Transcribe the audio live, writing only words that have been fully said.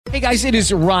Hey guys, it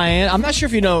is Ryan. I'm not sure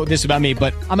if you know this about me,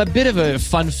 but I'm a bit of a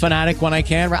fun fanatic when I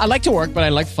can. I like to work, but I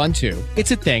like fun too.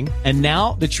 It's a thing. And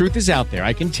now the truth is out there.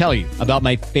 I can tell you about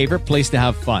my favorite place to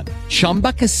have fun.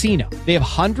 Chumba Casino. They have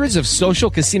hundreds of social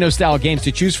casino style games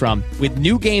to choose from with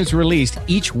new games released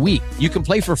each week. You can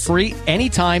play for free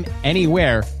anytime,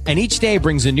 anywhere. And each day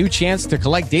brings a new chance to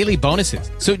collect daily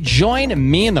bonuses. So join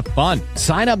me in the fun.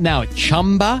 Sign up now at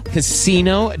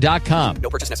ChumbaCasino.com. No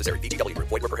purchase necessary. VGW.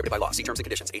 Void where prohibited by law. See terms and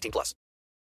conditions. 18+.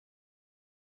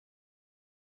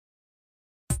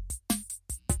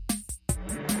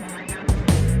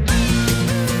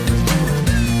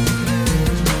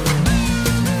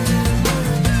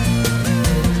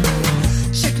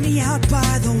 Check me out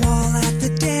by the wall at the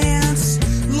dance,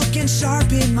 looking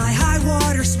sharp in my high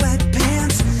water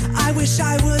sweatpants. I wish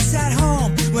I was at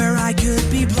home where I could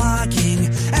be blogging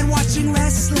and watching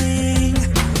wrestling.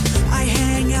 I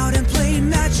hang out and play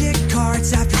magic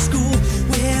cards after school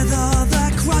with all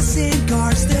the crossing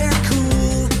guards. They're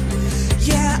cool.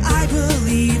 Yeah, I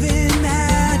believe in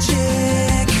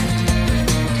magic.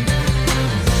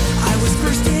 I was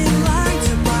first in line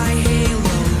to buy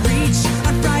Halo Reach.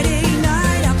 On Friday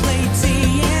night I played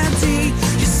TNT.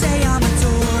 You say I'm a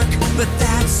dork, but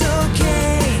that's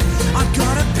okay. I'm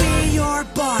gonna be your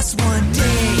boss one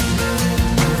day.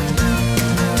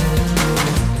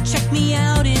 Check me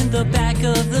out in the back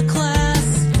of the class.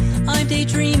 I'm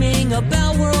daydreaming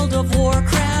about World of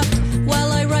Warcraft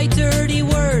while I write dirty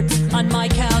words on my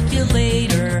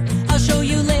calculator. I'll show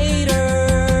you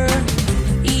later.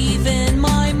 Even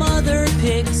my mother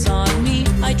picks on me.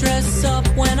 I dress up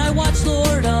when I watch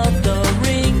Lord of the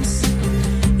Rings,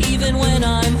 even when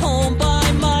I'm home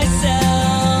by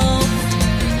myself.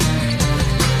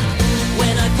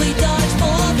 When I play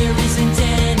dodgeball, there isn't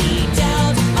any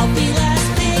doubt I'll be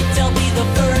last picked, I'll be the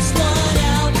first one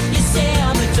out. You say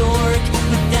I'm a dork,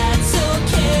 but that's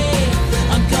okay.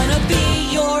 I'm gonna be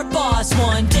your boss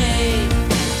one day.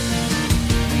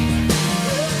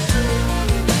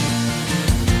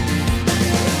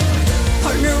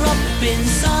 Partner up in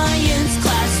science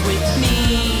class with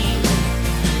me.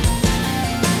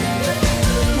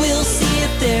 We'll see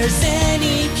if there's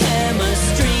any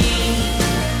chemistry.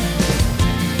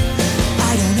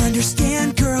 I don't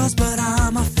understand girls, but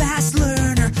I'm a fast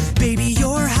learner. Baby,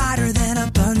 you're hotter than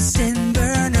a Bunsen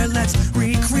burner. Let's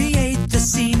recreate the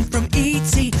scene from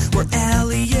E.T. where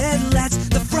Elliot lets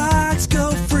the frogs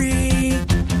go free.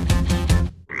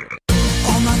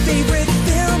 All my favorite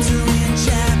films are in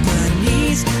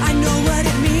Japanese. I know what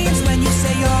it means when you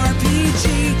say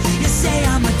RPG. You say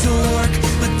I'm a dork,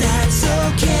 but that's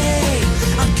okay.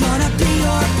 I'm gonna be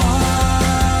your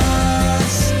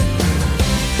boss.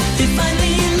 They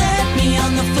finally let me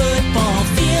on the football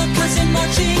field, 'cause in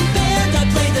marching band I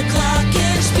play the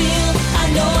glockenspiel. I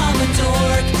know I'm a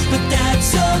dork, but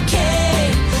that's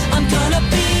okay. I'm gonna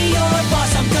be your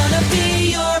boss. I'm gonna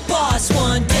be your boss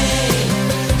one day.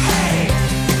 Hey,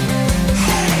 hey,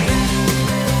 hey,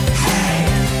 hey,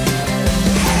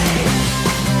 hey,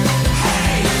 hey,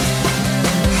 hey,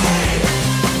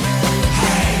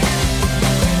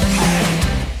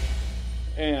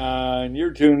 hey. And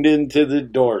you're tuned into the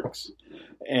Dorks.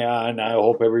 And I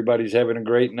hope everybody's having a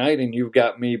great night. And you've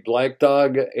got me, Black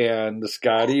Dog, and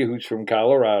Scotty, who's from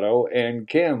Colorado, and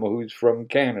Kim, who's from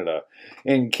Canada.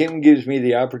 And Kim gives me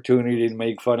the opportunity to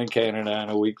make fun of Canada on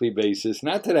a weekly basis.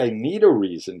 Not that I need a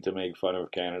reason to make fun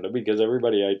of Canada, because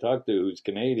everybody I talk to who's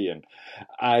Canadian,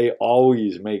 I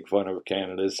always make fun of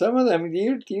Canada. Some of them,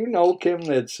 do you know, Kim,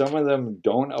 that some of them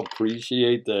don't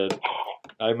appreciate that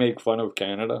I make fun of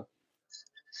Canada?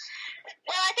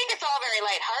 Well, I think it's all very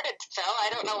lighthearted, Phil. I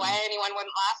don't know why anyone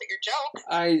wouldn't laugh at your joke.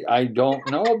 I don't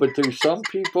know, but there's some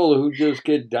people who just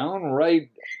get downright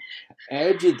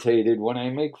agitated when I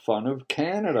make fun of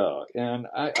Canada. And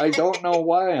I don't know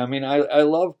why. I mean, I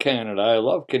love Canada. I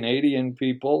love Canadian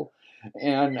people.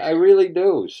 And I really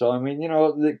do. So, I mean, you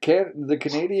know, the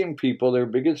Canadian people, their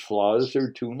biggest flaw is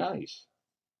they're too nice.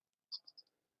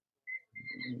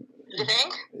 You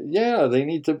think? Yeah, they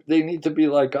need to be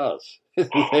like us.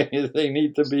 they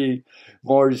need to be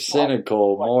more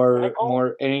cynical,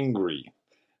 more angry.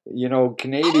 You know, I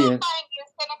Canadian. don't find you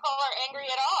cynical or angry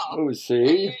at all. Oh,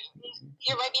 see?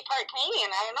 You might be part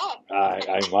Canadian. I don't know.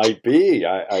 I might be.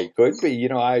 I could be. You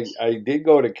know, I did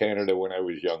go to Canada when I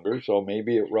was younger, so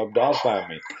maybe it rubbed off on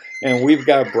me. And we've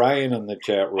got Brian in the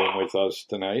chat room with us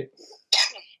tonight.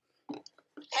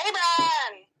 Hey,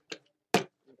 Brian.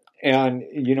 And,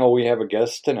 you know, we have a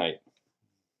guest tonight.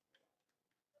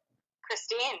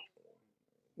 Christine.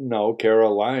 No,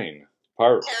 Caroline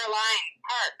Park.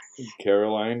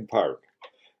 Caroline Park.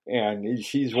 And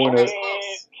she's one of...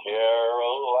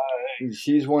 Caroline,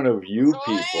 She's one of you Soy.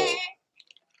 people.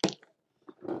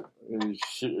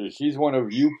 She's one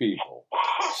of you people.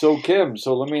 So, Kim,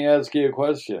 let me ask you a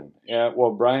question.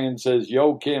 Well, Brian says,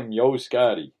 yo, Kim, yo,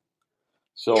 Scotty.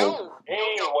 So, Yo.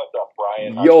 Hey, what's up,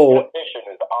 Brian? Yo. Our technician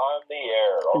is on the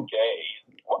air, okay?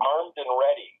 We're armed and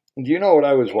ready. do you know what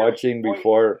I was watching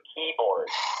before? Keyboard.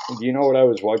 Do you know what I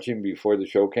was watching before the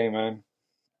show came on?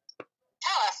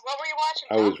 Tell us, what were you watching?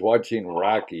 I was watching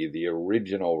Rocky, the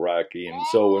original Rocky. And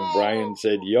so when Brian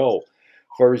said, yo,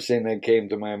 first thing that came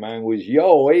to my mind was,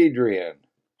 yo, Adrian.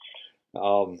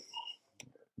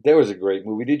 That was a great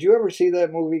movie. Did you ever see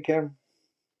that movie, Kim?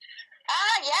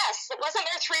 Yes. Wasn't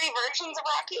there 3 versions of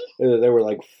Rocky? There were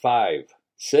like 5.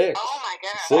 6. Oh my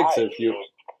goodness. 6 if you...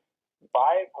 5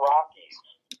 Rockies.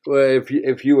 Well,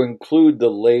 if you include the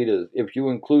latest, if you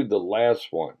include the last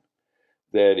one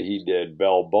that he did,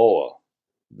 Balboa,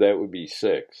 that would be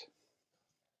 6.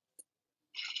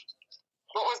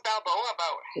 What was Balboa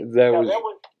about? That Now, was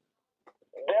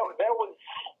that was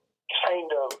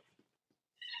kind of...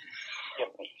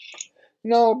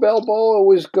 no, Balboa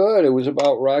was good. It was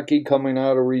about Rocky coming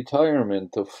out of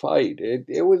retirement to fight.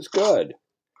 It was good,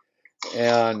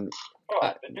 and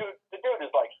the dude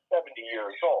is like 70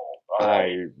 years old. All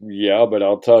right? yeah, but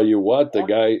I'll tell you what, the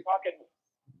guy.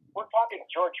 We're talking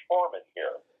George Foreman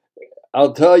here.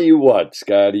 I'll tell you what,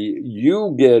 Scotty,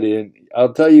 you get in.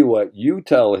 I'll tell you what, you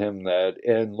tell him that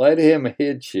and let him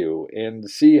hit you and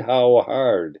see how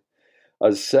hard a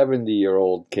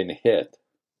 70-year-old can hit.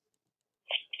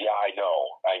 Yeah, I know.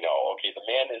 Okay, the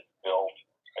man is built.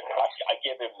 I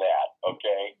give him that,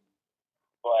 okay?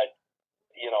 But,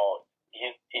 he's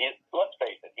let's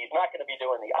face it, he's not going to be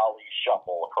doing the Ali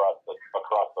shuffle across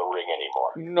the ring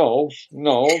anymore.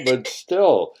 No, but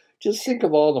still, just think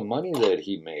of all the money that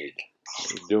he made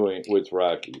doing with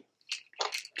Rocky.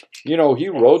 He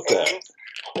wrote that.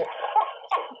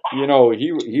 He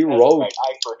wrote. Right.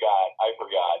 I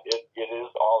forgot. It is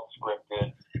all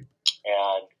scripted,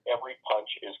 and every punch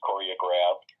is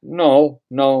choreographed. No.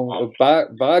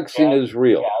 Boxing is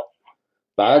real.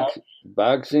 Yes.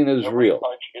 Boxing is Every real.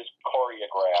 punch is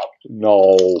choreographed.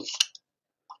 No.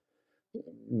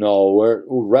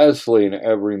 Wrestling,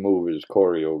 every move is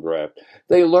choreographed.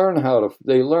 They learn how to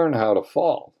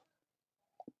fall.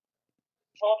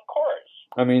 Well, of course.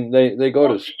 I mean, they go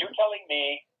to. You're telling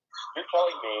me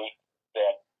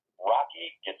that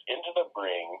Rocky gets into the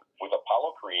ring with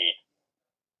Apollo Creed.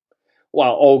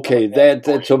 Well, okay,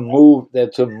 that's a move.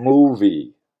 That's a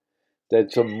movie.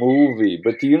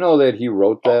 But do you know that he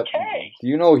wrote that? Okay. Do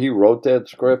you know he wrote that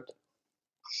script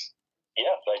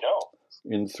Yes, I know.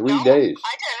 in 3 days?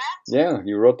 I didn't. Yeah,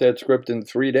 he wrote that script in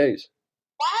 3 days.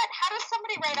 What? How does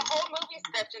somebody write a whole movie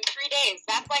script in 3 days?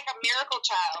 That's like a miracle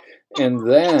child. And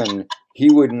then he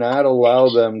would not allow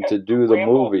them to do the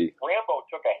movie. Rambo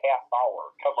took a half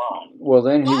hour. Come on. Well,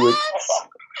 then he would.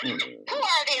 Who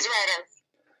are these writers?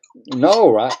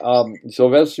 No,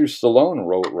 Sylvester Stallone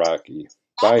wrote Rocky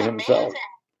by That's himself. amazing.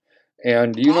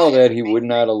 And do you know that he would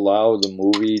not allow the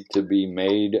movie to be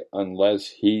made unless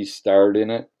he starred in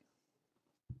it?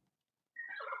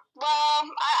 Well,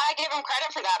 I give him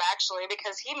credit for that, actually,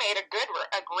 because he made a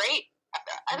great...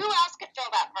 Who else could fill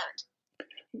that part?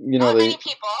 Not many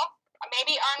people.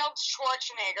 Maybe Arnold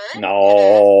Schwarzenegger.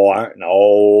 No,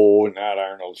 not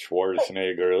Arnold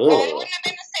Schwarzenegger. Well, it wouldn't have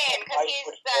been the same, because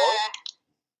he's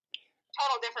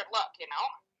total different look,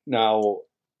 Now,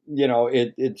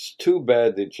 it's too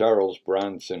bad that Charles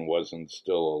Bronson wasn't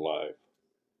still alive.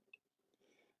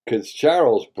 Because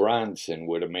Charles Bronson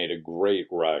would have made a great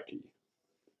Rocky.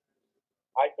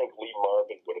 I think Lee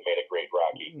Marvin would have made a great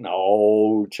Rocky.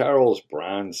 No, Charles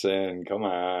Bronson, come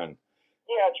on.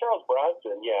 Yeah, Charles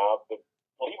Bronson, yeah, but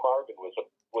Lee Marvin was a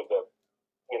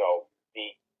the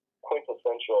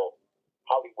quintessential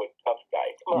Hollywood tough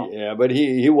guy. Come on. Yeah, but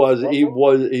he was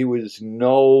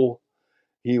no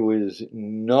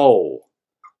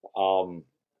all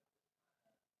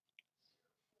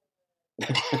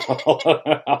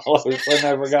of a sudden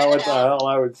I forgot what the hell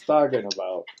I was talking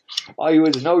about. Oh, he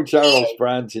was no Charles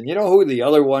Bronson. You know who the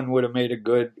other one would have made a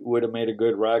good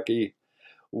Rocky?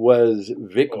 Was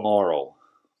Vic Morrow.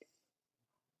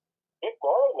 Vic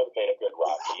Morrow would have made a good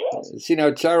Rocky, yes. See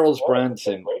now, Charles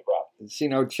Bronson,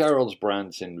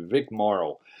 Vic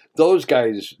Morrow. Those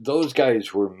guys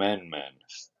were men.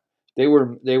 They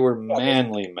were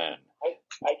manly men.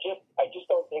 I just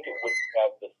don't think it would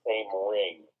have the same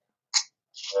ring,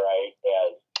 right,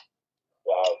 as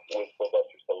with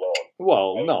Sylvester Stallone.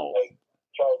 Well, right? no. Like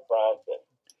Charles Bronson.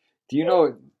 Do you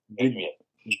know?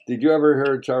 Did you ever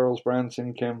hear of Charles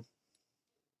Bronson, Kim?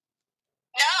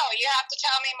 No, you have to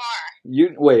tell me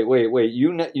more. Wait.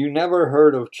 You never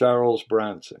heard of Charles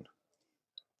Bronson?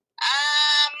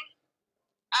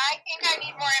 think I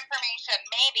need more information.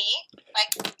 Maybe.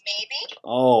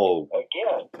 Oh.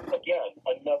 Again,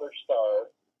 another star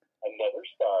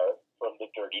from the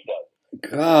Dirty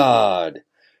Dozen. God.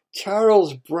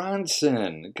 Charles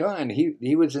Bronson. God,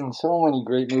 he was in so many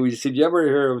great movies. Did you ever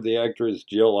hear of the actress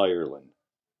Jill Ireland?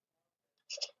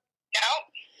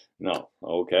 No. No.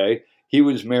 Okay. He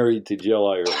was married to Jill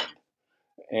Ireland.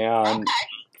 And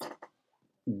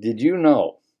did you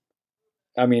know?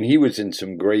 I mean, he was in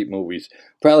some great movies.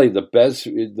 Probably the best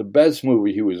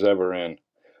movie he was ever in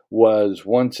was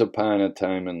Once Upon a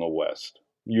Time in the West.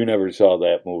 You never saw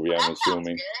that movie, I'm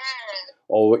assuming.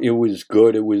 Oh, it was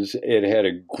good. It had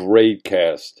a great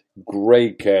cast.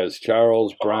 Great cast.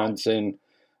 Charles Bronson.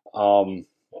 That was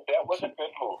a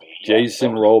good movie.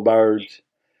 Jason Robards.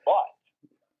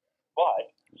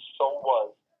 But so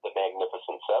was The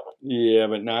Magnificent Seven. Yeah,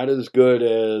 but not as good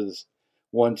as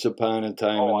Once Upon a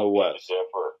Time in the West.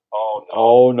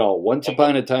 Oh, no. Once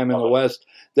Upon a Time in the West.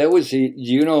 That was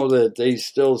you know that they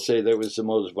still say that was the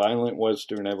most violent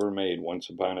Western ever made, Once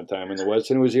Upon a Time in the West.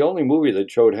 And it was the only movie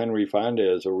that showed Henry Fonda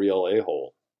as a real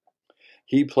a-hole.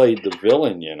 He played the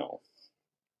villain, you know.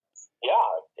 Yeah,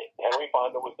 Henry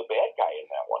Fonda was the bad guy in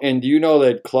that one. And do you know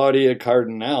that Claudia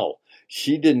Cardinale,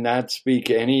 she did not speak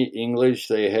any English.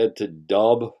 They had to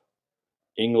dub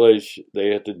English. They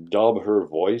had to dub her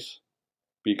voice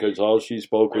because all she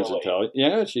spoke was Italian.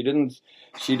 Yeah, she didn't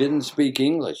speak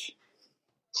English.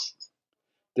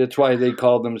 That's why they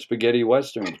called them spaghetti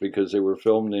westerns, because they were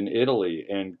filmed in Italy,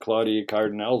 and Claudia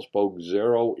Cardinale spoke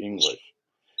zero English.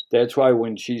 That's why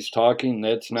when she's talking,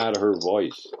 that's not her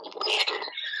voice.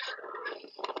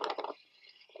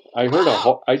 I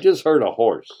just heard a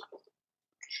horse.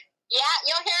 Yeah,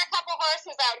 you'll hear a couple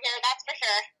horses out here, that's for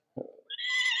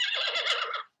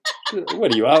sure.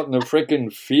 What, are you out in the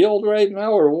frickin' field right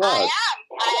now, or what? I am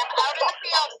out in the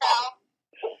field, Phil.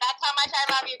 That's how much I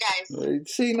love you guys.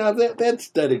 See, now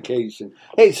that's dedication.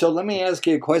 Hey, so let me ask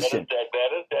you a question.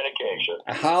 That is dedication.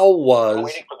 How was... I'm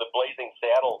waiting for the Blazing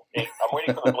Saddles theme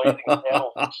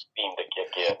to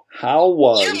kick in. How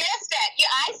was... You missed it.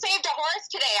 I saved a horse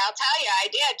today, I'll tell you. I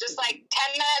did. Just like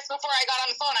 10 minutes before I got on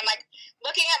the phone. I'm like,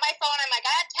 looking at my phone, I'm like,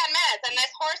 I had 10 minutes. And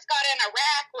this horse got in a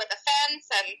rack with a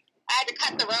fence, and I had to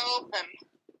cut the rope, and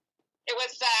it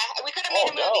was, we could have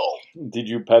made a movie. No. Did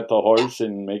you pet the horse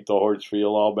and make the horse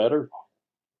feel all better?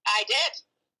 I did.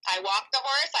 I walked the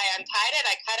horse, I untied it,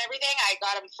 I cut everything, I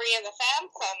got him free of the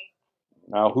fence, and...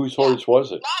 Now, whose horse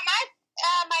was it? Not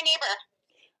my neighbor.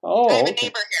 Oh, I have okay. a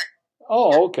neighbor here.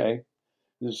 Oh, okay.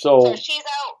 So she's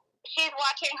out, she's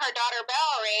watching her daughter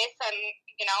Belle race, and,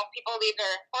 you know, people leave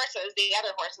their horses, the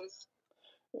other horses.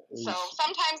 So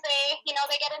sometimes they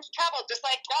get into trouble, just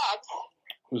like dogs.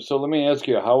 So let me ask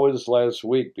you, how was last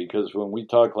week? Because when we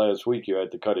talked last week, you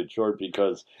had to cut it short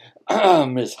because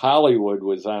Miss Hollywood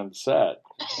was on set.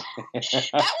 That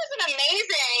was an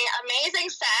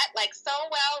amazing set, like so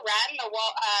well run.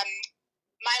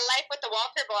 My Life with the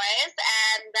Walter Boys,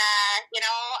 and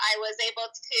I was able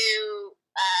to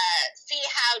see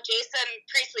how Jason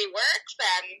Priestley works,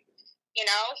 and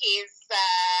he's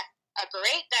a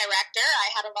great director. I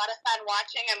had a lot of fun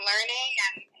watching and learning,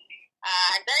 and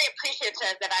I'm very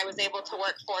appreciative that I was able to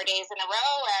work 4 days in a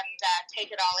row and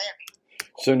take it all in.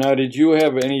 So now, did you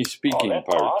have any speaking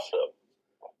parts? Awesome.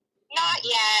 Not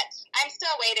yet. I'm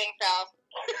still waiting,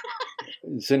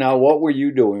 Phil. So now, what were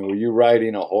you doing? Were you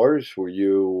riding a horse? Were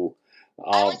you...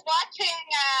 I was watching...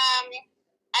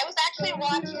 I was actually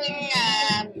watching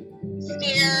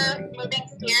moving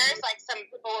steers, like some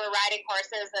people were riding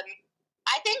horses, and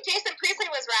I think Jason Priestley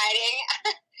was riding,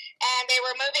 and they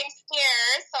were moving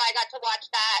steers, so I got to watch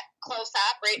that close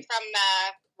up, right from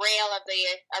the rail of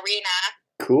the arena.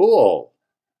 Cool.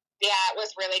 Yeah, it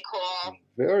was really cool.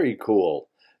 Very cool.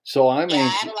 So I had a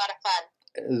lot of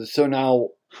fun. So now,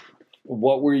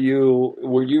 what were you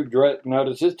dressed? Now,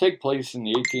 does this take place in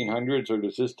the 1800s, or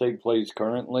does this take place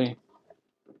currently?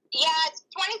 Yeah, it's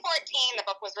 2014 the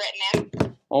book was written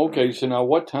in. Okay, so now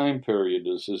what time period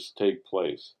does this take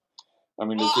place? I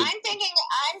mean, I'm thinking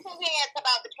it's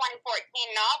about the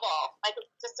 2014 novel, like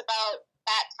it's just about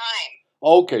that time.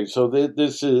 Okay, so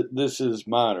this is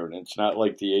modern. It's not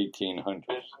like the 1800s.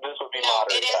 This would be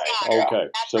modern. It is modern. Okay,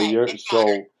 that's so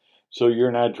right. so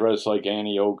you're not dressed like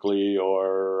Annie Oakley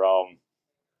or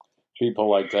people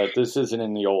like that. This isn't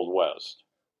in the Old West.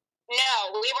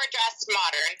 No, we were dressed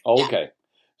modern. Okay. Yeah.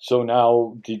 So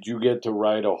now, did you get to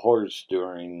ride a horse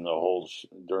during the whole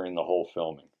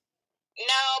filming?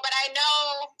 No, but I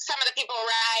know some of the people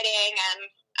riding, and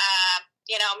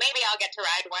maybe I'll get to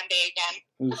ride one day again.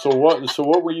 So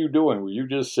what were you doing? Were you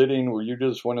just sitting? Were you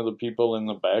just one of the people in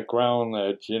the background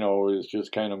that is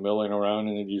just kind of milling around,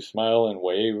 and then you smile and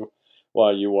wave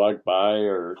while you walk by,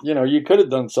 or you could have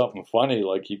done something funny,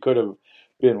 like you could have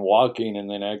been walking and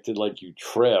then acted like you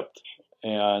tripped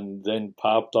and then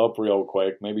popped up real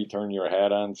quick, maybe turn your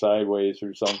hat on sideways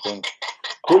or something.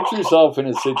 Put yourself in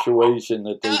a situation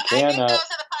that they I think cannot. those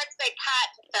are the parts they cut,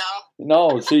 Phil.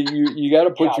 No, see, you got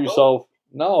to put yourself.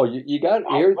 No, you got.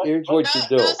 Here's what you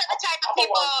do. Those are the type of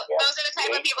people. Those are the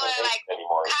type of people that are like,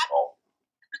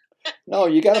 cut. No,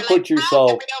 you got to They're put like,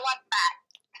 yourself. we don't want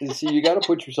that. See, you got to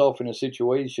put yourself in a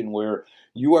situation where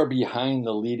you are behind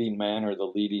the leading man or the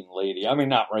leading lady. I mean,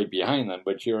 not right behind them,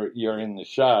 but you're in the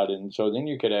shot, and so then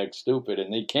you could act stupid,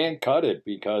 and they can't cut it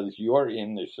because you're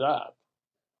in the shot.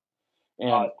 And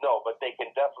no, but they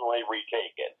can definitely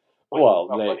retake it. Well,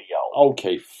 somebody else.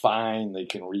 Okay, fine, they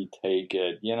can retake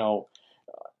it. Yeah, that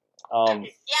costs a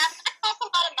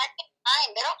lot of money and time.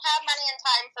 They don't have money and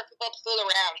time for people to fool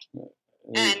around.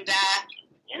 And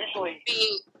usually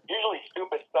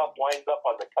stupid stuff winds up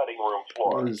on the cutting room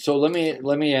floor. So let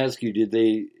me ask you: Did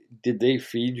they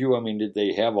feed you? I mean, did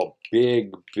they have a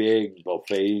big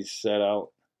buffet set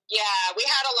out? yeah, we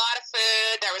had a lot of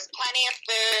food. There was plenty of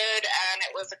food, and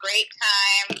it was a great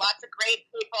time. Lots of great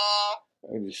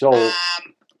people. So.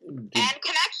 And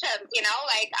connections,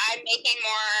 like I'm making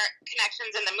more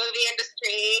connections in the movie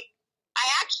industry. I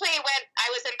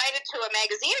was invited to a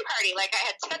magazine party, like I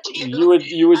had said to you.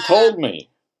 You had told me.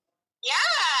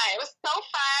 Yeah, it was so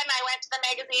fun. I went to the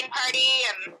magazine party,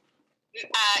 and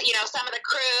some of the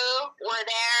crew were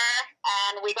there,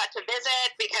 and we got to visit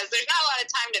because there's not a lot of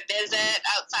time to visit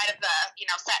outside of the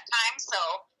set time. So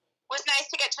it was nice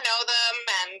to get to know them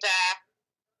and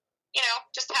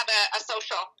just have a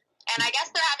social. And I guess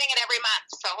they're having it every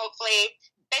month, so hopefully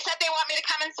they said they want me to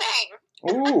come and sing.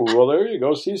 Ooh, well, there you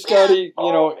go. See, Scotty,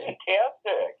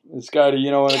 fantastic. Scotty,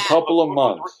 in a couple of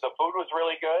months. The food was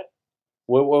really good.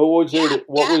 What was there?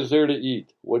 Was there to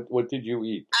eat? What did you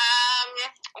eat?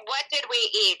 What did we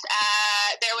eat?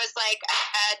 There was like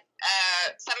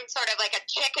some sort of like a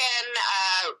chicken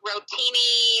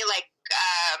rotini, like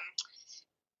a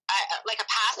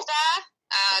pasta.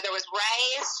 There was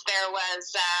rice. There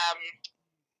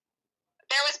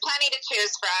was plenty to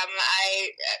choose from.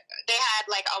 They had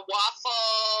like a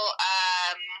waffle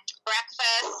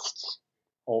breakfast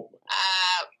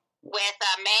with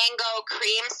a mango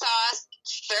cream sauce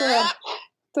syrup.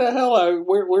 The hell?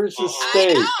 Where's the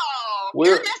steak? I know.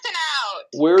 You're missing out.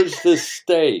 Where's the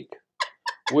steak?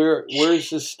 Where's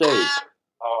the steak?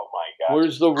 Oh my God.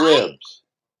 Where's the ribs?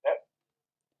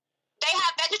 They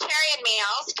have vegetarian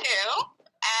meals too,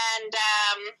 and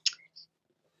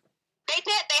they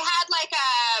had like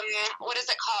what is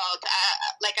it called?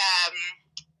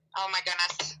 Oh my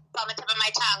goodness, it's on the tip of my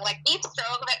tongue, like beef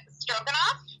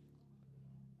stroganoff.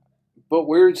 But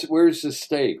where's the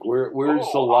steak?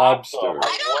 Where's the lobster? I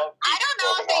don't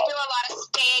know if they do a lot of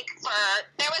steak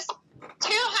there was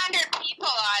 200 people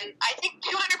on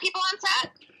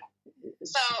set.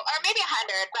 So, or maybe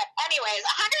 100, but anyways,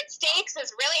 100 steaks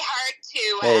is really hard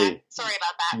to, sorry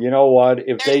about that. You know what?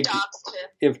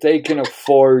 If they can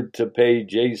afford to pay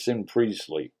Jason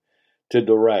Priestley to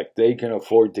direct, they can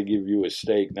afford to give you a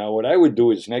steak. Now, what I would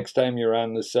do is next time you're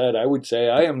on the set, I would say,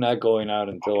 I am not going out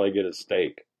until I get a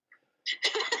steak.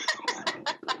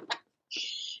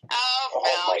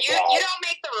 Phil, you don't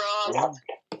make the rules.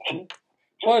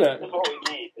 What? This is what we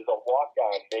need, is a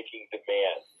walk-on making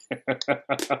demands. I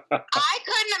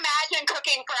couldn't imagine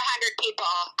cooking for 100 people.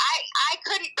 I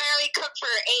couldn't barely cook for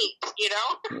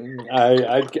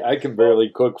 8, I can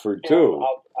barely cook for 2. I'll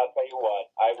tell you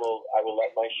what. I will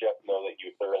let my chef know that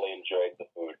you thoroughly enjoyed the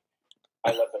food. I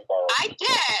let them borrow. I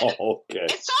did. Oh, okay.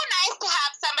 It's so nice to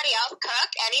have somebody else cook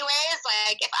anyways.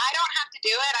 Like, if I don't have to do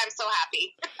it, I'm so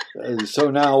happy. So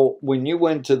now, when you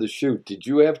went to the shoot, did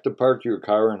you have to park your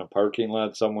car in a parking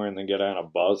lot somewhere and then get on a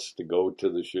bus to go to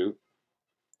the shoot?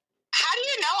 How do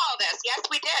you know all this? Yes,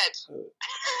 we did.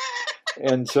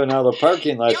 And so now the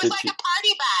parking lot... It was like a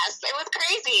party bus. It was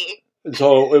crazy.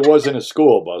 So it wasn't a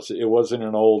school bus. It wasn't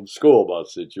an old school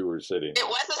bus that you were sitting in. It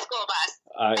was a school bus.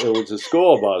 It was a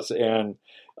school bus. And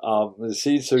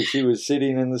so she was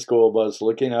sitting in the school bus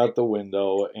looking out the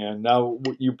window. And now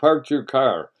you parked your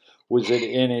car. Was it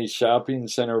in a shopping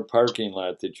center parking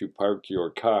lot that you parked your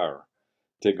car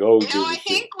to go to the shoot? No, I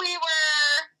think we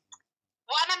were...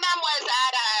 One of them was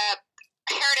at a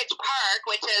Heritage Park,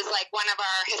 which is like one of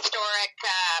our historic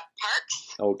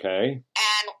parks. Okay.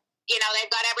 And,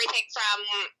 they've got everything from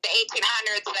the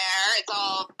 1800s there. It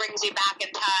all brings you back in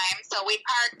time. So we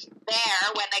parked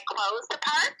there when they closed the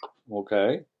park.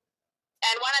 Okay.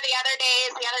 And one of the other 2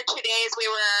 days, we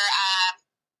were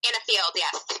in a field,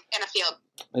 yes, in a field.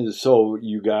 And so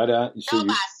you got out... No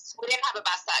bus. We didn't have a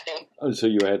bus that day. So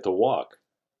you had to walk.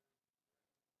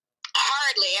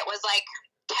 hardly. It was like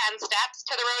 10 steps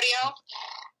to the rodeo.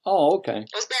 Oh, okay. It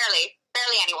was barely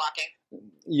any walking.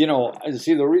 You know,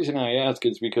 see, the reason I ask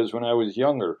is because when I was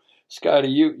younger,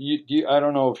 Scotty, I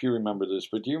don't know if you remember this,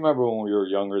 but do you remember when we were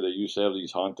younger, they used to have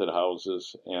these haunted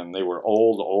houses, and they were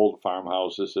old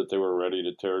farmhouses that they were ready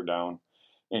to tear down,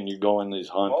 and you go in these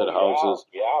haunted houses,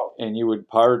 and you would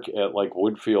park at like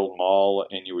Woodfield Mall,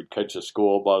 and you would catch a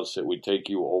school bus that would take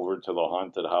you over to the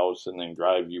haunted house and then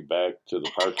drive you back to the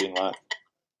parking lot.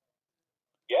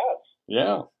 Yes.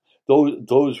 Yeah.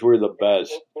 Those were the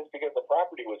best. It's because the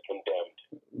property was condemned.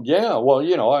 Yeah, well,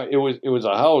 you know, it was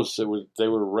a house. They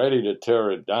were ready to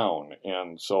tear it down,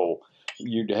 and so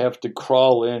you'd have to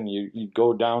crawl in. You'd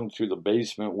go down through the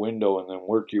basement window and then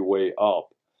work your way up,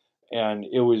 and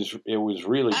it was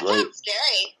really That great. sounds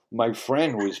scary. My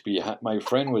friend was behind. My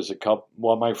friend was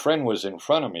my friend was in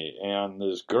front of me, and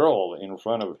this girl in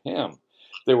front of him.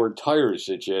 There were tires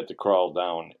that you had to crawl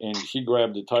down, and she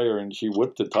grabbed the tire and she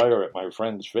whipped the tire at my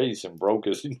friend's face and broke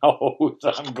his nose.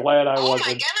 I'm glad I Oh my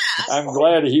wasn't. goodness. I'm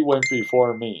glad he went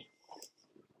before me.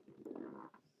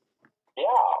 Yeah,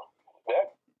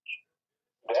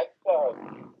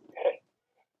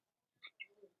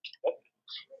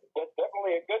 that's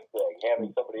definitely a good thing,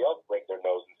 having somebody else break their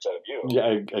nose instead of you.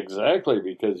 Yeah, exactly.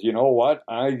 Because you know what,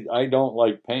 I don't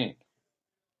like pain.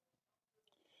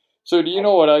 So do you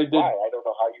know what I did? Why? I don't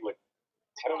know how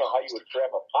you would strap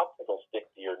a popsicle stick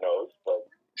to your nose,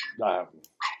 but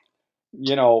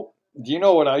You know, do you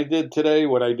know what I did today?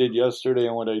 What I did yesterday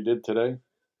and what I did today?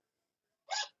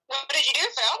 What did you do,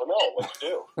 Phil? oh no, what'd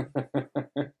you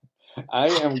do? I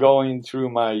am going through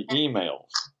my emails,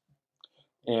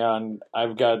 and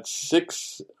I've got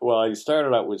I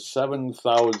started out with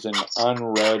 7,000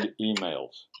 unread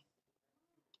emails.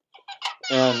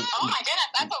 And Oh my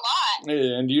goodness, that's a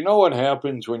lot. And do you know what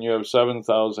happens when you have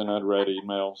 7,000 unread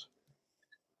emails?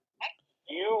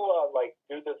 You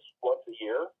do this once a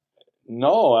year?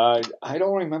 No, I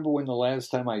don't remember when the last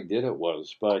time I did it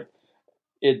was, but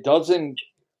it doesn't,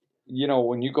 you know,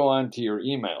 when you go onto your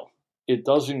email, it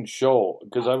doesn't show,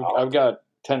 because I've got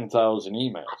 10,000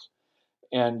 emails.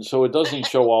 And so it doesn't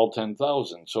show all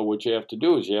 10,000. So what you have to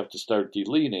do is you have to start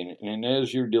deleting. And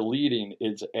as you're deleting,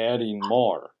 it's adding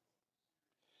more.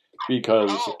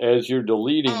 Because as you're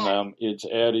deleting them, it's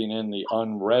adding in the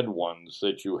unread ones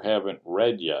that you haven't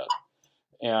read yet.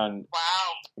 And Wow.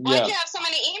 Why'd yeah, you have so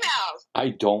many emails? I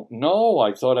don't know.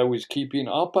 I thought I was keeping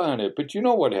up on it. But you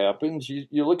know what happens? You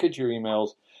look at your emails.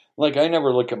 Like, I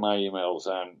never look at my emails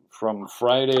from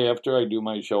Friday after I do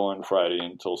my show on Friday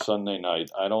until Sunday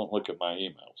night. I don't look at my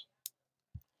emails.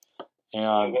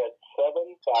 And You had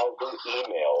 7,000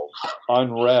 emails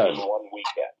unread. in one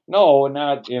weekend. No,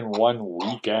 not in one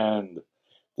weekend.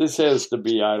 This has to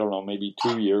be, I don't know, maybe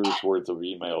 2 years worth of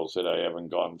emails that I haven't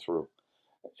gone through.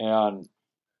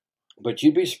 But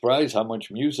you'd be surprised how much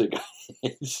music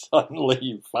I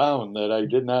suddenly found that I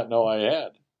did not know I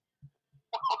had.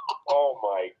 Oh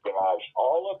my gosh.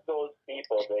 All of those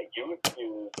people that you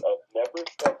accused of never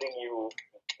sending you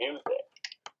music.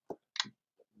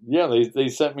 Yeah, they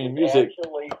sent me is music.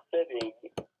 actually sitting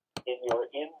in your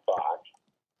inbox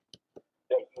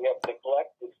that you have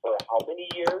neglected for how many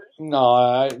years?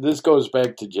 No, this goes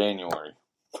back to January.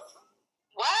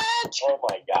 What? Oh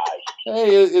my gosh.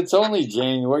 Hey, it's only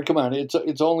January. Come on, it's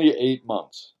only 8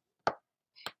 months.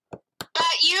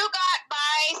 But you got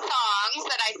my songs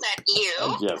that I sent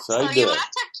you. Yes, So I did.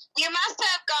 you must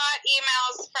have got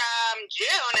emails from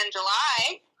June and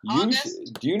July.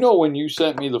 August. Do you know when you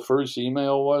sent me the first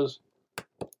email was?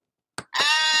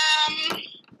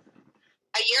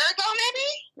 A year ago, maybe?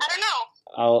 I don't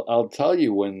know. I'll tell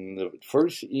you when the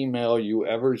first email you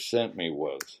ever sent me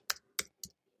was.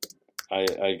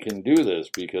 I can do this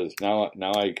because now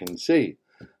I can see.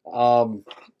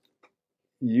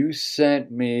 You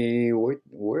sent me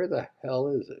where the hell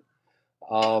is it?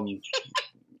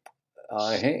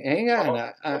 Hang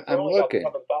on, I'm only got looking.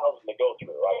 7,000 to go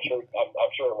through.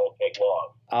 I'm sure it won't take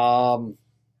long.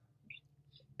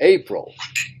 April.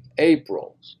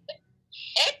 April?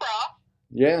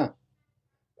 Yeah, That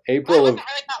April wasn't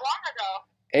really that long ago.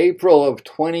 April of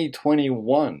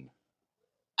 2021.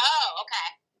 Oh, okay.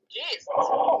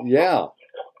 Jeez. Yeah.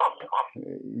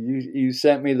 You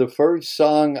sent me the first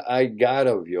song I got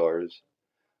of yours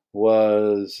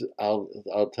was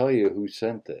I'll tell you who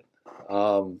sent it. It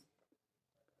must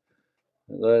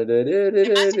have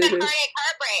been Heartache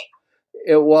Heartbreak.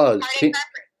 It was Heartache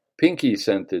Heartbreak. Pinky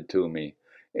sent it to me,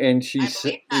 and she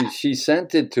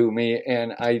sent it to me,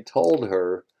 and I told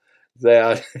her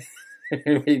that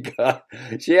because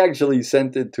she actually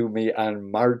sent it to me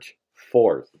on March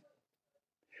 4th.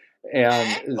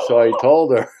 And so I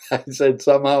told her, I said,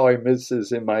 somehow I missed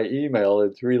this in my email.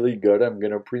 It's really good. I'm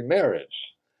going to premiere it.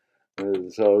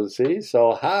 So, see?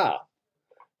 So,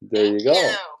 there you go.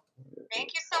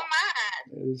 Thank you so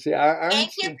much. See,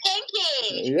 Thank you,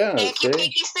 Pinky. Yeah, Thank see? you,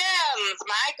 Pinky Sims.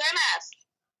 My goodness.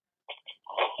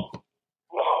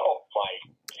 Oh, my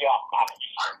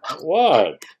gosh.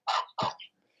 What?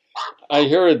 I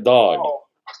hear a dog. Oh,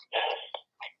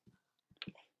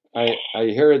 I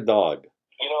hear a dog.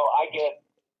 you know,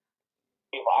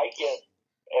 if I get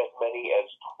as many as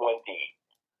 20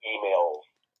 emails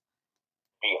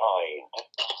behind,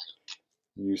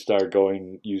 You start. I get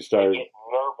nervous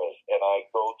and I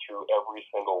go through every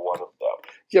single one of them.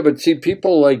 Yeah, but see,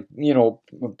 people like me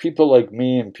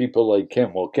and people like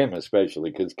Kim. Well, Kim especially,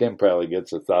 because Kim probably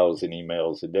gets 1,000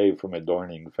 emails a day from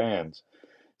adorning fans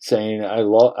saying, I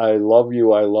love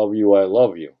you, I love you, I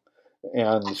love you.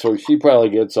 And so she probably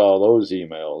gets all those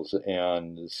emails.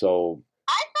 And so,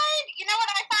 I find, you know what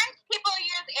I find? People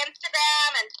use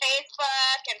Instagram and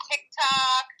Facebook and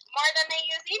TikTok more than they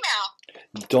use email.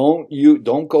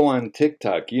 don't go on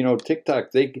TikTok.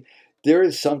 TikTok, there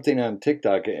is something on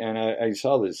TikTok, and I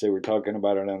saw this, they were talking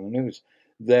about it on the news,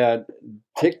 that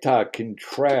TikTok can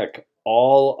track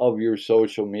all of your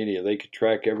social media. They can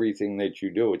track everything that you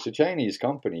do. It's a Chinese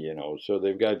company, so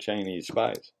they've got Chinese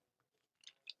spies.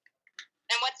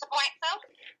 And what's the point, though?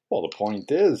 Well, the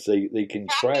point is they can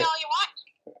Track me track. all you want.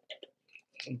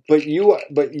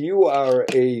 But you are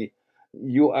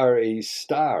a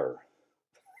star.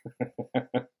 People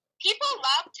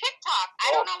love TikTok.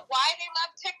 I don't know why they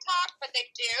love TikTok, but they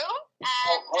do.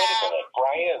 And Wait a minute.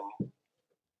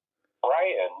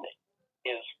 Brian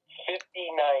is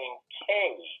 59K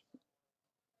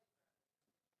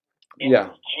in Yeah.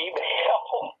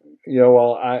 Gmail. Yeah,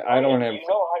 well, I don't have. You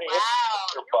know how to hit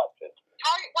your button.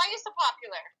 why are you so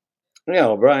popular?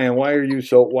 Yeah, Brian, why are you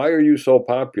so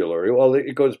popular? Well,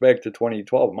 it goes back to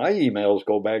 2012. My emails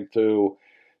go back to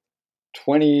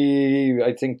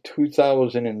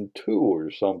 2002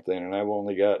 or something, and I've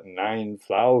only got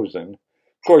 9,000. Of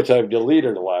course, I've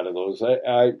deleted a lot of those.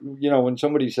 I when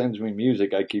somebody sends me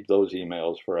music, I keep those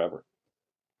emails forever.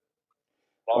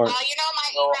 Well, my email was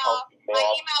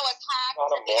hacked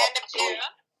at the end of June.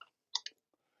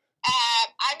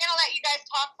 I'm going to let you guys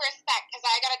talk for a sec because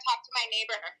I got to talk to my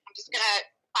neighbor. I'm just going to,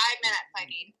 5 minutes I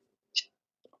need.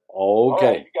 Okay.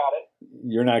 Right, you got it.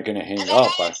 You're not going to hang and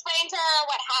up. I explain to her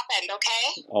what happened,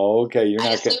 okay? Okay, you're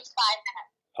not going to. 5 minutes.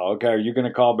 Okay, are you going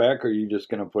to call back or are you just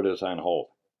going to put us on hold?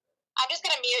 I'm just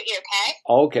going to mute you, okay?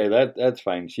 Okay, that's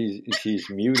fine. She's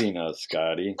muting us,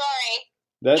 Scotty. Sorry.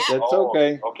 That's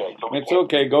okay. Okay. So It's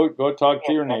okay. Go talk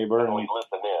to your can't neighbor really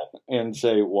listen in. and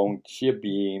say, "Won't you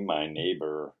be my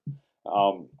neighbor?"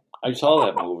 I saw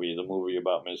that movie, the movie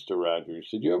about Mr. Rogers.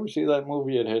 Did you ever see that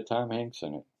movie? It had Tom Hanks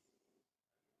in it.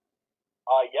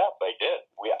 Yes, I did.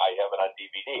 I have it on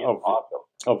DVD. It's awesome.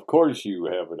 Of course you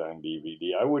have it on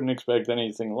DVD. I wouldn't expect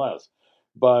anything less.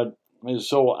 But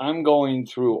so I'm going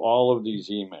through all of these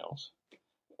emails.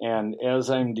 And as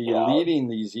I'm deleting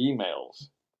these emails,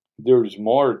 there's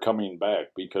more coming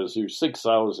back because there's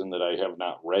 6,000 that I have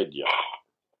not read yet.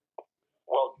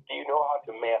 Well, do you know how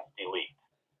to mass delete?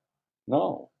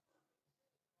 No.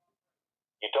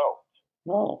 You don't.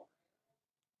 No.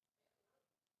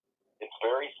 It's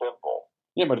very simple.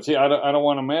 Yeah, but see, I don't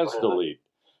want to mass delete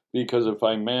because if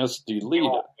I mass delete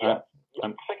it, 6,000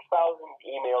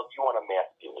 emails you want to mass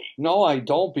delete. No, I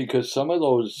don't, because some of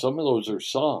those are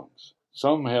songs.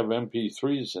 Some have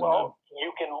MP3s in them. Well,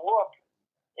 you can look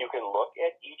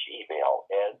at each email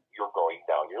as you're going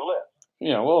down your list.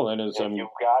 Yeah, well, then it's if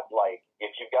you've got like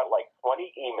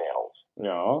 20 emails.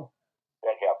 Yeah.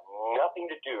 That have nothing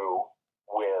to do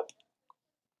with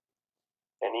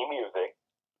any music,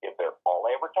 if they're all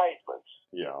advertisements.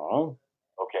 Yeah.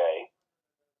 Okay.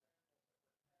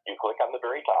 You click on the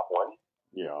very top one.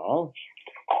 Yeah.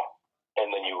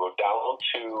 And then you go down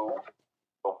to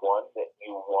the one that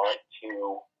you want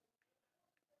to,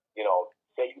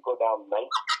 say you go down 19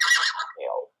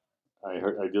 emails.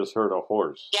 I just heard a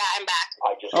horse. Yeah, I'm back.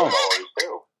 I just heard a horse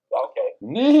too. Okay.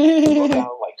 You go You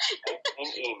down like 15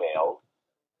 emails.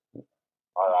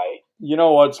 All right. You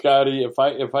know what, Scotty? If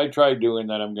I try doing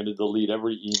that, I'm going to delete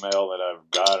every email that I've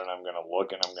got, and I'm going to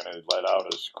look, and I'm going to let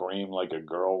out a scream like a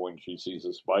girl when she sees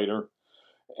a spider.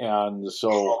 And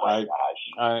so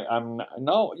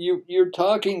you're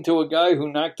talking to a guy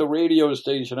who knocked the radio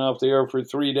station off the air for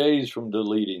 3 days from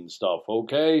deleting stuff.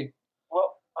 Okay.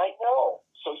 Well, I know.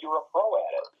 So you're a pro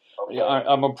at it. Okay? Yeah,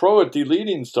 I'm a pro at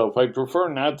deleting stuff. I prefer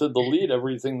not to delete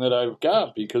everything that I've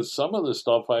got because some of the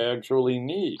stuff I actually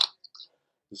need.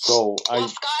 So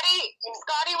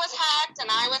Scotty was hacked and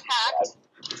I was hacked.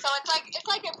 So it's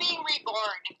like it being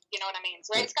reborn. You know what I mean,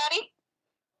 right, Scotty?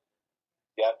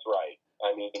 That's right.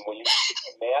 I mean, when you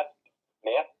mass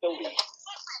delete,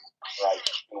 right,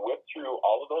 you whip through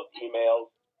all of those emails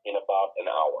in about an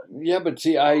hour. Yeah, but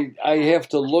see, I have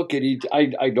to look at each.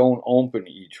 I don't open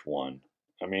each one.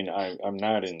 I mean, I'm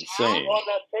not insane. Well, I'm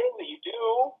not saying that you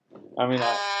do. I mean,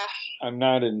 I'm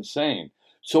not insane.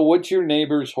 So, what's your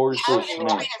neighbor's horse's How he name?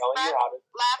 was his front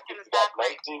left and his back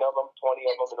right. 19 of them, 20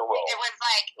 of them in a row. It was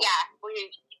like, yeah.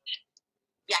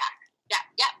 Yeah,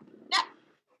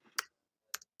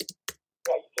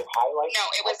 you can highlight. No,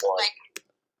 it was like,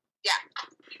 yeah.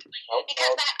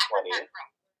 Because that upper part room,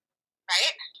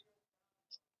 right?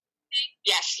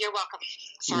 Yes, you're welcome.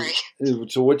 Sorry.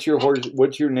 So, what's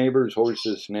your neighbor's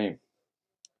horse's name?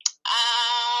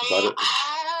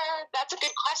 That's a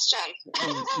good question.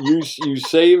 You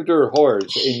saved her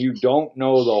horse, and you don't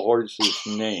know the horse's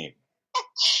name.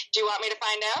 Do you want me to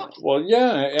find out? Well,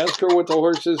 yeah. Ask her what the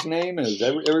horse's name is.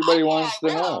 Everybody wants to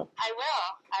know. I will.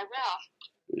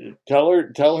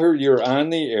 Tell her you're on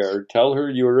the air. Tell her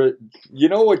you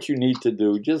know what you need to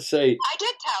do. Just say. I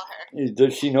did tell her.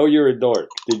 Does she know you're a dork?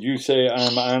 Did you say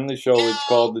I'm on the show? No. It's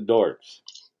called the Dorks.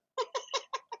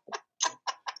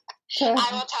 I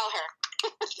will tell her.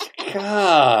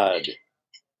 God.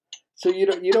 So you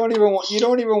don't even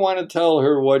want to tell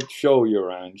her what show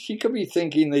you're on. She could be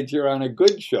thinking that you're on a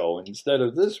good show instead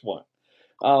of this one.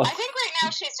 I think right now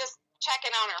she's just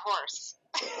checking on her horse.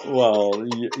 Well,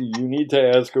 you need to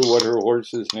ask her what her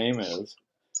horse's name is.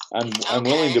 I'm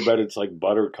willing to bet it's like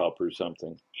Buttercup or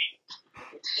something.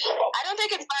 I don't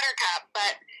think it's Buttercup,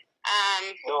 but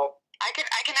no, I can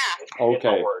ask.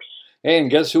 Okay. Hey,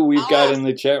 and guess who we've got in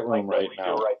the chat room right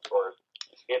now?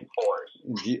 It's horse.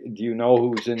 Do you know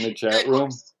who's in the chat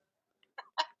room?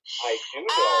 I do know.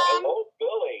 Hello,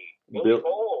 Billy. Billy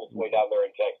Bowles, way down there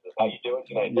in Texas. How you doing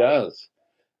tonight? Yes,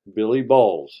 Billy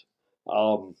Bowles.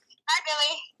 Hi,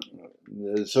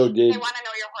 Billy. So they want to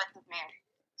know your horse's name.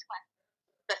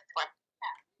 This one.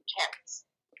 Champs.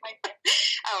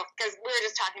 Oh, because we were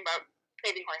just talking about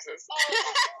saving horses.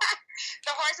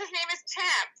 The horse's name is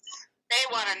Champs. They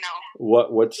want to know.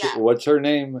 What's her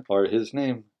name or his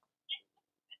name?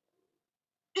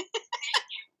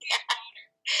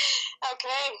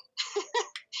 Okay.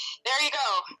 There you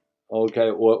go. Okay.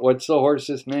 What's the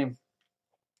horse's name?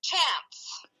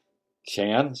 Champs.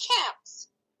 Chance? Champs.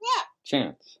 Yeah.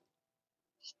 Chance.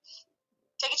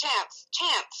 Take a chance.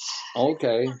 Chance.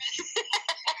 Okay.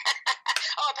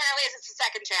 Apparently it's a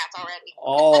second chance already.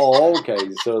 Oh,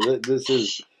 okay. So this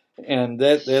is, and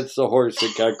that's the horse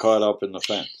that got caught up in the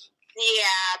fence.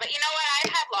 Yeah, but you know what?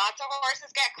 I've had lots of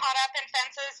horses get caught up in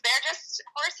fences. They're just,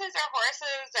 horses are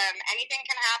horses and anything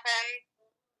can happen.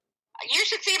 You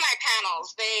should see my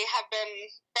panels. They have been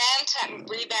bent and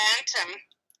rebent and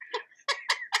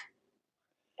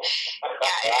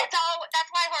yeah,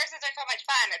 that's why horses are so much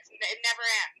fun. It never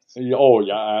ends. Oh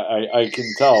yeah, I can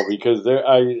tell because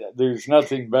there's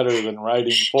nothing better than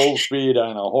riding full speed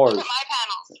on a horse. Look at my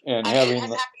panels. And it having has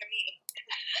happened to me.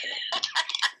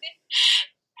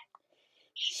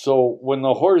 So when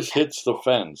the horse hits the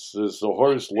fence, does the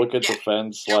horse look at the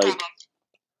fence like?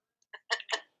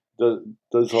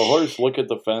 Does the horse look at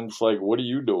the fence like, what are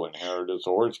you doing here? Does the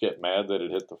horse get mad that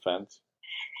it hit the fence?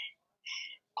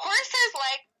 Horses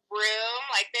like room,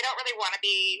 like they don't really want to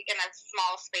be in a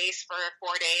small space for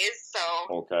 4 days, so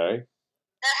okay.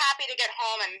 They're happy to get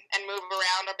home and move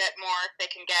around a bit more if they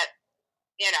can get,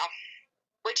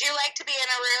 would you like to be in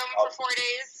a room for 4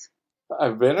 days?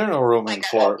 I've been in a room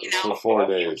for 4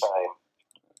 days.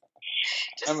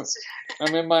 I'm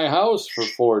in my house for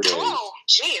 4 days. Oh,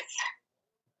 jeez.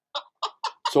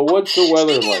 So what's the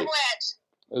weather Speaking like? Of which,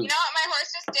 you know what my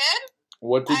horse just did?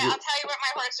 What did I'll tell you what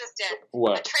my horse just did.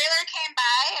 What? A trailer came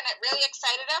by and it really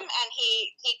excited him, and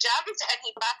he jumped and he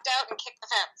bucked out and kicked the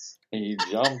fence. He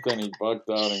jumped and he bucked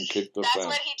out and kicked the fence. That's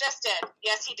what he just did.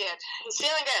 Yes, he did. He's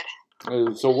feeling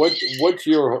good. So what's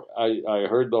your? I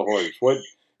heard the horse. What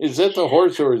is that? The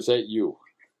horse or is that you?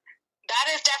 That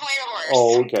is definitely the horse.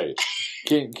 Oh, okay.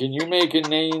 Can you make a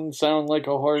neighing sound like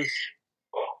a horse?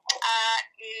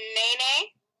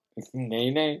 Nay.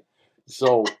 Nay.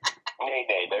 So. Nay.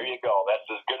 There you go.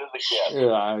 That's as good as it gets.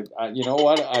 Yeah. You know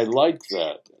what? I like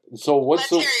that. So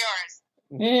what's Let's hear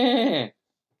yours. Nah.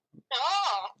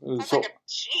 Oh, that's so like a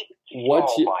sheep.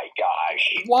 what's my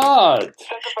gosh. What? That's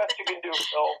the best you can do,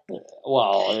 Phil.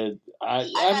 Well,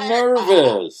 I'm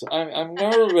nervous. I'm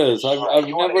nervous. I've never.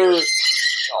 You want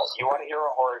to hear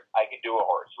a horse? I can do a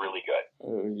horse really good.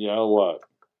 Yeah, what?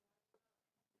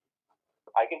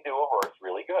 I can do a horse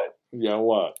really good. Yeah,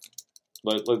 what?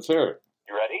 Let's hear it.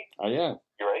 You ready? Yeah.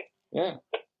 You ready? Yeah.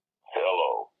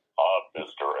 Hello, I'm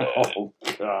Mr. Ed. Oh,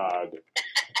 God.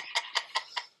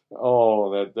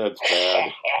 Oh, that's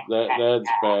bad. That's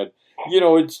bad. You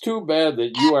know, it's too bad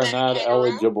that you are not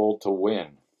eligible to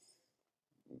win.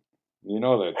 You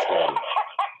know that, Scotty.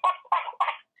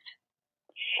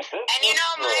 And you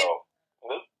know,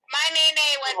 my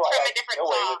Nene was from a different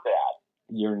song. With that.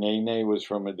 Your Nene was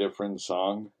from a different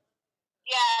song?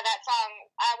 Yeah, that song.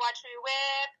 I watch you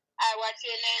whip, I watch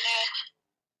you Nene.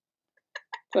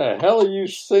 What the hell are you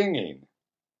singing?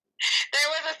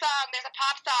 There's a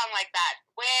pop song like that.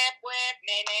 Whip, whip,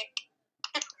 Nene.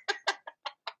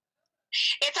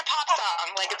 It's a pop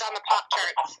song, like it's on the pop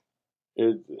charts.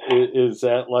 Is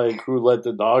that like Who Let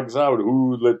the Dogs Out?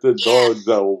 Who Let the Dogs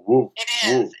Out? Woof, it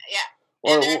is, woof. yeah.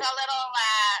 And there's a little,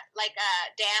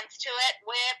 dance to it.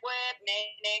 Whip, whip,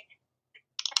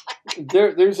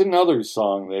 Nene. There's another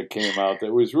song that came out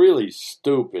that was really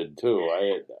stupid, too.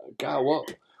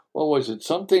 What was it?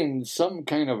 Some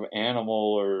kind of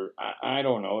animal, or I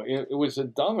don't know. It was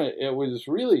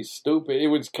really stupid. It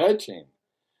was catching.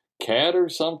 Cat or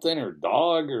something, or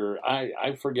dog, or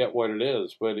I forget what it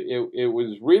is, but it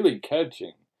was really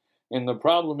catching. And the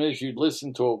problem is you'd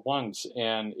listen to it once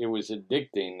and it was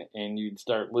addicting, and you'd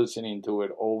start listening to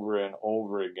it over and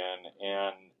over again,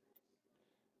 and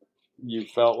you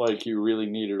felt like you really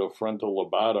needed a frontal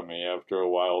lobotomy after a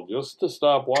while just to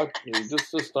stop watching,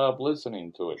 just to stop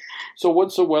listening to it. So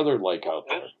what's the weather like out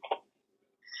there?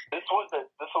 This was a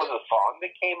song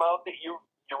that came out that you're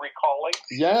recalling?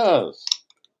 Yes.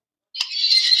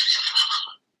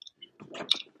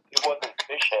 It wasn't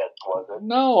Fish Heads, was it?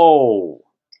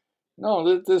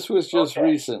 No, this was just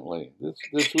recently.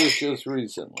 This was just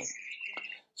recently.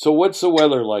 So what's the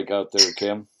weather like out there,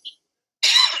 Kim?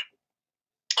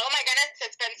 Oh my goodness,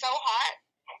 it's been so hot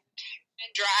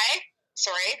and dry.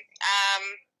 Sorry.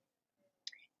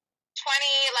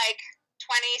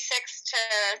 26 to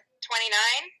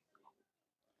 29.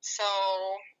 So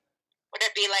would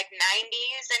it be like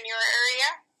 90s in your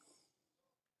area?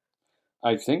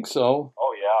 I think so.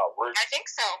 Oh yeah, I think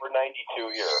so. We're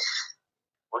 92 here.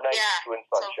 We're 92 in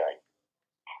sunshine.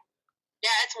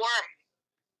 Yeah, it's warm.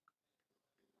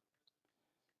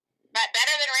 But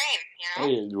better than rain, you know?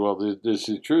 Hey, well, this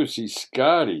is true. See,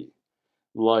 Scotty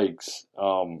likes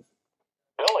Billy,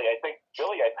 I think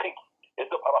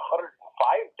it's about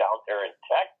 105 down there in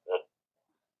Texas.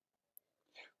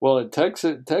 Well,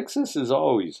 Texas is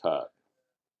always hot.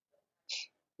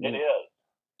 It is.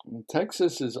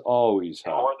 Texas is always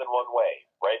hot. More than one way,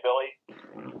 right, Billy?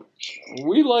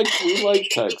 We like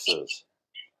Texas.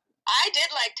 I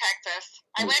did like Texas.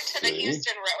 I went to the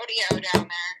Houston rodeo down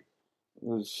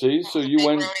there. See, so you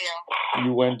went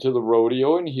to the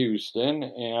rodeo in Houston,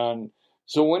 and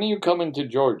so when are you coming to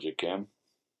Georgia, Kim?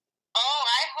 Oh,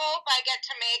 I hope I get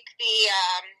to make the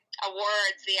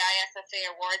awards, the ISSA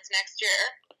awards next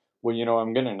year. Well, you know,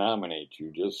 I'm going to nominate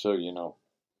you, just so you know.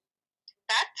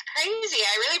 That's crazy.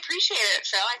 I really appreciate it,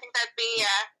 Phil. I think that'd be,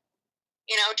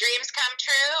 dreams come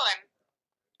true, and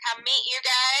come meet you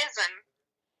guys, and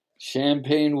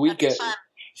Champagne weekend.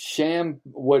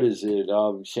 What is it?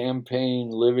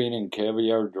 Champagne living and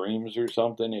caviar dreams or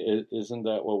something? Isn't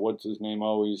that what's his name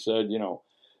always said? You know,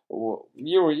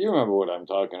 you remember what I'm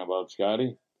talking about,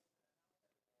 Scotty?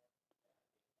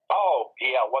 Oh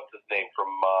yeah, what's his name from?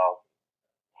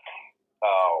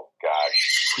 Oh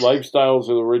gosh, Lifestyles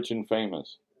of the Rich and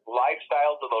Famous.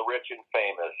 Lifestyles of the Rich and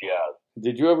Famous. Yes.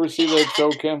 Did you ever see that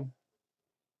show, Kim?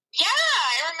 Yeah,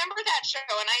 I remember that show,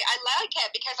 and I like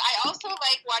it because I also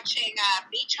like watching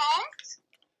beach homes,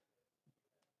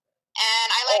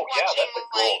 and I like watching that's a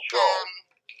cool show.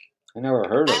 I never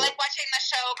heard of it. I like watching the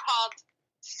show called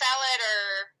Sell It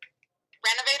or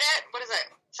Renovate It. What is it?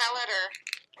 Sell It or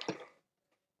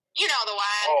you know the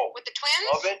one with the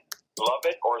twins? Love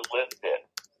it or List It.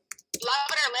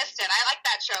 Love It or List It. I like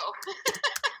that show.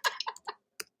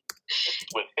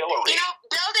 With Hillary. You know,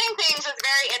 building things is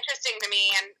very interesting to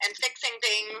me, and fixing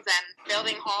things and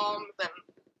building homes, and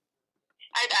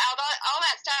all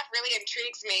that stuff really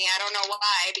intrigues me. I don't know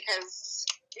why,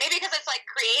 maybe because it's like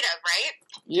creative, right?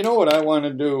 You know what I want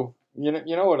to do? You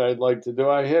know what I'd like to do?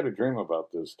 I had a dream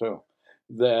about this too.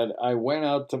 That I went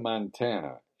out to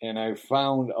Montana and I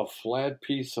found a flat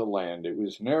piece of land. It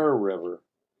was near a river,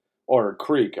 or a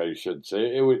creek, I should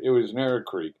say. It was near a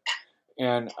creek.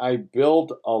 And I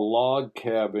built a log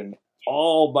cabin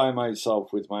all by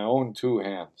myself with my own two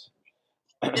hands.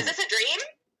 Is this a dream?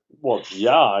 Well,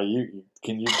 yeah.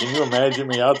 Can you imagine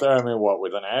me out there? I mean, what,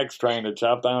 with an axe trying to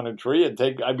chop down a tree?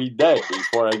 I'd be dead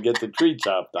before I get the tree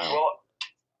chopped down. Well,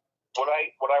 what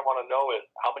I want to know is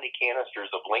how many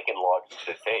canisters of Lincoln logs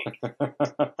did it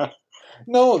take?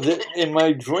 No, in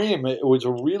my dream, it was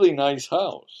a really nice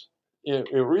house.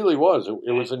 It really was.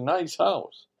 It was a nice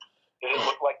house. Did it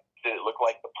look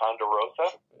like the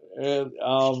Ponderosa?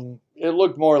 It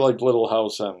looked more like Little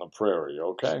House on the Prairie,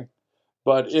 okay?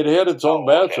 But it had its own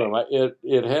bathroom.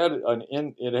 It had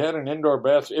an indoor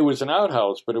bathroom. It was an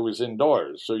outhouse, but it was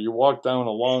indoors. So you walked down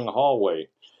a long hallway,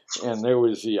 and there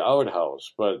was the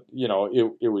outhouse. But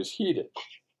it was heated.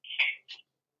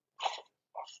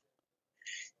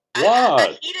 What?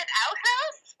 A heated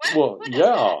outhouse? Well,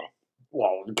 yeah.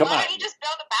 Well, come on. Why don't you just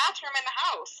build a bathroom in the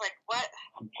house? Like, what?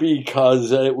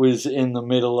 Because it was in the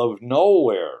middle of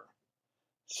nowhere.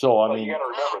 So, I mean... you got to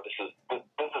remember, this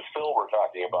is Phil we're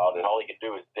talking about, and all he can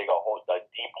do is dig a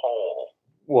deep hole.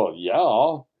 Well,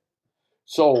 yeah.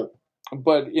 So,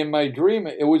 but in my dream,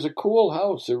 it was a cool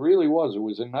house. It really was. It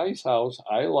was a nice house.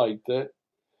 I liked it.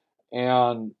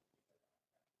 And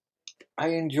I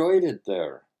enjoyed it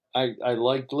there. I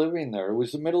liked living there. It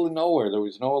was the middle of nowhere. There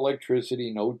was no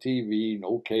electricity, no TV,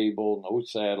 no cable, no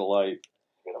satellite.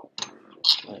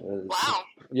 Wow.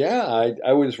 Yeah,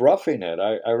 I was roughing it.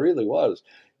 I really was.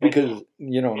 Because,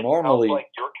 normally... Sounds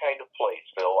like your kind of place,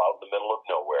 Phil, out in the middle of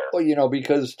nowhere. Well,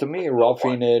 because to me,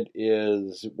 roughing it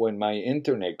is when my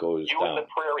internet goes down. You and the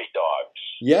prairie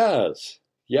dogs.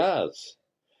 Yes.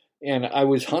 And I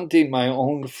was hunting my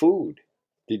own food.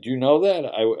 Did you know that?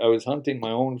 I was hunting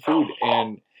my own food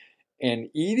and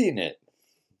eating it.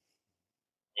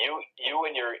 You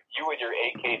and your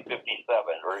AK-57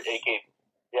 or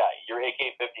your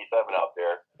AK-57 out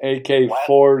there.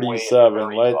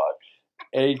 AK-47.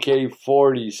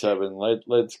 AK-47.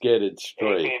 Let's get it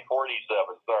straight.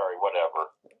 AK-47. Sorry, whatever.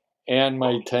 And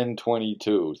my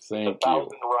 1022. Thank you.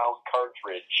 1,000-round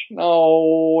cartridge.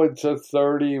 No, it's a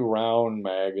 30-round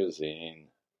magazine.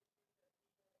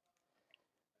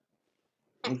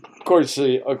 Of course,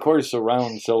 a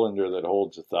round cylinder that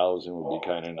holds 1,000 would be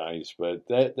kind of nice, but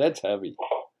that's heavy.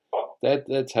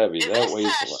 That's heavy. Is that this weighs a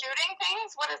lot. shooting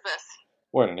things? What is this?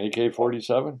 What, an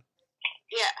AK-47?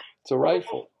 Yeah. It's a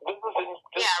rifle. This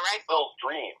is rifle. Phil's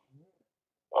dream.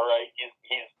 All right, he's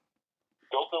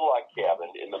built a log cabin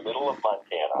in the middle of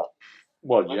Montana.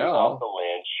 Well, living yeah. off the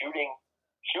land, shooting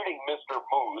Mr.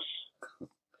 Moose.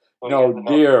 No,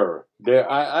 deer.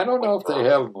 I don't know if they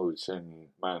have moose in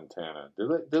Montana. Do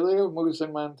they have moose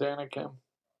in Montana, Kim?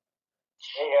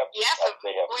 They have. Yes,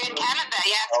 they have we're in Canada.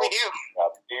 Yes, we do. They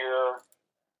have deer.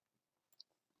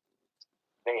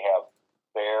 They have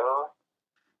bear.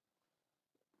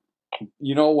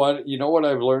 You know what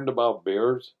I've learned about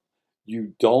bears? What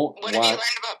have you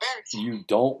learned about bears? You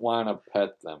don't want to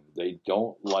pet them. They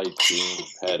don't like being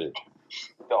petted.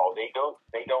 No, they don't.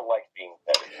 They don't like being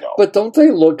petted. No. But don't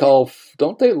they look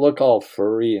all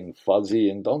furry and fuzzy,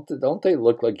 and don't they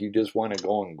look like you just want to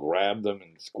go and grab them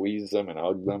and squeeze them and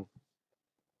hug them?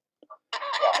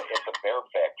 Yeah, it's a bear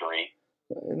factory.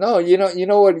 No, you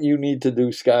know what you need to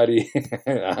do, Scotty.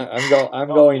 I'm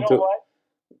going to. What?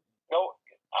 No,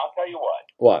 I'll tell you what.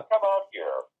 What? Come out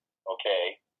here,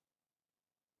 okay?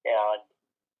 And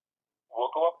we'll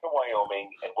go up to Wyoming,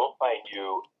 and we'll find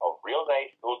you a real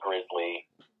nice little grizzly,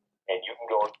 and you can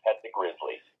go and pet the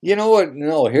grizzly. You know what?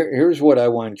 No, here's what I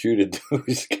want you to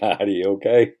do, Scotty,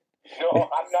 okay? No,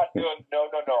 I'm not doing... No,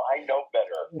 I know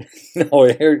better. No,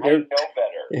 I know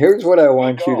better. Here's what I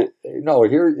want you to... No,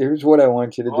 here's what I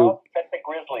want you to do. Pet the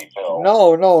grizzly, Phil.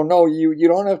 No, you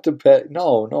don't have to pet...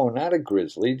 No, not a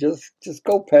grizzly. Just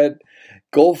go pet...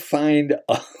 Go find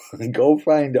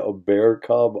a bear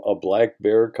cub, a black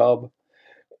bear cub,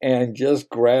 and just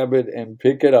grab it and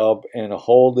pick it up and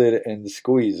hold it and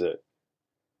squeeze it.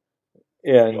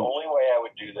 And the only way I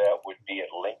would do that would be at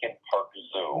Lincoln Park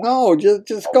Zoo. No,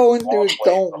 just go and do it.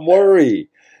 Don't worry.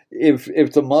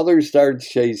 If the mother starts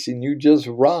chasing you, just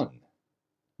run.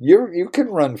 You can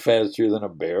run faster than a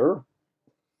bear.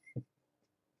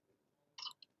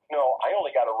 No, I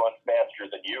only got to run faster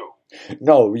than you.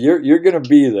 No, you're gonna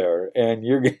be there, and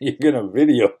you're gonna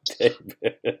videotape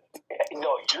it.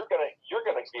 No, you're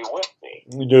gonna be with me.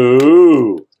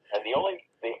 No. And the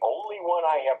only one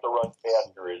I have to run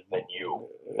faster is than you.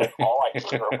 That's all I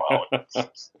care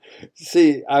about.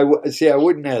 See, I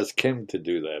wouldn't ask Kim to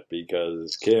do that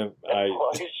because Kim, as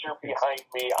long as you're behind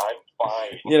me, I'm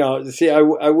fine. See, I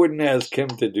wouldn't ask Kim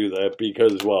to do that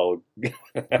because, well,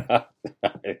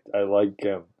 I like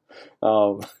Kim.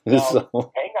 Now, so,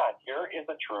 hang on. Here is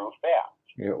a true fact.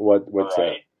 Yeah, what's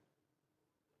right? That?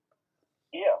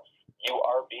 If you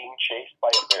are being chased by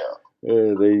a bear,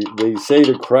 they say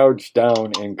to crouch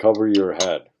down and cover your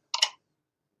head.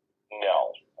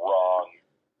 No, wrong.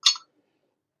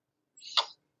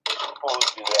 People who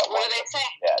do that, what do they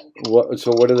say?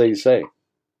 So what do they say?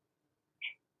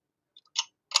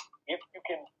 If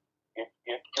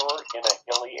you're in a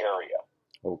hilly area,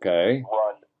 Okay.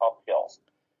 run uphill.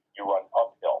 You run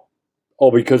uphill.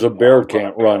 Oh, because a bear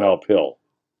can't run uphill.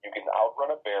 You can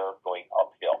outrun a bear going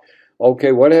uphill.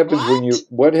 Okay, what happens when you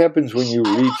What? reach?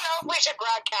 I don't know if we should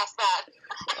broadcast that.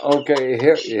 Okay, It's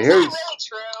here's not really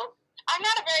true. I'm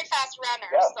not a very fast runner,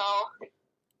 Yeah. so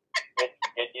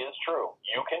It is true.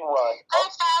 You can run. how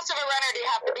fast of a runner do you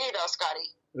have to be, though, Scotty?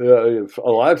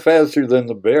 a lot faster than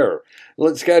the bear.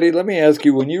 Scotty, let me ask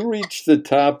you: when you reach the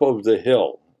top of the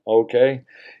hill, okay,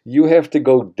 you have to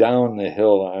go down the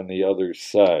hill on the other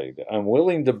side. I'm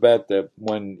willing to bet that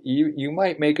when you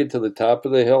might make it to the top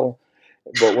of the hill,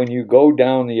 but when you go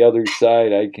down the other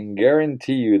side, I can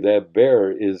guarantee you that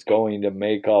bear is going to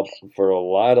make up for a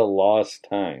lot of lost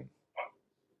time.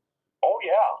 Oh,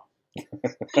 yeah.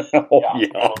 Oh, Yeah. yeah.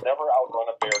 You'll never outrun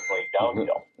a bear going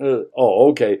downhill.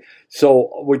 Okay. So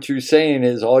what you're saying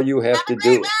is all you have to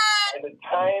do. By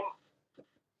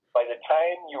the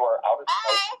time you are out of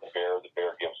sight of the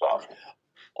bear gives up.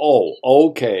 Oh,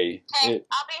 okay. Hey,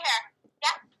 I'll be here.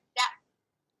 Yeah.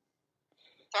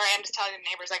 Sorry, I'm just telling the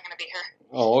neighbors I'm going to be here.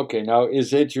 Oh, okay. Now,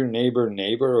 is it your neighbor,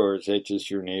 or is it just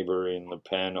your neighbor in the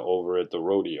pen over at the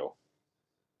rodeo?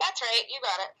 That's right, you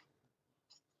got it.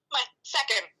 My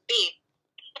second B.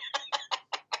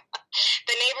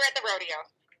 The neighbor at the rodeo.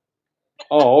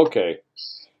 Oh, okay.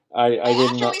 I didn't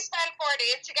After know. we spend 4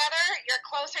 days together, you're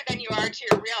closer than you are to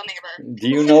your real neighbor. Do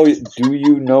you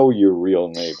know your real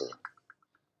neighbor?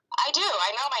 I do.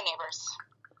 I know my neighbors.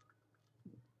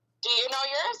 Do you know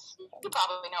yours? You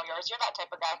probably know yours. You're that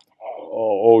type of guy.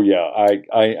 Oh yeah.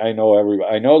 I know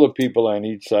everybody. I know the people on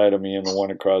each side of me and the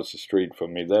one across the street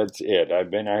from me. That's it.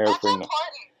 I've been here That's for. important.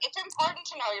 It's important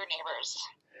to know your neighbors.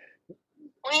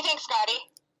 What do you think, Scotty?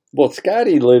 Well,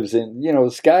 Scotty lives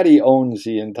Scotty owns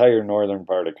the entire northern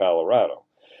part of Colorado.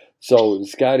 So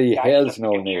Scotty has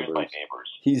no neighbors.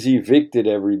 He's evicted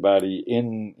everybody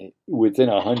within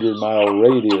 100-mile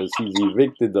radius. He's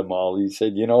evicted them all. He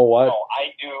said, "You know what?" No,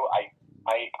 I do.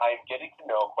 I'm getting to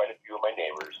know quite a few of my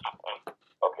neighbors.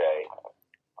 Okay.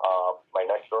 My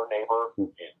next door neighbor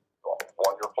is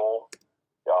wonderful.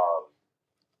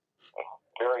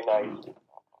 Very nice,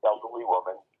 elderly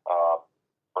woman.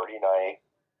 Bertie and I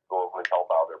go over and help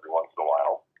out every once in a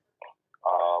while.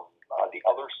 On the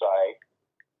other side,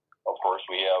 of course,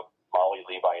 we have Molly,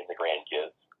 Levi, and the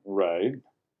grandkids. Right.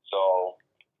 So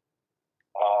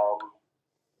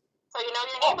you know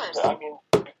your neighbors. I mean,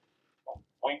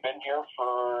 we've been here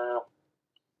for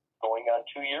going on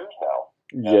 2 years now.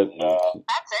 Yeah.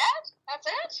 That's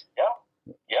it?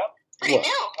 Yeah. Pretty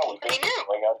new. Pretty new.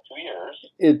 Going on 2 years.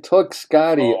 It took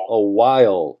Scotty a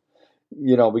while,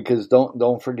 because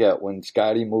don't forget when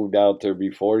Scotty moved out there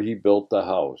before he built the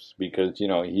house, because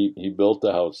he built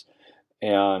the house,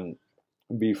 and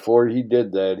before he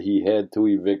did that, he had to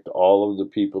evict all of the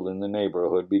people in the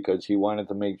neighborhood because he wanted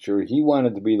to make sure he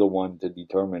wanted to be the one to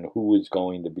determine who was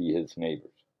going to be his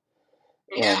neighbors.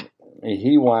 Yeah. And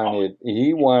he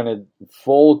wanted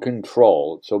full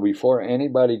control. So before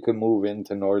anybody could move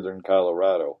into northern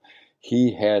Colorado,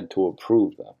 he had to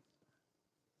approve them.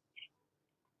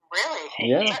 Really?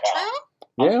 Yeah. Is that true?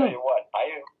 I'll tell you what,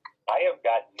 I have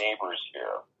got neighbors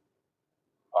here,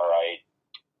 all right,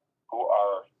 who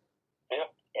are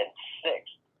 5th and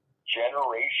 6th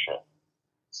generation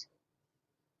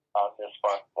on this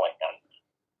front land.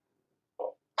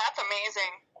 That's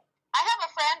amazing. I have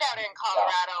a friend out in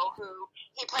Colorado who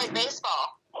he played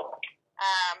baseball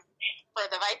for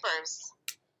the Vipers.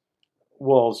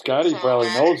 Well, Scotty probably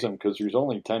knows them because there's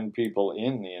only 10 people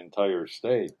in the entire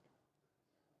state.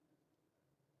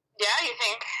 Yeah, you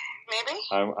think? Maybe?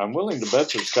 I'm willing to bet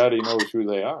that Scotty knows who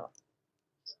they are.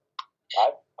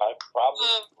 I'm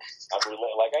probably,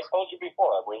 like I told you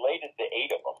before, I'm related to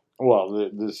 8 of them. Well,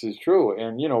 this is true.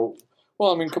 And,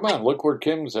 come on, look where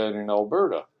Kim's at in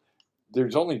Alberta.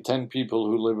 There's only 10 people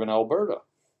who live in Alberta.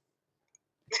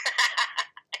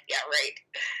 Yeah,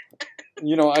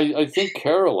 right. I think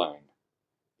Caroline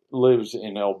lives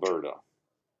in Alberta.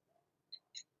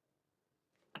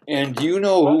 And do you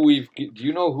know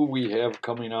who we have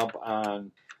coming up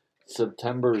on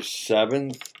September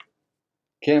 7th,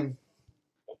 Kim?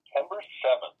 September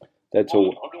 7th. That's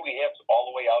who do we have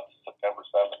all the way out to September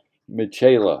 7th?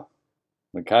 Michaela.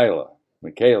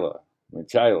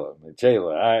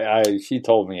 She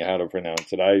told me how to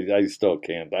pronounce it. I still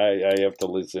can't. I have to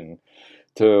listen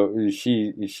to.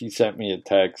 She sent me a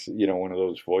text, one of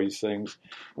those voice things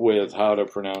with how to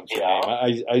pronounce her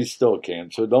name. I still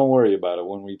can't. So don't worry about it.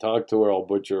 When we talk to her, I'll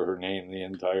butcher her name the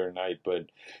entire night. But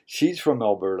she's from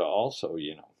Alberta, also.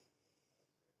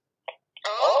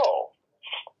 Oh.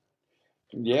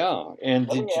 Yeah, and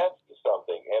let me ask you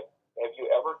something. Have you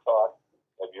ever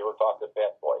talked to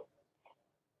Fat Boy?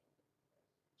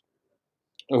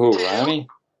 Who, Two? Ronnie?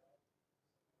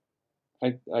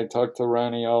 I talk to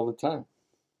Ronnie all the time.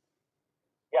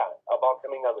 Yeah, about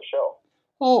coming on the show.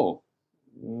 Oh,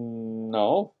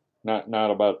 no,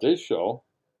 not about this show.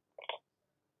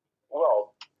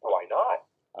 Well, why not?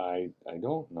 I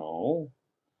don't know.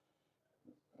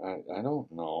 I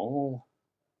don't know.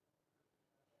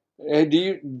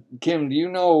 Hey, Kim? Do you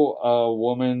know a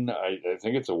woman? I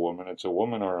think it's a woman. It's a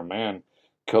woman or a man.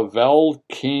 Cavell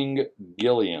King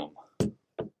Gilliam.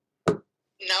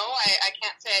 No, I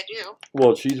can't say I do.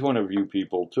 Well, she's one of you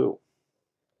people too.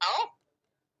 Oh?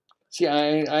 See,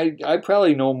 I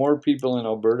probably know more people in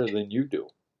Alberta than you do,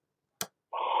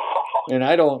 and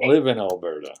I don't live in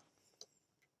Alberta.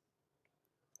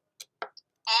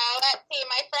 Let's see.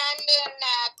 My friend in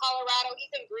Colorado, he's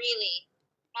in Greeley,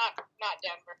 not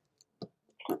Denver.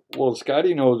 Well,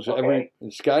 Scotty knows Okay.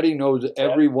 Scotty knows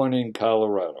everyone in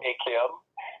Colorado. Hey,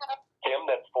 Kim,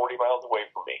 that's 40 miles away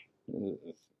from me.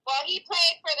 Well, he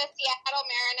played for the Seattle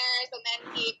Mariners, and then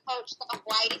he coached the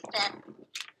Hawaii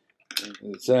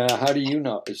Stars. So how do you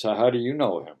know? So how do you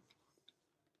know him?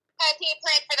 Because he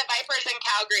played for the Vipers in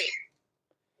Calgary.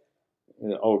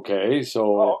 Okay, so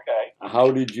Oh, okay. how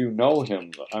did you know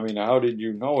him? I mean, how did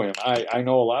you know him? I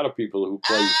know a lot of people who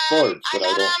play sports, but I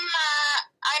don't.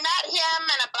 I met him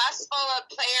and a bus full of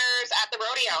players at the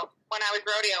rodeo when I was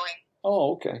rodeoing.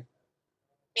 Oh, okay.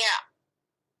 Yeah.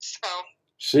 So.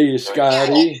 See you,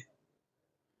 Scotty.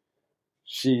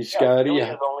 See, Scotty. Really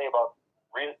is only about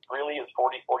really is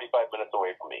 45 minutes away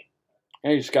from me.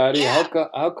 Hey, Scotty. Yeah.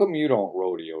 How come you don't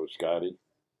rodeo, Scotty?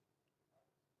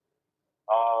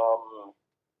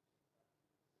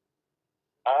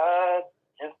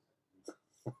 Just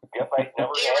guess I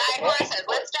never. Do you ride horses?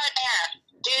 Let's start there.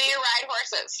 Do you ride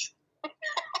horses?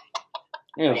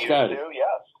 Yeah, You Scotty. do,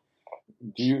 yes.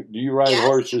 Do you ride Yes.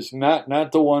 horses?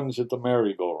 Not the ones at the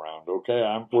merry-go-round, okay?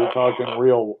 We're talking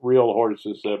real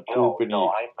horses that poop and No,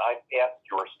 eat. I'm at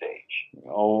your stage.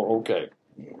 Oh, okay.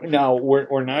 Now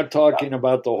we're not talking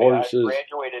about the horses.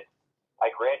 I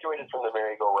graduated from the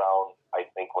merry-go-round. I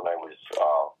think when I was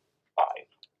 5.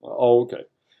 Oh, okay.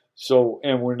 So,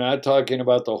 and we're not talking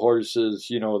about the horses,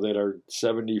 that are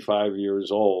 75 years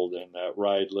old and that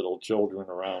ride little children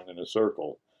around in a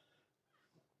circle.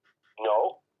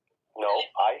 No.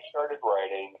 I started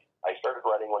riding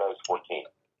when I was 14.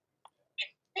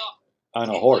 On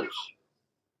a horse.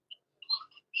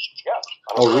 Yeah.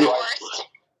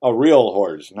 A real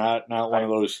horse, not one of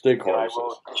those stick And I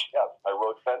horses.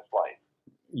 rode fence line.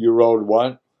 You rode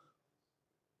what?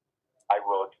 I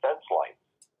rode fence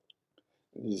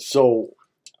line. So,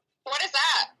 What is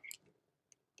that?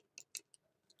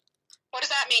 What does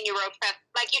that mean? You rode fence?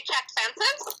 Like you checked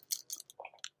fences?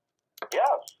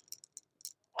 Yes.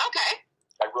 Okay.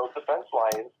 I rode the fence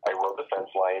lines around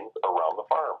the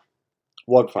farm.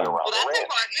 what farm? Around Well, the that's ranch.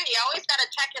 important. You always got to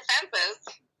check your fences.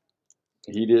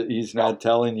 He's not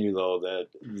telling you though that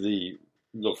the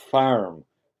farm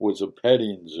was a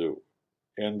petting zoo,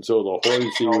 and so the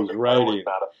horse he was riding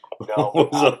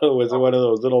was one of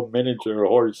those little miniature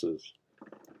horses.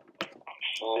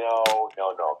 No.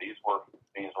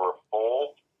 These were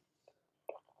full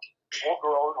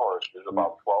grown horses,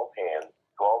 about 12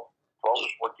 to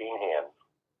 14 hands,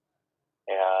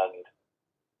 and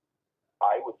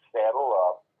I would saddle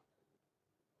up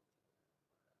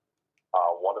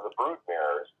one of the brood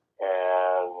mares,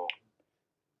 and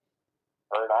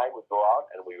her and I would go out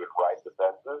and we would ride the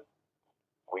fences.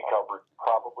 We covered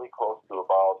probably close to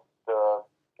about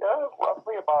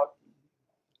roughly about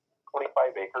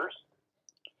 25 acres.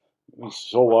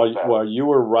 So while you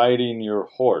were riding your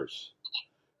horse,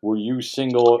 were you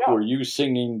Yeah. Were you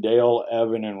singing Dale,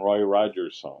 Evan, and Roy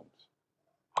Rogers songs?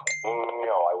 No,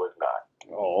 I was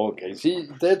not. Oh, okay. See,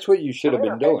 that's what you should have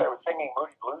been doing. I was singing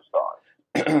Moody Blues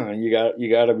songs. You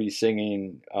got to be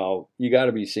singing. You got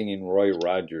to be singing Roy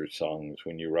Rogers songs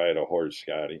when you ride a horse,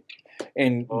 Scotty.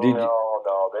 And No,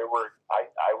 they were.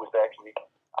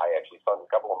 I actually sung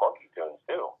a couple of monkey tunes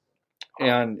too.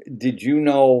 And did you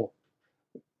know?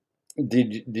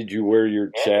 Did you wear your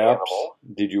chaps? Animals.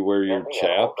 Did you wear your And the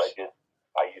animals, chaps?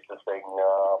 I used to sing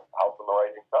House on the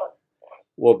Rising Sun.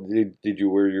 Well, did you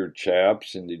wear your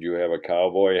chaps and did you have a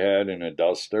cowboy hat and a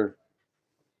duster?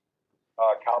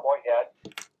 Cowboy hat,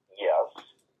 yes.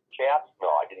 Chaps, no,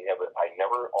 I didn't have it. I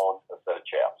never owned a set of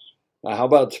chaps. Now, how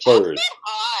about Chaps spurs? get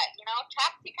hot.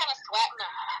 Chaps be kind of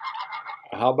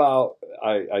sweating. How about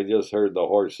I just heard the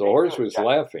horse. The horse was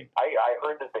laughing. I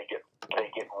heard that they get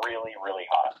really, really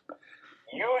hot.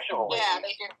 Usually, Yeah,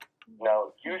 they do.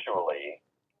 Now, usually,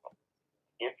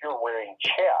 if you're wearing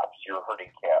chaps, you're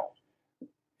hurting cattle.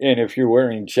 And if you're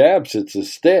wearing chaps, it's a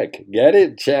stick. Get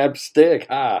it? Chapstick.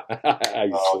 Ha!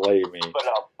 I slay me. But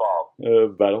oh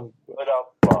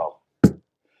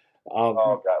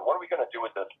God, what are we going to do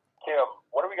with this, Kim?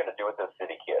 What are we going to do with this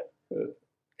city kid?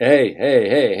 Hey. We're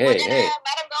gonna let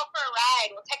him go for a ride.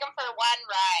 We'll take him for one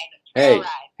ride. Hey, Ride.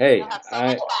 hey, He'll have so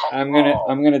much fun.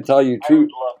 I'm gonna tell you true.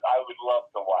 I would love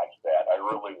to watch that. I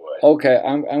really would. Okay,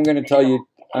 I'm gonna tell you.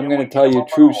 I'm gonna tell you a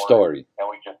true story. And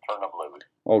we just turn them loose.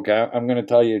 Okay, I'm gonna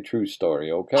tell you a true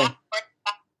story. Okay.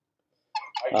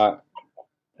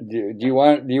 Do you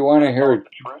want to hear a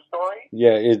true story?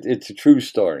 Yeah, it's a true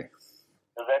story.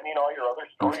 Does that mean all your other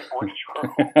stories were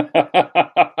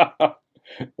true?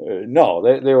 No,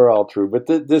 they were all true, but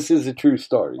this is a true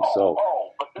story. So.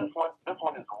 But this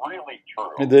one is really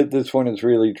true. This one is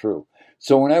really true.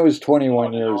 So when I was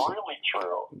 21 years, really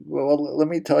true. Well, let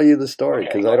me tell you the story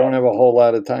because I don't have a whole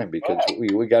lot of time because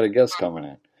we got a guest coming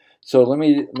in. So let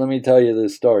me tell you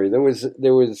this story. There was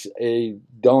a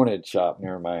donut shop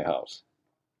near my house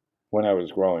when I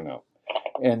was growing up,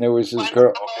 and there was this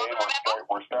girl. Okay,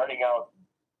 we're starting out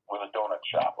with a donut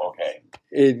shop. Okay.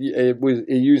 It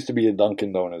used to be a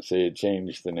Dunkin' Donuts. They had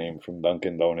changed the name from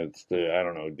Dunkin' Donuts to I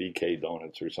don't know DK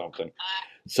Donuts or something.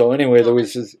 So anyway, there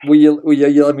was this. Will you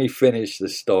let me finish the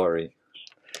story?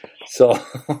 So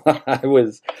there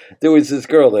was this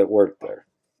girl that worked there,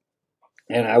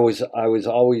 and I was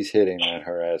always hitting on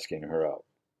her, asking her out,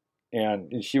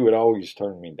 and she would always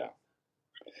turn me down.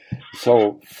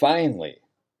 So finally,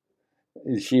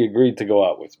 she agreed to go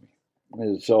out with me.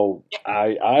 And so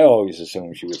I always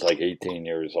assumed she was like 18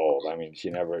 years old. I mean, she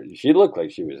looked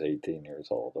like she was 18 years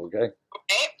old, okay?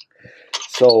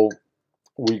 So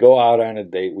we go out on a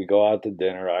date. We go out to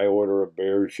dinner. I order a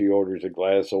beer. She orders a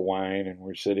glass of wine, and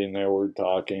we're sitting there, we're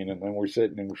talking, and then we're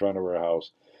sitting in front of her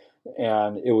house.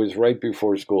 And it was right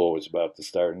before school was about to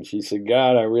start. And she said,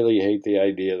 God, I really hate the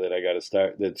idea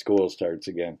that school starts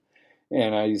again.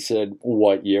 And I said,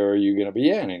 what year are you going to be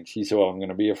in? And she said, well, I'm going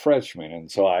to be a freshman. And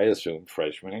so I assumed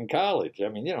freshman in college. I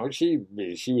mean, she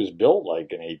was built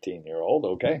like an 18-year-old,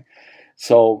 okay?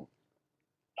 So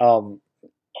I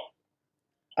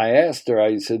asked her,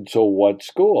 I said, so what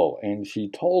school? And she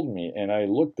told me, and I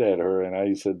looked at her and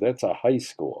I said, that's a high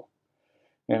school.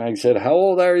 And I said, how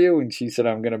old are you? And she said,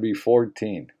 I'm going to be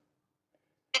 14.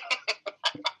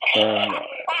 And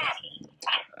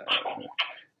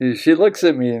she looks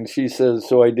at me and she says,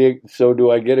 so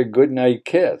do I get a goodnight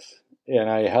kiss? And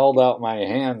I held out my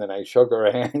hand and I shook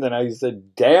her hand and I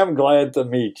said, damn glad to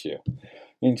meet you.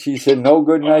 And she said, no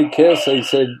goodnight kiss? I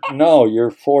said, no,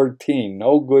 you're 14,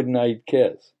 no goodnight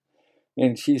kiss.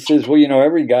 And she says, well,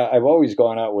 every guy, I've always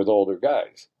gone out with older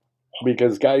guys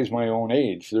because guys my own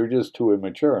age, they're just too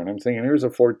immature. And I'm thinking, here's a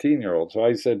 14-year-old. So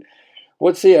I said,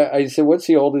 what's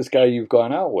the oldest guy you've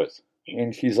gone out with?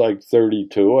 And she's like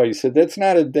 32. I said, that's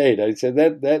not a date. I said,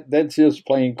 that's just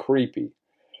plain creepy.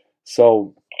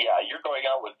 So yeah, you're going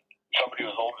out with somebody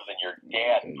who's older than your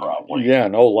dad, probably. Yeah,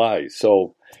 no lie.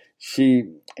 So she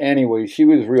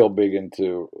was real big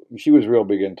into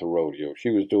rodeo.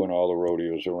 She was doing all the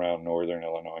rodeos around northern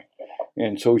Illinois.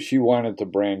 And so she wanted to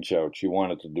branch out. She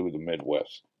wanted to do the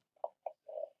Midwest.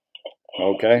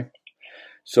 Okay?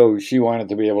 So she wanted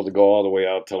to be able to go all the way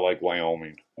out to like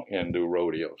Wyoming and do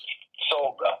rodeos. So,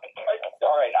 all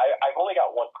right, I've only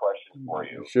got one question for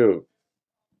you. Shoot.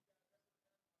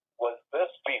 Was this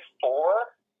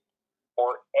before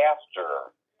or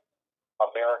after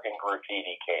American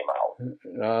Graffiti came out?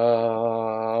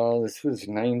 This was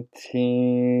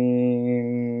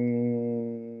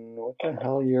what the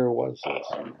hell year was this?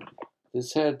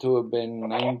 This had to have been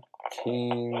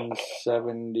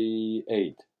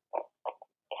 1978.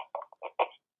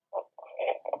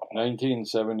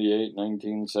 1978,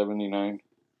 1979.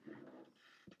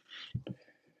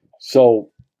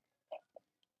 So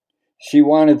she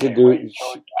wanted to do.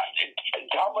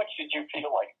 How much did you feel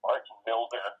like Martin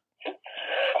Milner?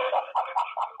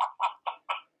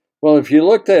 Well, if you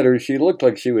looked at her, she looked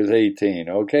like she was 18.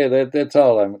 Okay, that's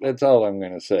all I'm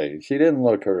going to say. She didn't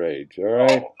look her age. All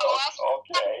right. Oh,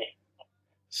 okay.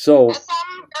 So. Some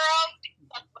girls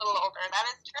look a little older. That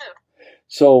is true.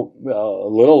 So a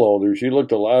little older, she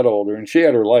looked a lot older, and she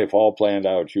had her life all planned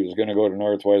out. She was going to go to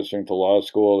Northwestern to law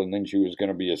school, and then she was going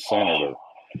to be a senator.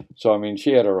 So I mean,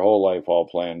 she had her whole life all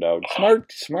planned out.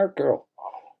 Smart girl,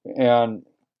 and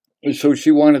so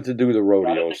she wanted to do the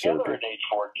rodeo circuit. At age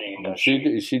 14,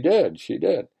 she did,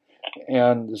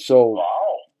 and so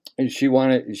she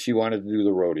wanted to do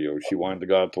the rodeo. She wanted to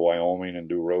go out to Wyoming and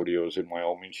do rodeos in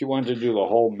Wyoming. She wanted to do the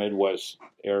whole Midwest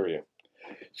area.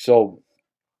 So.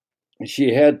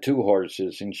 She had 2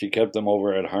 horses, and she kept them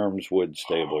over at Harm's Wood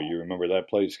Stable. You remember that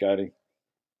place, Scotty?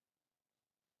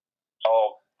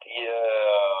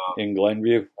 in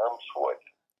Glenview. Armswood.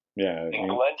 Yeah. In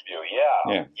Glenview,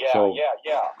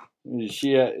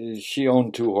 yeah. She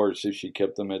owned 2 horses. She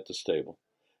kept them at the stable.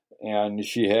 And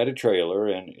she had a trailer,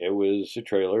 and it was a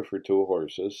trailer for 2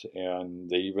 horses, and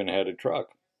they even had a truck.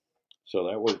 So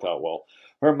that worked out well.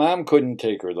 Her mom couldn't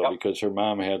take her, though, because her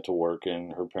mom had to work,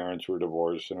 and her parents were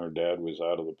divorced, and her dad was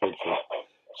out of the picture.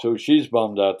 So she's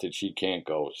bummed out that she can't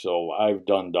go. So I've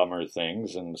done dumber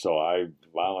things, and so I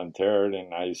volunteered,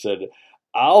 and I said,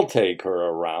 I'll take her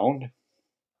around.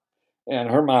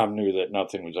 And her mom knew that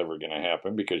nothing was ever going to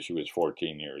happen because she was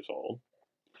 14 years old.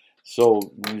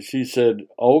 So she said,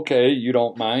 okay, you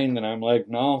don't mind? And I'm like,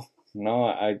 no,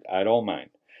 I don't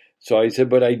mind. So I said,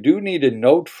 but I do need a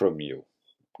note from you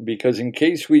because in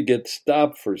case we get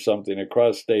stopped for something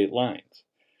across state lines.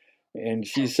 And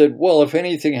she said, well, if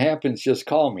anything happens, just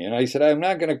call me. And I said, I'm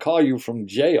not going to call you from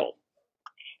jail.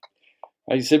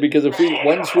 I said, because if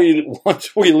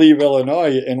once we leave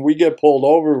Illinois and we get pulled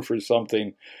over for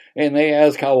something and they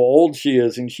ask how old she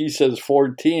is and she says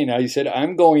 14, I said,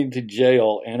 I'm going to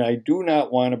jail and I do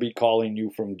not want to be calling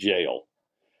you from jail.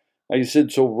 I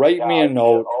said, so write me a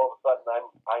note. All of a sudden,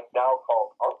 I'm now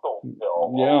called Uncle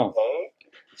Bill. Yeah. Okay?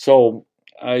 So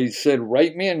I said,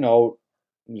 write me a note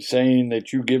saying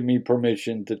that you give me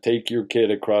permission to take your kid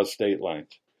across state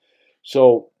lines.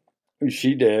 So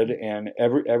she did, and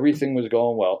everything was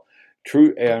going well.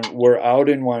 True, and we're out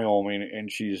in Wyoming,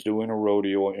 and she's doing a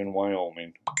rodeo in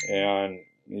Wyoming, and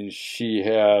she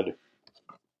had,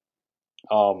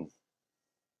 hang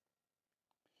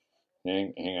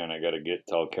on, I gotta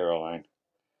tell Caroline.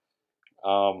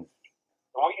 Have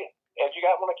you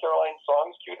got one of Caroline's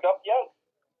songs queued up yet?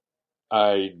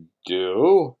 I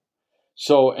do.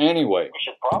 So anyway, we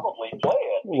should probably play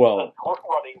it. Well, we're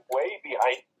running way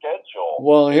behind schedule.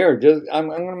 Well, here, I'm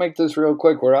going to make this real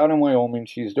quick. We're out in Wyoming.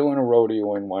 She's doing a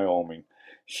rodeo in Wyoming.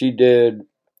 She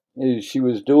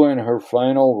was doing her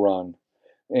final run,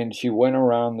 and she went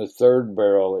around the 3rd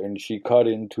barrel, and she cut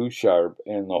in too sharp,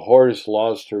 and the horse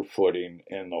lost her footing,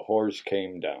 and the horse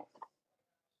came down.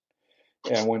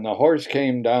 And when the horse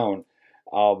came down,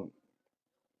 the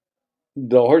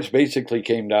horse basically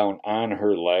came down on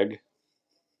her leg.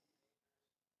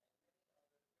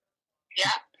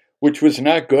 Yeah. Which was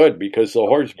not good because the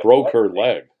horse broke her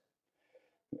leg.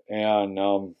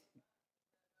 And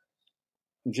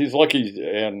she's lucky,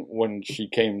 and when she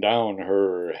came down,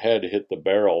 her head hit the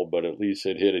barrel, but at least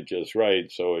it hit it just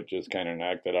right, so it just kind of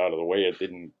knocked it out of the way. It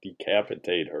didn't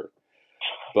decapitate her.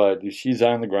 But she's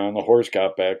on the ground. The horse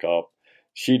got back up.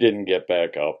 She didn't get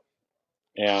back up.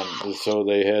 And so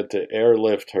they had to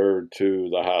airlift her to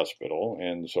the hospital.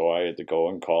 And so I had to go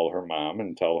and call her mom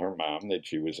and tell her mom that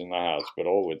she was in the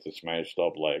hospital with a smashed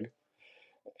up leg.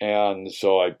 And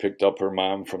so I picked up her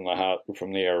mom from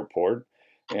the airport.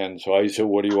 And so I said,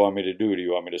 what do you want me to do? Do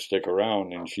you want me to stick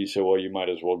around? And she said, well, you might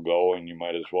as well go and you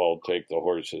might as well take the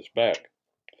horses back.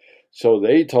 So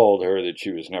they told her that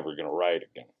she was never going to ride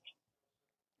again.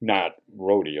 Not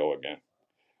rodeo again.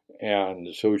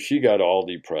 And so she got all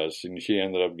depressed and she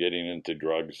ended up getting into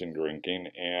drugs and drinking.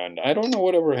 And I don't know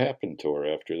whatever happened to her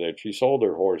after that. She sold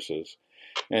her horses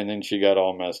and then she got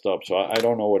all messed up. So I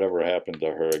don't know whatever happened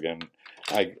to her again.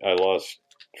 I lost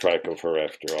track of her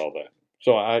after all that.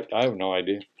 So I have no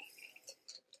idea.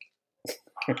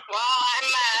 Well, I'm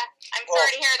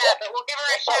sorry to hear that, but we'll give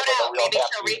her a shout out. Maybe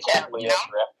she'll reach out, you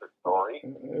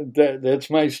know? That's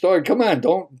my story. Come on,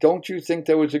 don't you think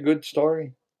that was a good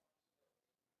story?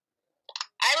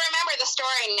 I remember the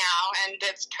story now, and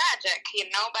it's tragic, you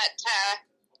know, but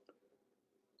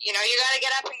you know, you got to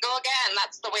get up and go again.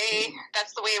 That's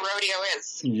the way rodeo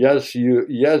is.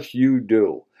 Yes, you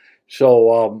do.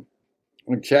 So,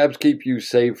 when chaps keep you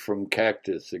safe from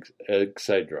cactus,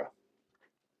 etc.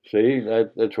 See,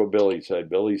 that's what Billy said.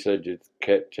 Billy said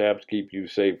chaps keep you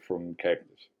safe from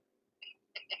cactus.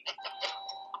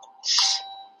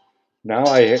 Now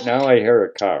I hear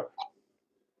a car.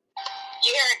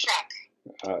 You hear a truck.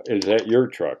 Is that your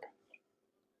truck?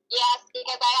 Yes,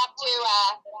 because I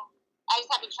just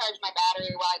have to charge my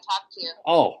battery while I talk to you.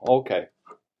 Oh, okay.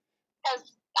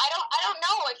 Because I don't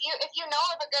know if you know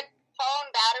of a good phone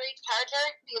battery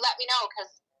charger, you let me know,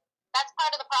 because that's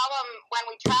part of the problem when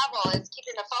we travel is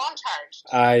keeping the phone charged.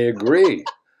 I agree.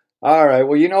 All right.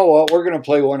 Well, you know what? We're going to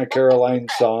play one of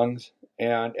Caroline's songs.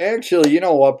 And actually, you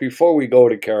know what? Before we go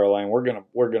to Caroline, we're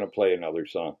gonna play another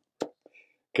song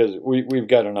because we've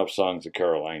got enough songs of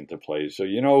Caroline to play. So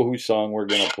you know whose song we're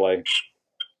gonna play?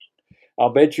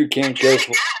 I'll bet you can't guess.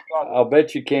 I'll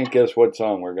bet you can't guess what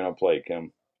song we're gonna play,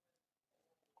 Kim.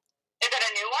 Is it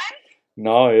a new one?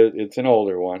 No, it's an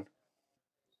older one.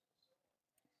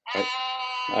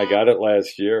 I got it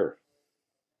last year.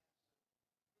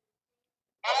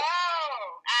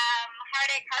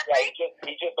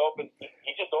 opened the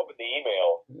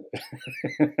email.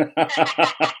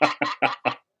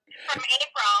 From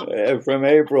April From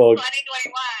April.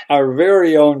 2021. Our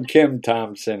very own Kim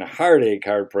Thompson, Heartache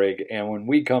Heartbreak. And when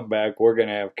we come back, we're going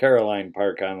to have Caroline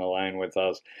Park on the line with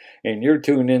us. And you're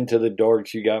tuned into the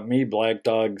Dorks. You got me, Black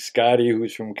Dog, Scotty,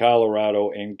 who's from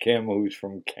Colorado, and Kim, who's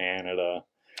from Canada.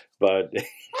 But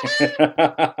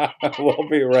we'll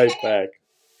be right back.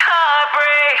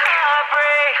 Heartbreak,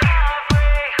 heartbreak,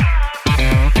 heartbreak.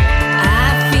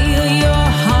 I feel your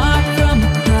heart from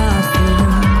across the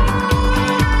room,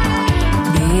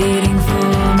 beating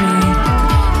for me.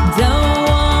 Don't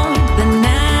want the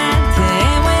night to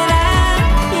end without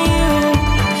you.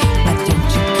 Why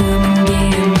don't you come and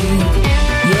get me?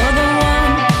 You're the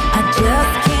one I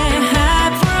just can't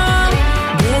hide from.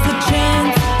 There's a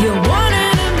chance you're one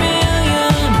in a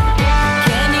million.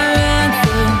 Can you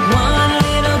answer one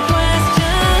little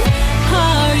question?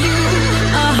 Are you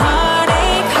a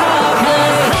heartache,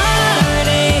 heartbreak?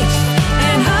 Heartaches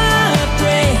and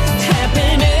heartbreaks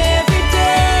happen every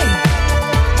day.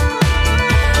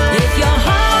 If your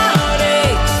heart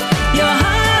aches, your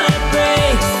heart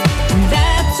breaks,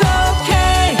 that's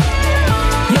okay.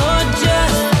 You're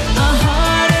just a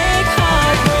heartache,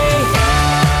 heartbreak.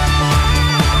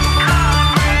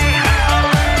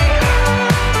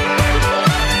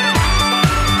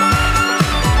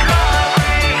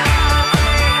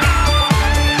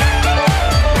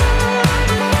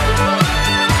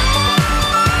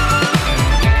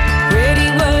 Pretty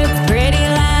words, pretty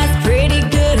lies, pretty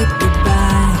good at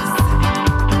goodbyes.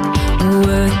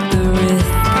 Worth the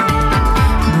risk.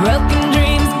 Broken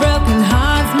dreams, broken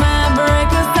hearts might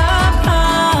break us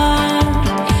apart.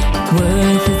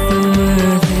 Worth it, so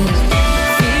worth it.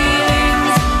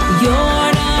 Feelings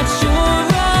you're not sure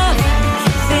of.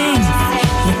 Things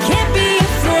you can't be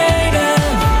afraid of.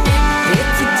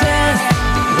 It's a test,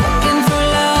 looking for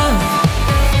love.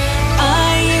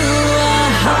 Are you a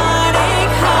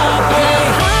heartache, heartbreak?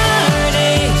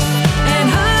 Heartaches and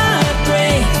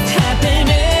heartbreaks happen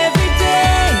every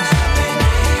day.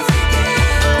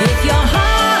 If your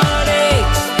heart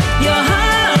aches, your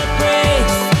heart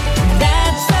breaks,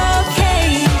 that's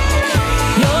okay.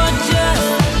 You're just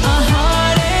a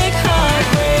heartache,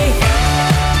 heartbreak.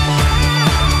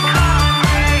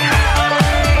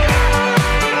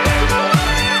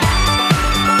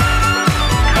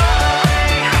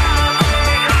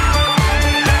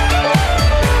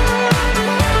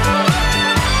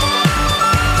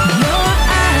 Your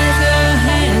eyes, your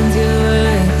hands, your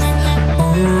words.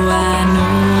 Oh, I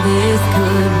know this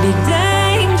could be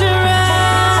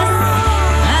dangerous.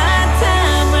 Our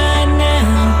time right now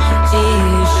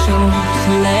is short,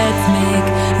 so let's make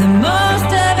the most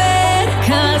of it.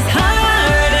 'Cause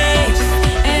heartaches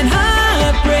and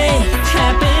heartbreaks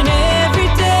happen every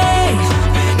day.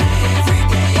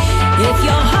 If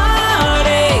your heart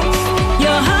aches,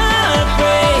 your heart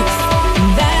breaks,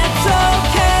 that's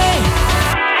okay.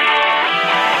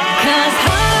 'Cause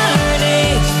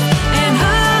heartaches and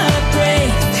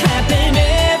heartbreaks happen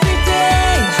every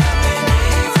day.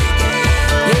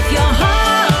 If your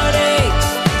heart aches,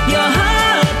 your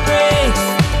heart breaks,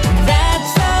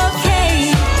 that's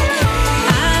okay.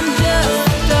 I'm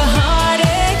just a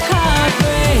heartache,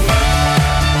 heartbreak.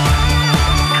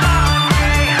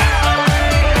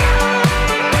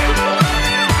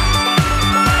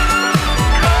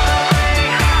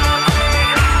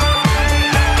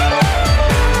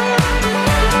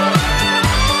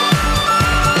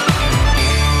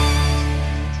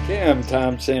 Kim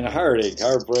Thompson, Heartache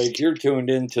Heartbreak. You're tuned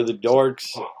into the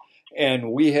Dorks.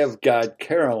 And we have got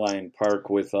Caroline Park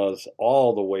with us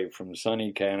all the way from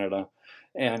sunny Canada.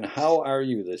 And how are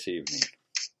you this evening?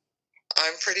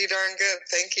 I'm pretty darn good,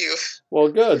 thank you. Well,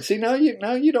 good. See, now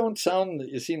you don't sound.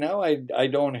 You see, now I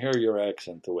don't hear your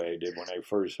accent the way I did when I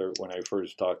first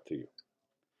talked to you.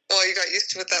 Well, you got used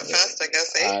to it that fast, I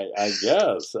guess, eh? I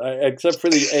guess, except for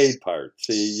the A part.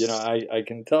 See, I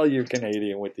can tell you're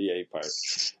Canadian with the A part.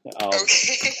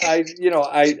 Okay.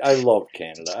 I love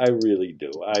Canada. I really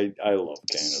do. I love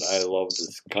Canada. I love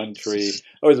this country.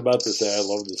 I was about to say I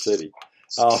love the city.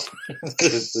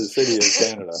 The city of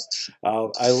Canada.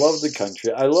 I love the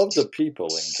country. I love the people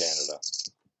in Canada.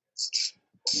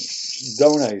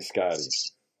 Don't I, Scotty?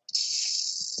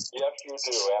 Yes, you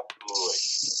do, absolutely.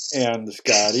 And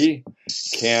Scotty,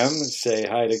 Kim, say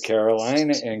hi to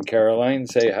Caroline, and Caroline,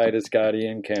 say hi to Scotty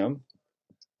and Kim.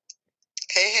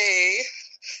 Hey.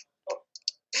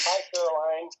 Hi,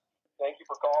 Caroline. Thank you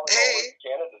for calling over to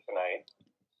Canada tonight.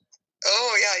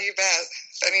 Oh, yeah, you bet.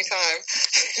 Anytime.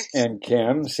 And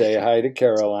Kim, say hi to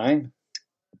Caroline.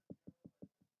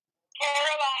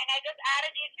 Caroline, I just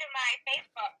added you to my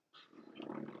Facebook.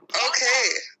 Okay,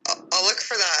 I'll look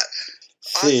for that.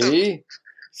 Awesome.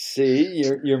 See,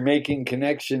 you're making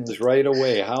connections right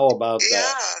away. How about Yeah.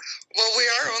 that? Well, we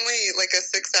are only like a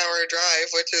 6-hour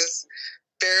drive, which is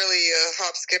barely a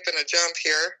hop, skip, and a jump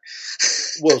here.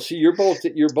 Well, see, you're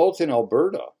both in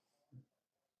Alberta.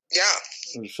 Yeah.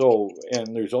 So,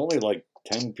 and there's only like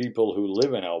 10 people who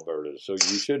live in Alberta, so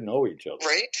you should know each other.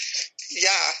 Right?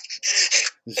 Yeah.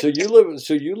 So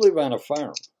you live on a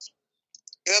farm.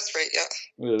 That's right,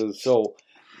 yeah. So,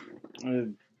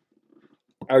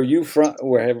 are you from?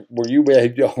 Were you? I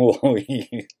forgot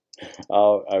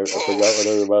what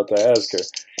I was about to ask her.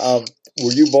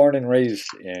 Were you born and raised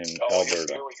in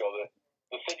Alberta? Here we go.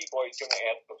 The city boy's going to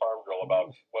ask the farm girl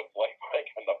about what's like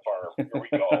on the farm. Here we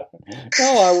go. No,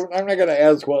 I'm not going to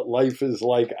ask what life is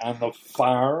like on the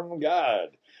farm.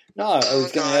 God, no. I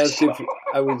was going to ask if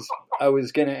I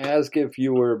was going to ask if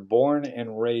you were born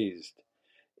and raised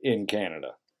in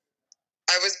Canada.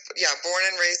 I was born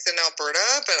and raised in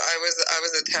Alberta, but I was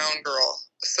a town girl.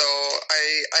 So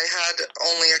I had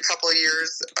only a couple of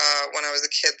years when I was a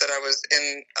kid that I was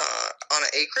in on an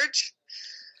acreage.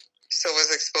 So I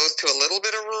was exposed to a little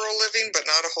bit of rural living, but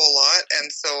not a whole lot. And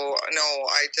so, no,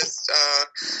 I just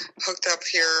hooked up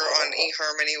here on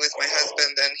eHarmony with my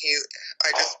husband, and I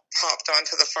just hopped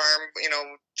onto the farm,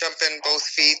 jump in both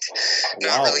feet,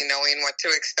 not really knowing what to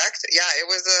expect. Yeah, it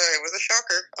was a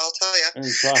shocker, I'll tell you. And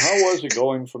so how was it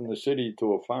going from the city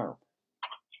to a farm?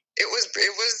 It was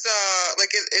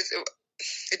like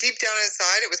deep down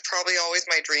inside, it was probably always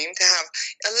my dream to have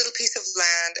a little piece of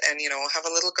land and have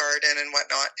a little garden and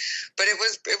whatnot. But it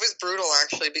was brutal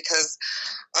actually, because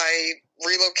I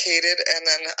relocated and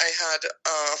then I had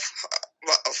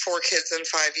 4 kids in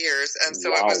 5 years, and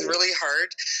so it was really hard.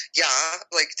 Yeah,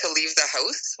 like to leave the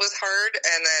house was hard,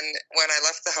 and then when I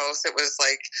left the house, it was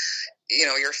like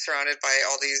you're surrounded by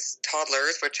all these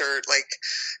toddlers, which are like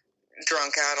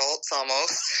drunk adults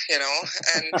almost, and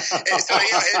so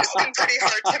it's been pretty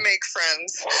hard to make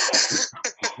friends.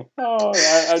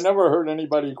 I never heard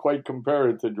anybody quite compare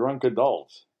it to drunk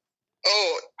adults.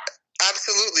 Oh,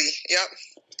 absolutely, yep.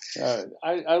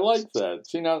 I like that.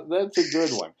 See, now that's a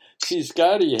good one. See,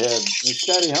 Scotty,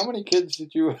 how many kids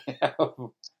did you have?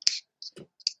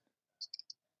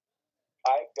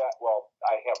 I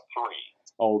have 3.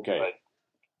 Okay. But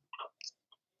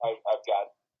I've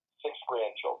got 6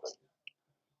 grandchildren.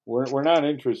 We're not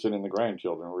interested in the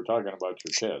grandchildren. We're talking about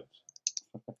your kids.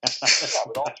 Yeah,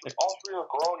 but all 3 are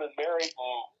grown and married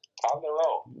and on their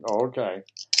own. Okay.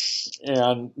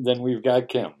 And then we've got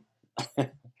Kim.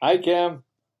 Hi, Kim.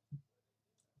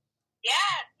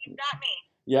 Yes, you got me.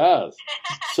 Yes.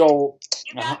 So,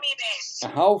 you got me,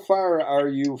 babe. How far are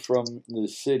you from the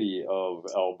city of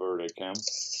Alberta, Kim? The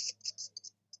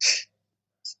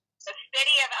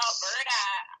city of Alberta?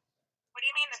 What do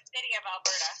you mean the city of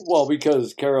Alberta? Well,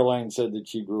 because Caroline said that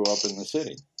she grew up in the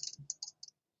city.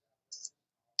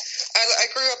 I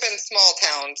grew up in small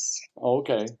towns.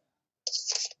 Okay.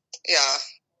 Yeah.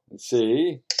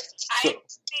 See? I see.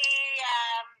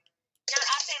 You're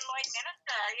up in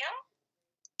Lloydminster, are you?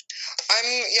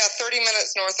 I'm 30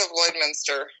 minutes north of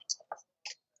Lloydminster.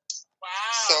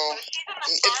 Wow. So she's in the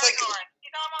far north.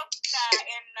 She's almost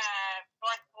in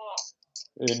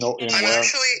North Pole. I'm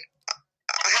actually,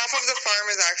 half of the farm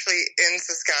is actually in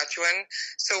Saskatchewan,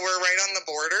 so we're right on the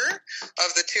border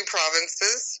of the 2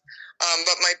 provinces.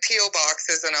 But my P.O. box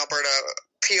is an Alberta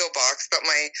P.O. box, but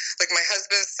my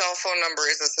husband's cell phone number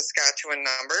is a Saskatchewan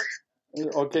number.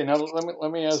 Okay, now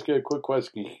let me ask you a quick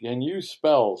question. Can you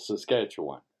spell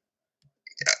Saskatchewan?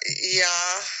 Yeah,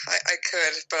 I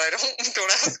could, but I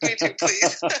don't ask me to,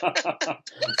 please.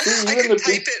 See, I can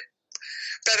type it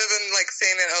better than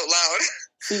saying it out loud.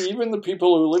 See, even the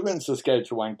people who live in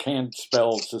Saskatchewan can't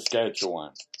spell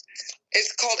Saskatchewan.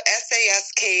 It's called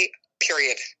SASK,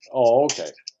 period. Oh,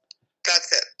 okay.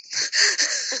 That's it.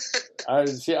 I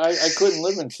couldn't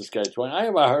live in Saskatchewan. I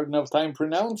have a hard enough time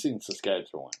pronouncing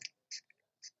Saskatchewan.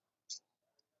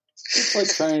 It's like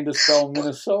trying to spell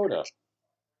Minnesota.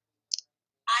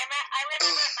 I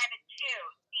remember it by the 2,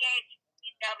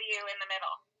 CHEW in the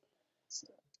middle.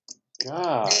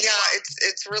 God. Yeah,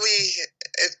 it's really,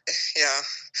 yeah.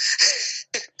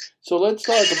 So let's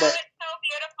talk about. It's so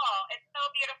beautiful. It's so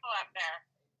beautiful up there.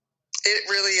 It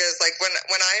really is. Like when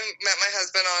I met my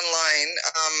husband online,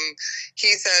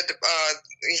 he said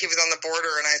he was on the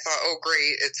border, and I thought, oh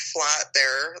great, it's flat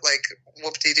there, like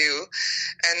whoop-de-doo.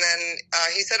 And then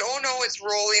he said, oh no, it's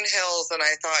rolling hills, and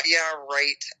I thought, yeah,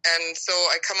 right. And so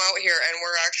I come out here, and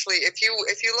we're actually, if you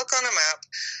look on a map,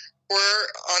 we're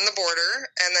on the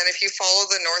border, and then if you follow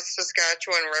the North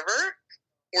Saskatchewan River,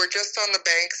 We're just on the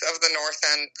banks of the north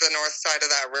side of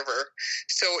that river.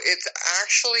 So it's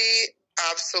actually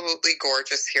absolutely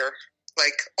gorgeous here.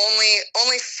 Like only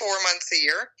 4 months a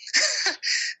year.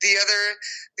 the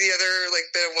other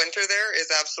like bit of winter there is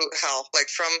absolute hell. Like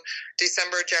from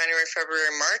December, January,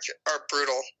 February, March are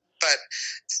brutal. But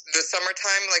the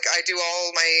summertime, like I do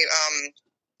all my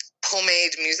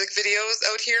homemade music videos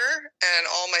out here, and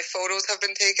all my photos have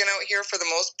been taken out here for the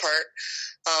most part.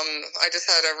 I just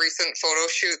had a recent photo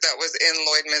shoot that was in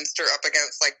Lloydminster up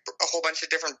against like a whole bunch of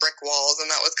different brick walls,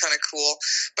 and that was kind of cool.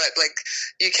 But like,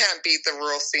 you can't beat the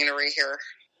rural scenery here.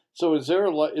 So is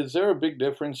there a big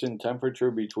difference in temperature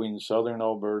between southern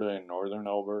Alberta and northern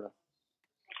Alberta?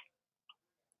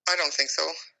 I don't think so.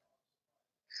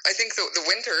 I think the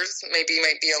winters might be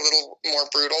a little more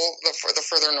brutal the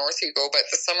further north you go, but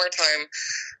the summertime,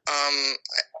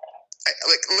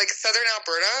 like southern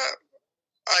Alberta,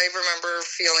 I remember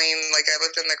feeling like I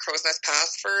lived in the Crow's Nest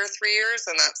Pass for 3 years,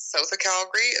 and that's south of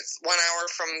Calgary. It's 1 hour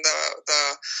from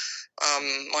the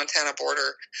Montana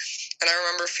border, and I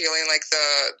remember feeling like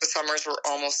the summers were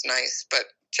almost nice,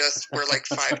 but just were like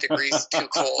 5 degrees too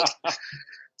cold.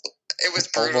 It was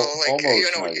brutal. Almost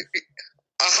nice.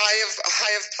 A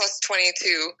high of plus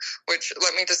 22, which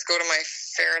let me just go to my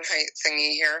Fahrenheit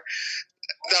thingy here.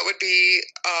 That would be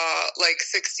like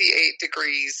 68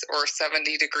 degrees or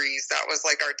 70 degrees. That was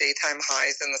like our daytime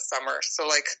highs in the summer. So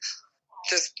like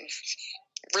just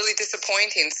really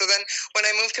disappointing. So then when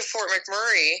I moved to Fort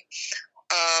McMurray,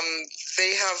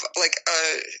 they have like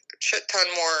a shit ton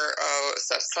more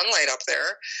sunlight up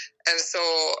there. And so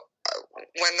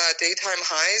when the daytime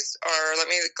highs are, let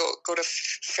me go to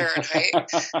Fahrenheit,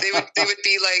 they would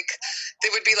be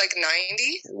like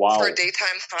 90 for a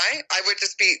daytime high. I would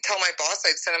just tell my boss,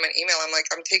 I'd send him an email. I'm like,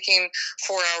 I'm taking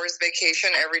 4 hours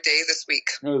vacation every day this week.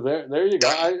 Oh, there you go.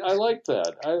 I like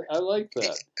that. I like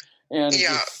that. And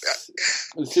yeah.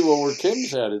 Let's see, where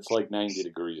Kim's at, it's like 90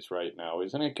 degrees right now,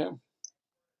 isn't it, Kim?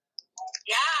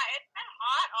 Yeah, it's been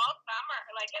hot all summer.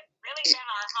 Like, it's really been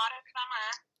our hottest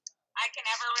summer I can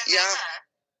ever remember. Yeah.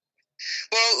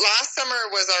 Well, last summer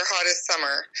was our hottest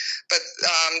summer, but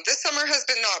this summer has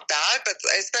been not bad, but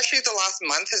especially the last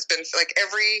month has been like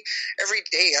every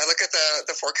day. I look at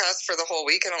the forecast for the whole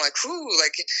week and I'm like, whew,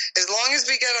 like as long as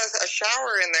we get a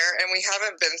shower in there, and we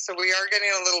haven't been, so we are getting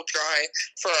a little dry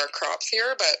for our crops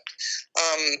here, but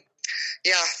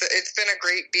yeah, it's been a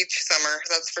great beach summer,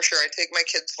 that's for sure. I take my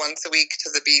kids once a week to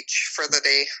the beach for the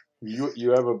day.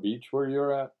 You have a beach where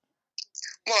you're at?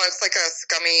 Well, it's like a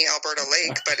scummy Alberta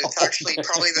lake, but it's actually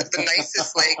probably the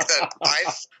nicest lake that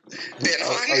I've been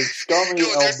on. A scummy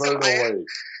Alberta lake.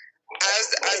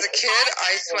 As a kid,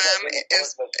 I swam in,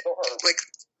 like,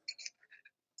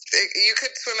 you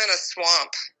could swim in a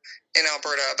swamp in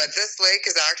Alberta, but this lake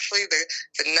is actually the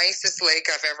nicest lake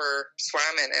I've ever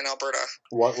swam in Alberta.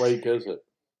 What lake is it?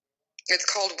 It's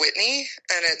called Whitney,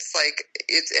 and it's like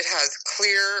it has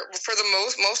clear for the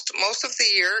most of the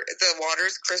year. The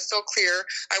water's crystal clear.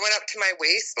 I went up to my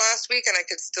waist last week, and I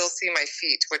could still see my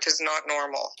feet, which is not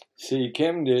normal. See,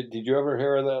 Kim, did you ever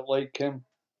hear of that lake, Kim?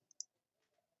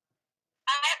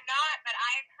 I have not, but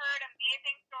I've heard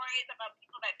amazing stories about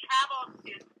people that travel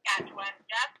to Saskatchewan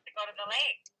just to go to the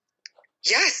lake.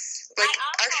 Yes, like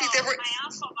my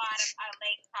uncle bought a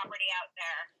lake property out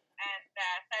there. And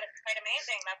said it's quite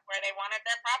amazing. That's where they wanted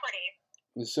their property.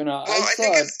 So now, I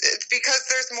think it's because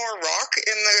there's more rock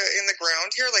in the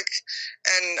ground here, like,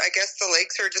 and I guess the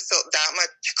lakes are just that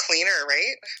much cleaner,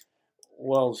 right?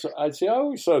 Well, so I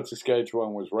always thought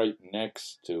Saskatchewan was right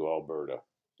next to Alberta.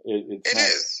 It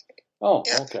is. Oh,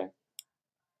 yeah. Okay.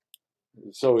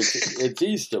 So it's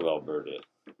east of Alberta.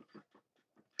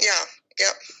 Yeah.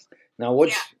 Yep. Now,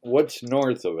 what's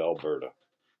north of Alberta?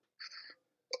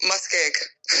 Muskeg.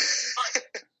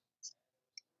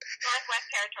 Northwest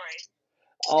Territories.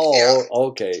 Oh, yeah.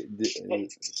 Okay.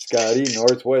 Scotty,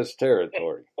 Northwest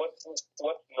Territory. What's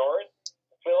north,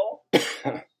 Phil?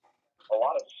 A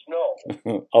lot of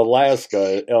snow.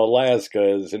 Alaska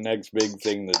is the next big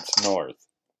thing that's north.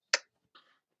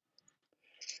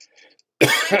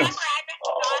 Remember, I've been to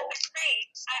Dawson Creek.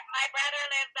 My brother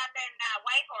lives up in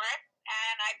Whitehorse,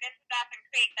 and I've been to Dawson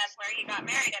Creek. That's where he got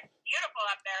married. It's beautiful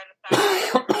up there in the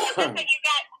summer.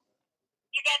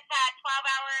 You get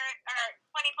 12-hour or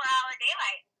 24-hour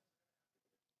daylight.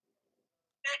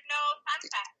 There's no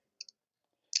sunset.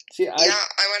 See, I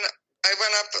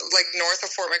went up like north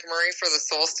of Fort McMurray for the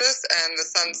solstice, and the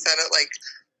sun set at like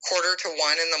 1:45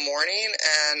 in the morning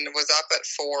and was up at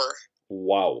 4.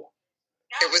 Wow.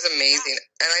 It was amazing.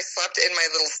 And I slept in my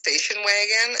little station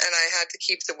wagon, and I had to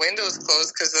keep the windows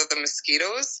closed because of the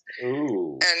mosquitoes.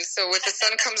 Ooh. And so with the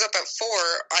sun comes up at 4,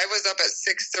 I was up at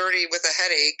 6:30 with a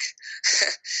headache,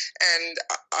 and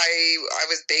I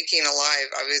was baking alive.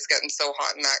 I was getting so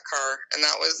hot in that car, and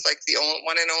that was like the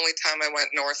one and only time I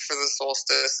went north for the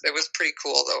solstice. It was pretty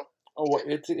cool, though. Oh,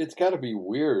 it's got to be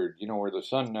weird, where the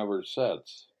sun never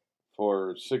sets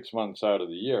for 6 months out of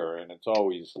the year, and it's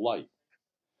always light.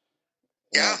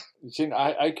 Yeah. See,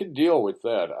 I could deal with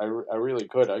that. I really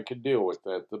could. I could deal with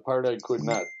that. The part I could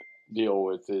not deal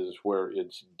with is where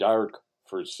it's dark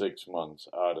for 6 months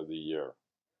out of the year.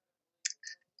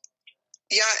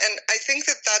 Yeah, and I think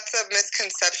that's a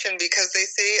misconception because they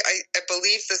say, I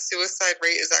believe the suicide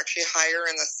rate is actually higher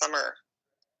in the summer.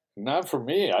 Not for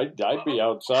me. I'd be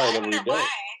outside every day. Why?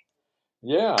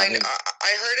 Yeah. I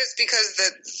heard it's because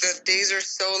the days are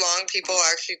so long, people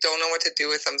actually don't know what to do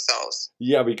with themselves.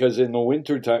 Yeah, because in the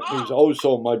wintertime, there's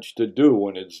so much to do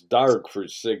when it's dark for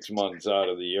 6 months out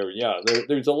of the year. Yeah,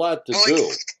 there's a lot to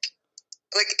do.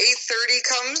 Like 8:30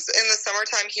 comes in the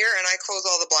summertime here, and I close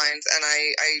all the blinds, and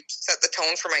I set the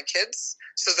tone for my kids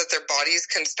so that their bodies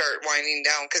can start winding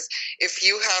down. Because if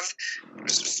you have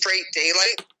straight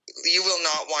daylight, you will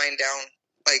not wind down.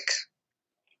 Like,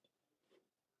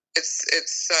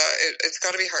 it's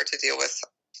got to be hard to deal with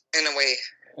in a way.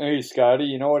 Hey, Scotty,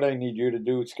 you know what I need you to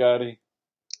do, Scotty?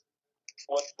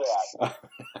 What's that?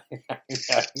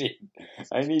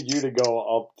 I need you to go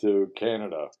up to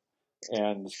Canada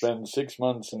and spend 6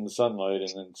 months in the sunlight and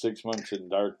then 6 months in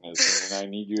darkness, and then I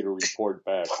need you to report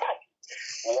back.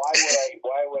 Why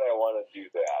would I want to do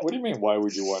that? What do you mean, why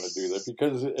would you want to do that?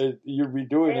 Because you'd be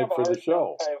doing it for the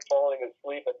show. I'm falling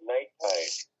asleep at nighttime.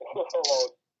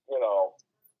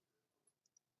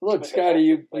 Look, Scotty,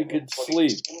 you could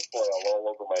sleep. All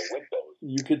over my windows.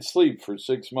 You could sleep for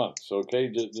 6 months, okay?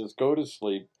 Just go to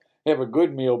sleep. Have a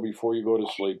good meal before you go to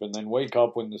sleep, and then wake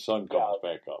up when the sun comes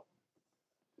back up.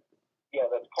 Yeah,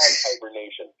 that's called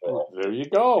hibernation, Phil. There you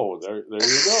go. There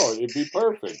you go. It'd be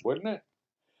perfect, wouldn't it?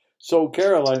 So,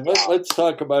 Caroline, let's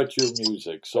talk about your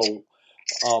music. So,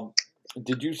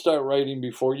 did you start writing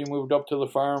before you moved up to the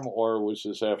farm, or was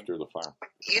this after the farm?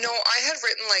 I had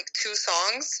written like 2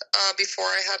 songs before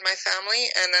I had my family,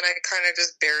 and then I kind of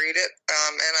just buried it,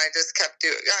 and I just kept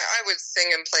doing. I would sing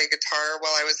and play guitar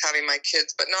while I was having my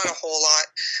kids, but not a whole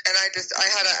lot. And I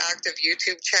had an active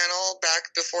YouTube channel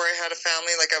back before I had a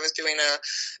family. Like I was doing a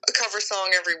cover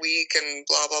song every week and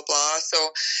blah blah blah.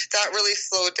 So that really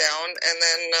slowed down. And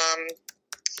then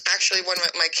actually, when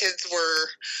my kids were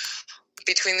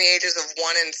between the ages of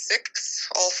 1 and 6,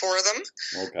 all 4 of them.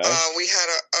 Okay. We had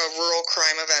a rural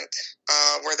crime event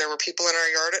where there were people in our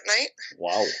yard at night.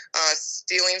 Wow.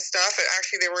 Stealing stuff. And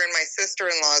actually, they were in my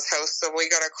sister-in-law's house, so we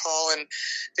got a call, and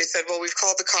they said, well, we've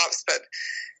called the cops, but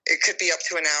it could be up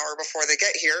to an hour before they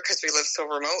get here because we live so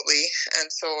remotely.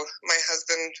 And so my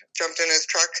husband jumped in his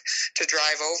truck to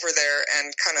drive over there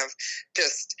and kind of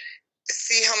just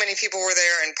see how many people were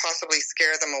there and possibly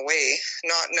scare them away,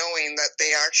 not knowing that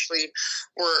they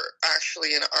were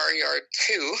actually in our yard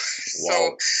too.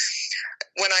 Wow. So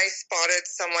when I spotted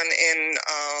someone in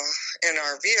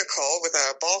our vehicle with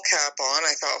a ball cap on,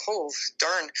 I thought, oh,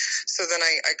 darn. So then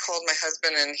I called my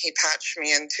husband, and he patched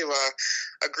me into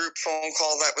a group phone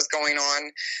call that was going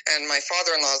on. And my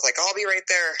father-in-law was like, I'll be right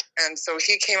there. And so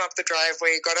he came up the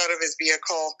driveway, got out of his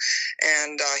vehicle,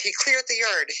 and he cleared the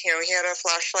yard. He had a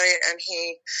flashlight, and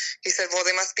he said, well,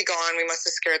 they must be gone. We must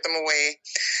have scared them away.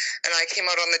 And I came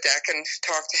out on the deck and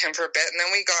talked to him for a bit. And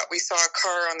then we saw a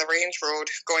car on the range road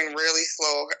going really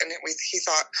slow. And he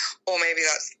thought, oh, maybe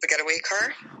that's the getaway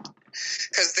car.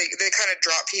 Because they kind of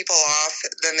drop people off,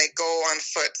 then they go on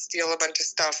foot, steal a bunch of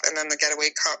stuff, and then the getaway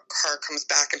car comes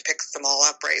back and picks them all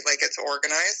up, right? Like it's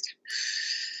organized.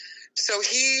 So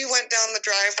he went down the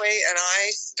driveway, and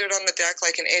I stood on the deck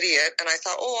like an idiot, and I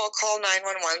thought, oh, I'll call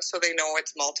 911 so they know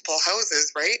it's multiple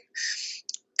houses, right?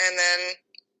 And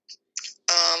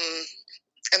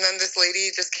then this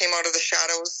lady just came out of the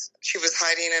shadows. She was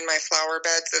hiding in my flower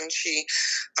beds, and she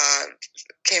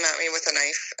came at me with a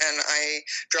knife, and I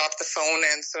dropped the phone,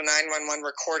 and so 911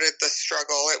 recorded the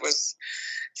struggle. It was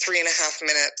 3.5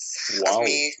 minutes of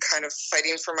me kind of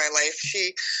fighting for my life.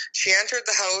 She entered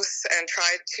the house and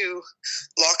tried to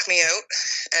lock me out,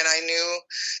 and I knew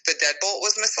the deadbolt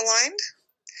was misaligned.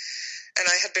 And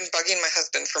I had been bugging my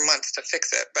husband for months to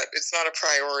fix it, but it's not a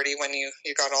priority when you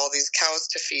got all these cows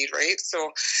to feed, right? So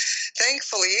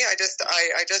thankfully,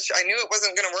 I knew it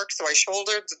wasn't going to work, so I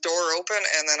shouldered the door open,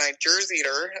 and then I jerseyed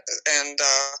her,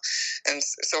 and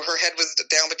so her head was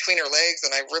down between her legs,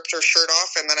 and I ripped her shirt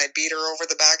off, and then I beat her over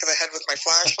the back of the head with my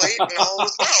flashlight, and all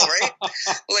was well, right?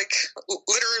 Like,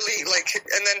 literally, like,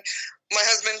 and then my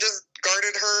husband just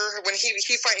guarded her. When he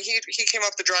came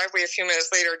up the driveway a few minutes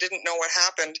later, didn't know what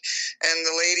happened, and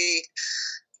the lady,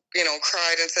 you know,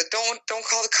 cried and said, don't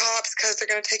call the cops because they're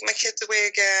going to take my kids away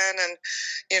again. And,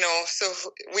 you know, so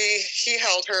he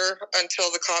held her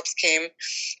until the cops came,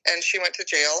 and she went to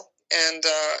jail. And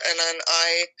then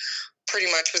I pretty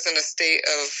much was in a state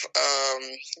of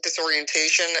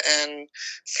disorientation and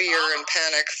fear and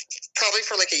panic, probably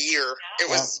for like a year. It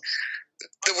was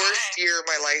the worst year of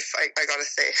my life, I gotta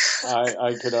say.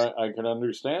 I could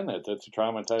understand that. That's a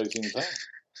traumatizing thing.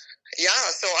 Yeah,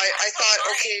 so I thought,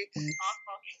 okay,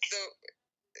 so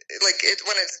like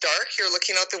when it's dark, you're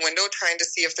looking out the window trying to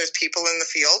see if there's people in the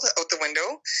field out the window,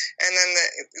 and then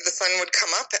the sun would come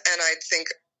up, and I'd think,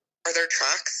 are there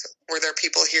tracks? Were there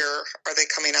people here? Are they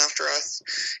coming after us?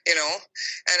 You know?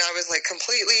 And I was like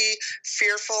completely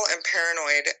fearful and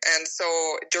paranoid. And so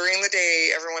during the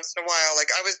day, every once in a while, like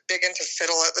I was big into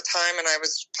fiddle at the time, and I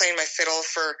was playing my fiddle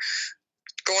for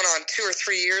going on 2 or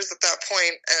 3 years at that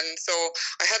point. And so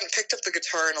I hadn't picked up the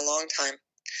guitar in a long time.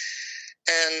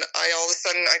 And all of a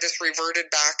sudden, I just reverted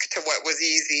back to what was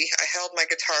easy. I held my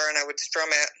guitar and I would strum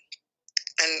it.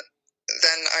 And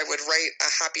then I would write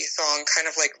a happy song, kind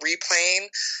of like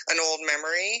replaying an old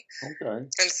memory. Okay.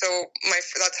 And so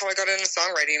that's how I got into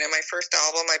songwriting. In my first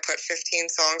album, I put 15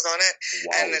 songs on it.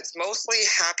 Wow. And it's mostly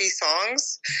happy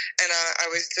songs. And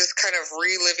I was just kind of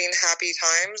reliving happy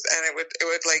times. And it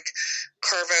would like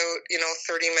carve out,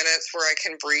 30 minutes where I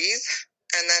can breathe.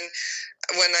 And then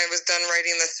when I was done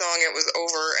writing the song, it was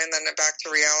over, and then back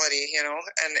to reality,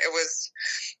 and it was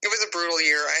a brutal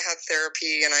year. I had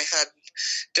therapy, and I had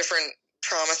different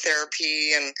trauma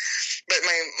therapy, but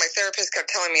my therapist kept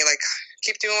telling me, like,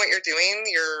 keep doing what you're doing.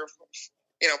 You're,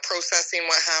 processing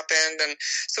what happened. And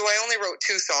so I only wrote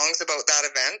 2 songs about that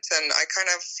event, and I kind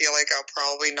of feel like I'll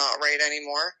probably not write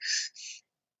anymore.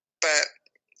 But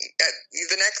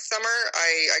the next summer,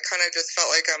 I kind of just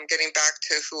felt like I'm getting back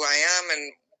to who I am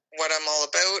and what I'm all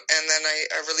about. And then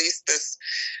I released this.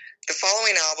 The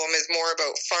following album is more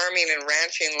about farming and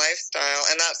ranching lifestyle,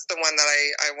 and that's the one that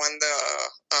I won the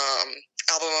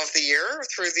Album of the Year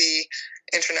through the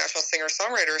International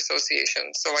Singer-Songwriter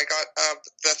Association. So I got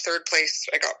the 3rd place.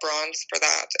 I got bronze for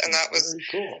that, and that was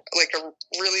cool. Like a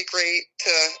really great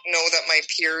to know that my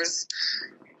peers,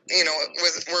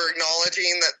 were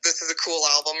acknowledging that this is a cool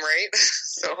album, right?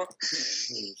 So,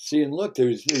 see, and look,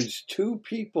 there's 2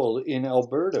 people in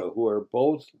Alberta who are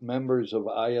both members of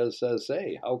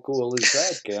ISSA. How cool is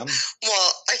that, Kim?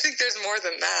 Well, I think there's more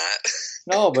than that.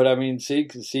 No, but I mean, see,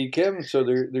 Kim. So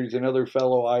there's another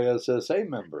fellow ISSA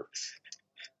member.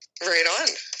 Right on.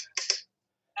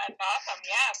 That's awesome.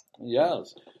 Yeah.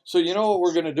 Yes. So you know what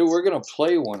we're going to do? We're going to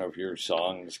play one of your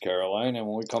songs, Caroline, and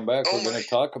when we come back, we're going to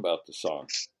talk about the song.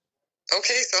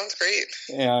 Okay, sounds great.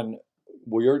 And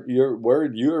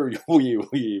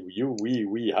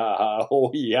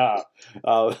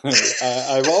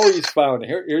I've always found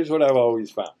here's what I've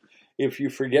always found. If you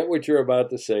forget what you're about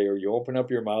to say, or you open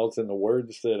up your mouth and the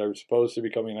words that are supposed to be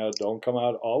coming out don't come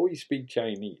out, always speak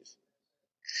Chinese.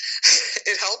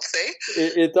 It helps, eh?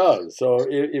 It does. So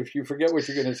if you forget what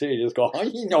you're going to say, just go,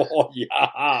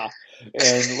 yeah,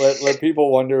 and let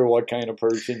people wonder what kind of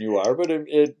person you are. But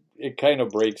it kind of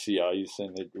breaks the ice,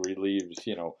 and it relieves,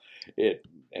 it.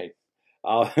 Hey,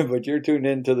 but you're tuned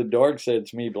into the Dorks.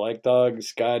 It's me, Black Dog,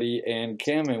 Scotty, and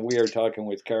Kim, and we are talking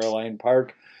with Caroline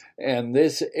Parke, and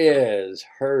this is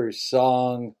her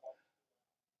song,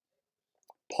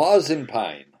 Paws and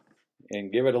Pine.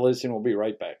 And give it a listen. We'll be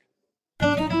right back.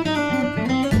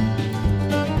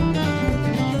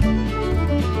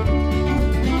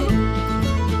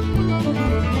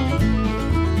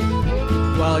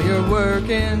 While you're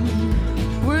working,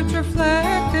 words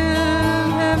reflecting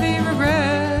heavy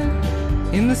regret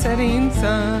in the setting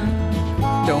sun.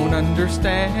 Don't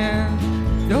understand,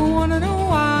 don't wanna know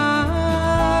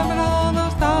why, but all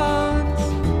those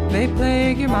thoughts, they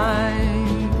plague your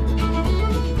mind.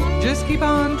 Just keep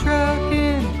on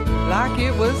trucking like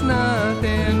it was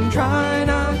nothing. Try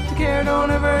not to care, don't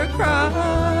ever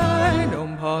cry.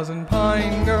 Don't pause and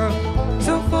pine, girl,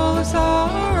 so full of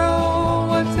sorrow.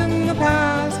 What's in the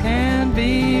past can't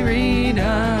be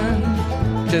redone.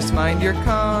 Just mind your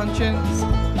conscience,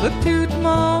 look to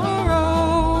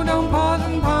tomorrow. Don't pause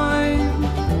and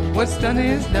pine, what's done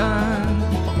is done.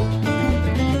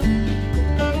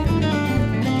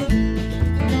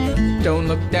 Don't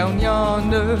look down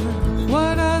yonder,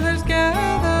 what others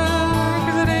gather,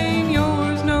 'cause it ain't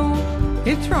yours, no,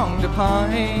 it's wrong to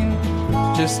pine.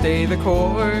 Just stay the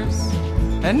course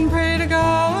and pray to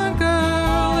God,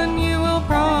 girl, and you will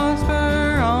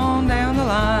prosper on down the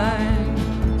line.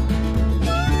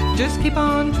 Just keep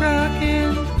on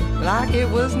trucking like it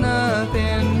was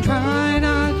nothing. Try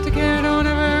not to care, don't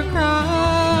ever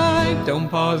cry. Don't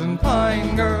pause and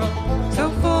pine, girl, so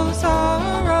full of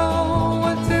sorrow.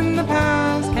 What's in the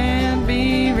past can't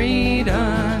be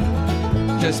redone.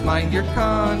 Just mind your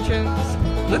conscience,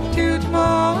 look to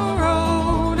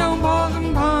tomorrow. Don't pause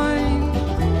and pine,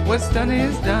 what's done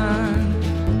is done.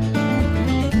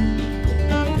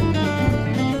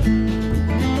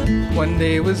 One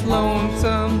day was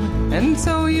lonesome, and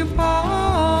so you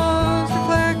paused,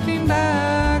 reflecting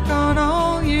back on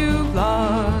all you've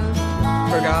lost.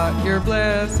 Forgot your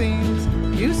blessings,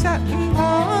 you sat and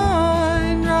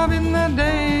pined, robbing the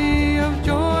day of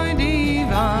joy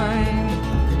divine.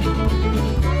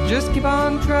 Just keep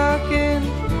on trucking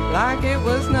like it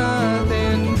was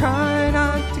nothing. Try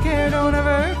not to care, don't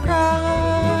ever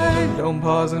cry. Don't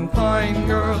pause and pine,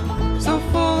 girl, so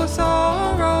full of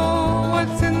sorrow.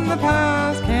 What's in the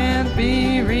past can't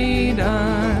be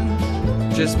redone.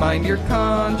 Just mind your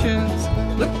conscience,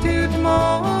 look to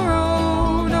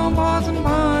tomorrow. Don't pause and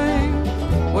pine,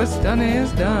 what's done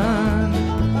is done.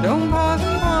 Don't pause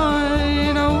and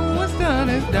pine, oh, what's done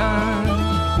is done.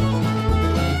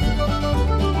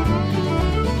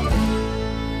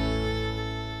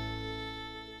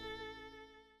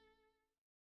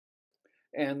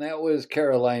 And that was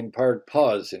Caroline Park,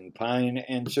 Pause and Pine.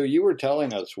 And so you were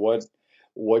telling us what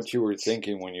you were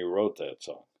thinking when you wrote that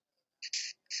song.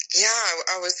 Yeah,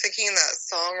 I was thinking that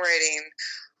songwriting,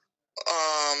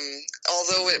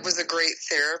 although it was a great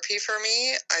therapy for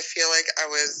me, I feel like I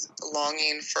was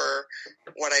longing for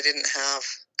what I didn't have.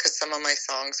 Because some of my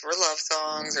songs were love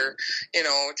songs, or, you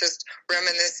know, just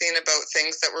reminiscing about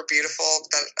things that were beautiful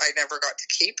that I never got to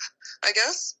keep, I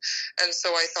guess. And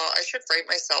so I thought I should write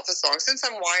myself a song, since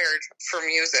I'm wired for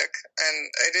music,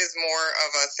 and it is more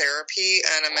of a therapy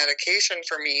and a medication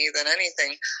for me than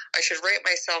anything. I should write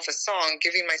myself a song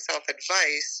giving myself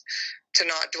advice to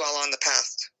not dwell on the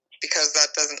past, because that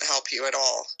doesn't help you at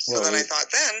all. So then I thought,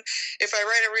 then, if I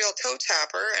write a real toe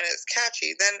tapper and it's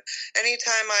catchy, then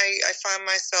anytime I find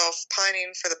myself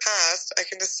pining for the past, I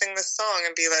can just sing this song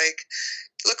and be like,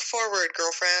 look forward,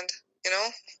 girlfriend, you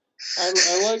know? I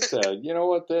like that. You know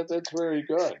what? That's very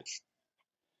good.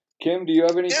 Kim, do you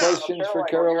have any questions for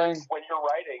Caroline? When you're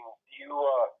writing, do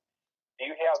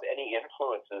you have any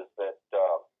influences that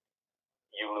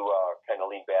you kind of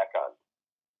lean back on?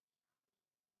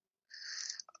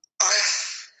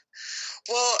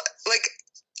 Well, like,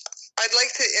 I'd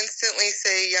like to instantly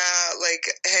say, yeah, like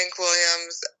Hank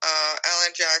Williams,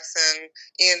 Alan Jackson,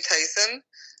 Ian Tyson,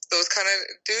 those kind of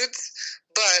dudes.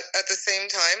 But at the same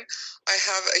time, I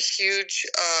have a huge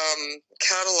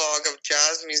catalog of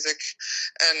jazz music,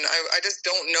 and I just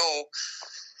don't know.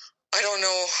 I don't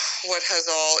know what has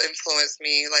all influenced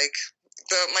me. Like,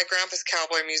 my grandpa's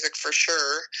cowboy music for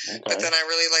sure, but then I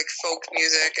really like folk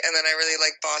music, and then I really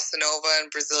like bossa nova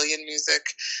and Brazilian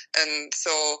music, and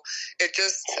so it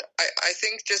just, I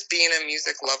think just being a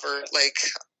music lover, like,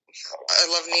 I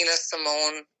love Nina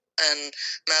Simone and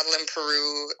Madeleine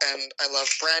Peru, and I love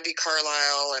Brandy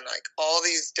Carlisle, and like all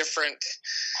these different,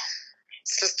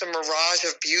 it's just a mirage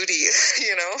of beauty,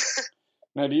 you know?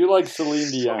 Now, do you like Celine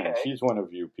Dion? Okay. She's one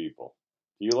of you people.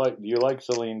 Do you like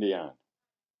Celine Dion?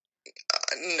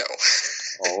 No.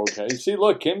 Oh, okay. See,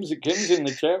 look, Kim's in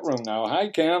the chat room now. Hi,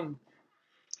 Kim.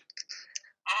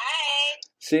 Hi.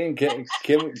 See,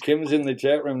 Kim's in the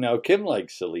chat room now. Kim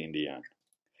likes Celine Dion.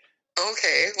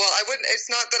 Okay. Well, I wouldn't. It's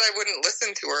not that I wouldn't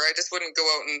listen to her. I just wouldn't go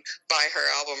out and buy her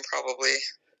album, probably.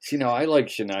 See, now I like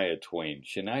Shania Twain.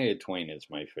 Shania Twain is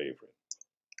my favorite.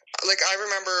 Like, I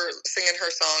remember singing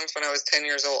her songs when I was 10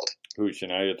 years old. Who,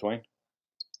 Shania Twain?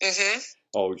 Mm-hmm.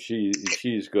 Oh,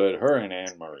 she's good. Her and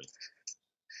Anne Murray.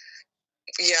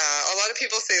 Yeah, a lot of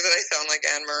people say that I sound like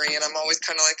Anne Murray, and I'm always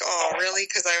kind of like, oh, really?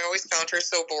 Because I always found her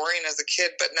so boring as a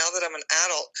kid. But now that I'm an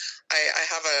adult, I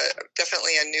have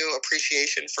definitely a new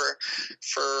appreciation for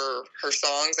her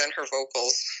songs and her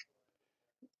vocals.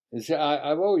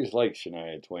 I've always liked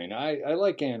Shania Twain. I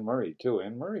like Anne Murray, too.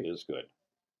 Anne Murray is good.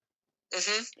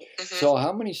 Mm-hmm. Mm-hmm. So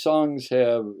how many songs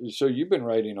so you've been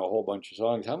writing a whole bunch of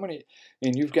songs.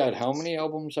 And you've got how many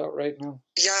albums out right now?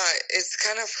 Yeah, it's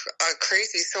kind of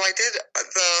crazy. So I did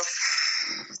the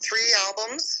 3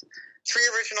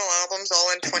 original albums,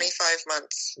 all in 25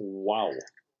 months. Wow. And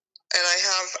I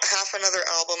have half another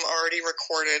album already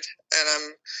recorded, and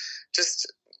I'm just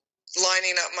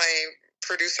lining up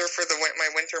producer for my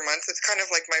winter months. It's kind of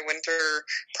like my winter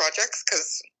projects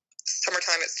because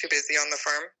summertime it's too busy on the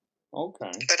farm.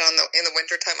 Okay. But in the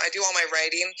wintertime, I do all my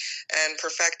writing and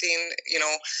perfecting,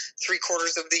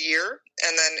 3/4 of the year,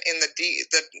 and then in the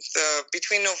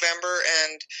between November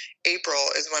and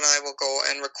April is when I will go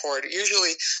and record.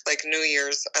 Usually, like New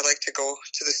Year's, I like to go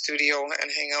to the studio and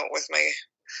hang out with my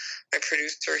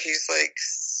producer. He's like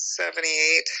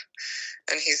 78,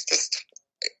 and he's just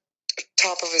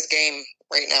top of his game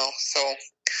right now. So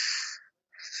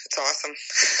it's awesome.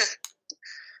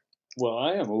 Well,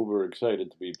 I am uber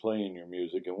excited to be playing your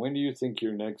music. And when do you think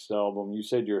your next album? You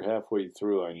said you're halfway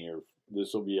through on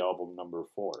this will be album number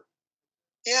 4.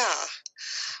 Yeah.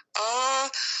 I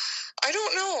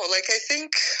don't know. Like, I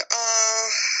think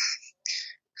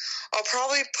I'll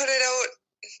probably put it out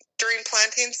during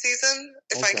planting season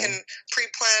if I can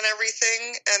pre-plan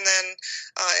everything, and then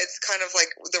it's kind of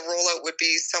like the rollout would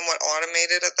be somewhat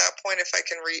automated at that point if I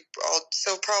can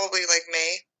so probably like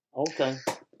May. Okay.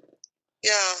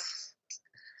 Yeah.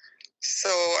 So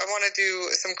I want to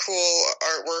do some cool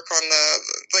artwork on the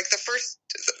first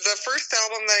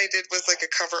album that I did was like a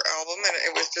cover album, and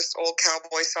it was just old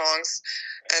cowboy songs,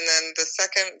 and then the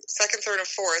second, third, and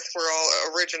fourth were all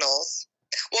originals.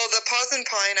 Well, the Paws and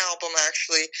Pine album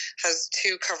actually has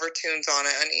 2 cover tunes on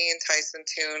it, an Ian Tyson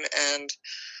tune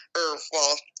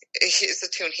it's a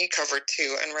tune he covered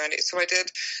too, and Randy. So I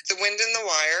did The Wind in the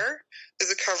Wire is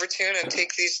a cover tune, and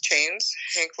Take These Chains,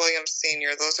 Hank Williams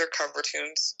Sr. Those are cover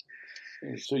tunes.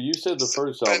 So you said the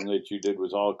first album that you did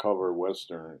was all cover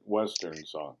Western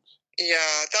songs.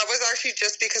 Yeah, that was actually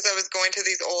just because I was going to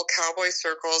these old cowboy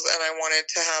circles, and I wanted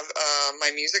to have my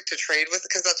music to trade with,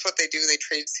 because that's what they do. They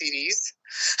trade CDs.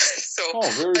 So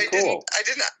very cool. I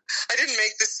didn't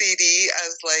make the CD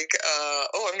as like,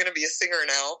 I'm going to be a singer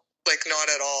now. Like, not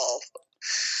at all.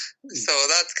 So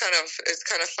it's kind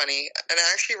of funny. And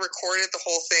I actually recorded the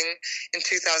whole thing in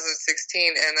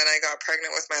 2016, and then I got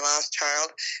pregnant with my last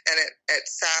child, and it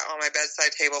sat on my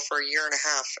bedside table for a year and a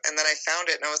half, and then I found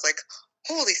it, and I was like,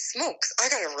 holy smokes, I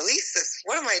gotta release this.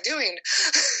 What am I doing?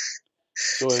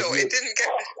 So it didn't get...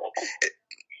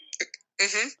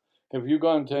 Have you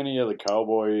gone to any of the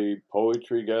cowboy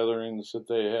poetry gatherings that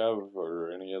they have, or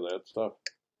any of that stuff?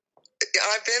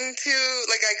 I've been to,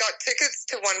 I got tickets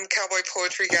to one cowboy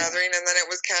poetry gathering, and then it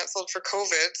was canceled for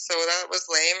COVID, so that was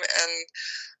lame, and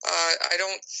I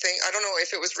don't know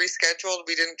if it was rescheduled.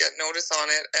 We didn't get notice on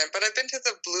it, but I've been to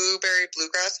the Blueberry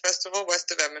Bluegrass Festival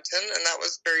west of Edmonton, and that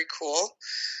was very cool.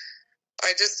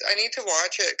 I need to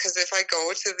watch it, because if I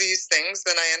go to these things,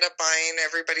 then I end up buying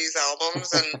everybody's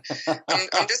albums, and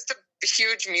I'm just a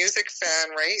huge music fan,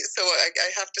 right? So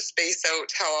I have to space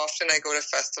out how often I go to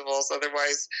festivals,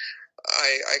 otherwise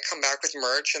I come back with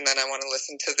merch, and then I want to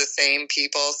listen to the same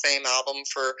people, same album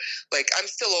for, I'm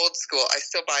still old school. I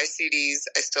still buy CDs.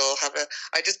 I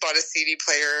just bought a CD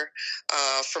player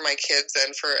for my kids,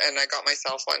 and I got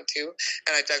myself one too.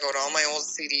 And I dug out all my old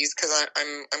CDs, because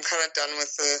I'm kind of done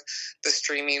with the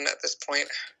streaming at this point.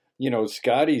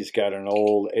 Scotty's got an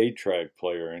old 8-track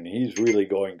player, and he's really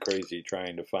going crazy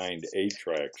trying to find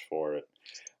 8-tracks for it.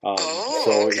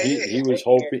 He was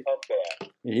hoping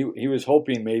he was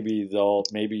hoping maybe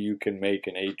you can make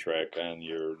an 8-track on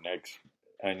your next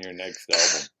album.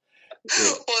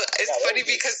 Well, it's funny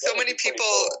because so many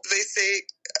people say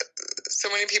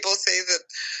that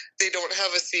they don't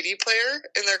have a CD player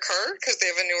in their car because they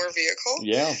have a newer vehicle.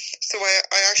 Yeah. So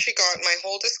I actually got my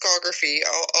whole discography,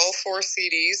 all 4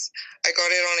 CDs. I got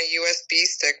it on a USB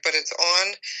stick, but it's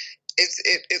on.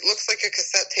 It looks like a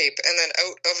cassette tape, and then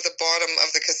out of the bottom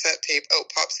of the cassette tape,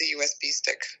 out pops a USB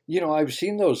stick. I've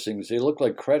seen those things. They look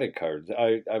like credit cards.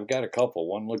 I've got a couple.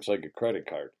 One looks like a credred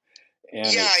card. And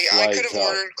I could have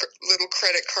ordered little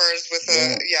credit cards with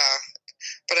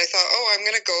but I thought, I'm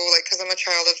gonna go, because I'm a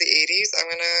child of the '80s.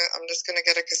 I'm just gonna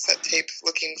get a cassette tape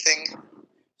looking thing.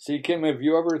 See, Kim, have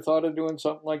you ever thought of doing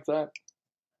something like that?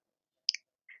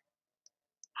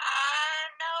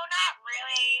 No, not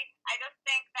really. I just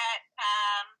think that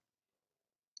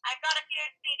I've got a few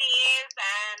CDs,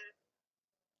 and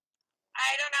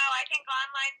I don't know. I think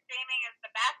online streaming is the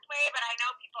best way, but I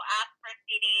know people ask for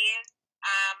CDs.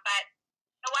 But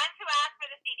the ones who ask for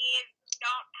the CDs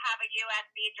don't have a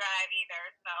USB drive either,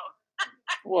 so.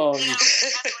 Well,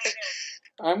 that's the way it is.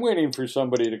 I'm waiting for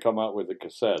somebody to come out with a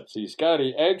cassette. See,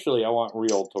 Scotty, actually, I want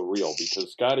reel-to-reel,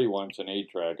 because Scotty wants an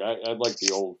 8-track. I'd like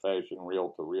the old-fashioned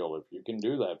reel-to-reel, if you can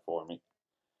do that for me.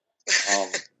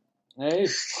 Hey,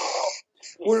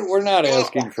 we're not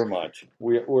asking for much.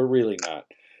 We're really not.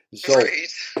 So, right.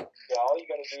 Yeah, all you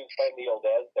got to do is find the old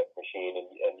Aztec machine,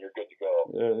 and you're good to go.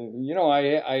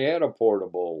 I had a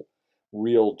portable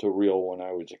reel-to-reel when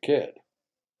I was a kid.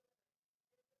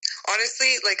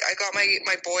 Honestly, like I got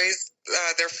my boys,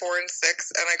 they're 4 and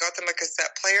 6, and I got them a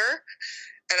cassette player.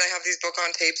 And I have these book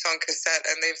on tapes on cassette,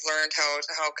 and they've learned how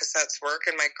cassettes work.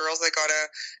 And my girls, I got a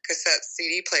cassette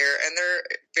CD player, and they're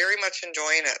very much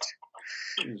enjoying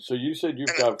it. So you said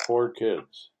you've got 4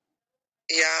 kids.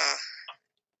 Yeah.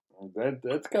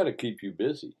 That's got to keep you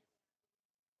busy.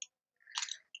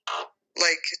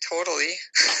 Like, totally.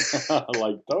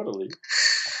 Like, totally.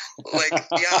 Like,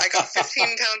 yeah, I got 15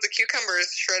 pounds of cucumbers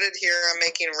shredded here. I'm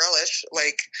making relish.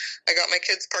 Like, I got my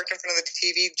kids parked in front of the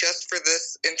TV just for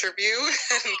this interview,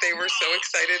 and they were so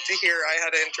excited to hear I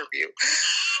had an interview.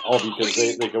 Oh,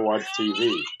 because they can watch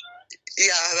TV.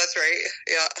 Yeah, that's right.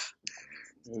 Yeah.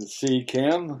 See,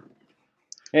 Kim?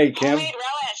 Hey, Kim. Homemade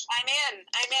relish. I'm in.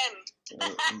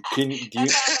 Do you... That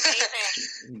sounds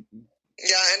amazing.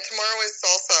 Yeah, and tomorrow is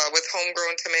salsa with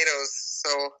homegrown tomatoes.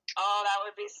 So. Oh, that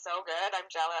would be so good. I'm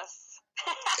jealous.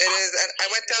 It is, and I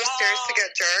went downstairs to get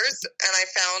jars, and I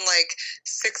found like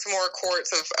 6 more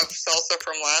quarts of salsa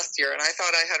from last year, and I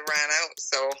thought I had ran out.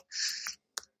 So.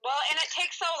 Well, and it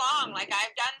takes so long. Like,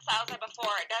 I've done salsa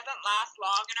before. It doesn't last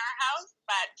long in our house,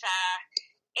 but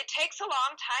it takes a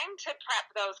long time to prep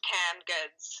those canned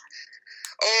goods.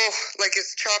 Oh, like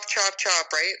it's chop, chop, chop,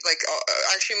 right? Like,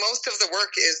 actually, most of the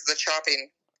work is the chopping.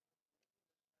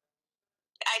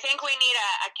 I think we need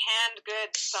a canned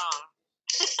goods song.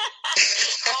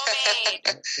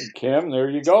 Homemade. Kim, there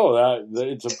you go.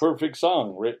 It's a perfect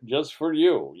song just for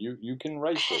you. You can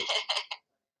write this.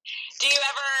 Do you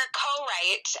ever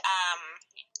co-write?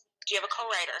 Do you have a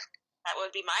co-writer? That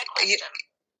would be my question.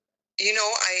 You know,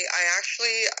 I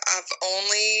actually have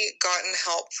only gotten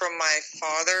help from my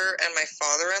father and my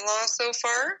father-in-law so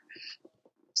far.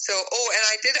 So, and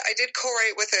I did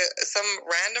co-write with some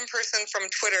random person from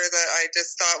Twitter that I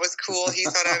just thought was cool. He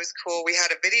thought I was cool. We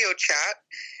had a video chat,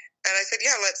 and I said,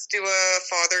 yeah, let's do a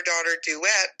father-daughter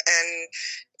duet. And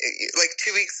like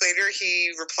 2 weeks later, he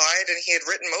replied, and he had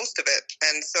written most of it.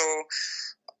 And so,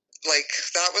 like,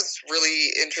 that was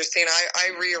really interesting. I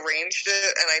rearranged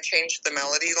it, and I changed the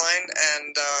melody line,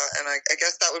 and I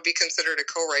guess that would be considered a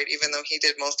co-write, even though he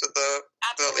did most of the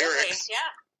lyrics. Yeah.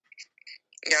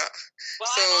 Yeah. Well,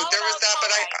 so there was that,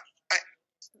 but I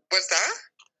what's that?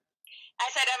 I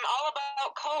said I'm all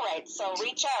about co-writes, so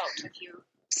reach out if you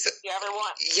ever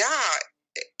want. Yeah.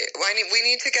 We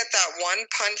need to get that one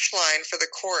punchline for the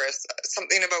chorus,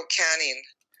 something about canning.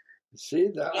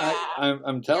 See, Yeah.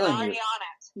 I'm telling You're you, already on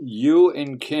it. you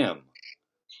and Kim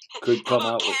could come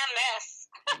out can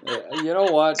with. this. You know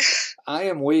what? I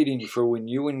am waiting for when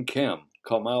you and Kim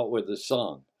come out with a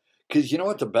song. Because you know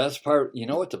what the best part? You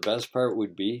know what the best part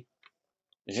would be?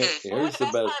 Here's the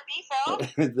best. Part be,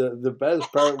 Phil? The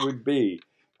best part would be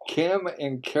Kim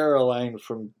and Caroline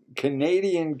from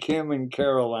Canadian Kim and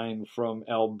Caroline from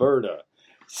Alberta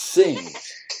sing.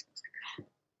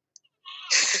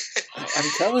 I'm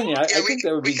telling you, I think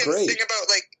that would be great. We can sing about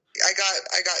like I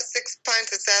got 6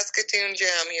 pints of Saskatoon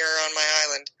jam here on my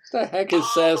island. What the heck is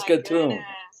Saskatoon?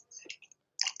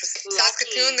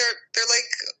 Saskatoon, they're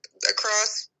like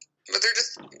across. But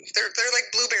they're like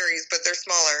blueberries, but they're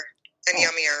smaller and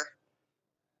yummier.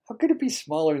 How could it be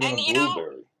smaller than a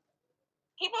blueberry?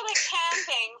 People that can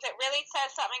things, it really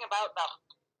says something about them.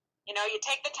 You know, you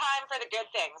take the time for the good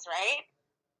things, right?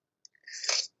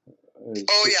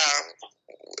 Oh yeah,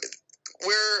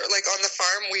 we're like on the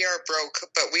farm. We are broke,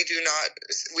 but we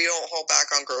don't hold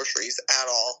back on groceries at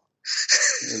all.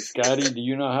 Scotty, do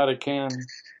you know how to can?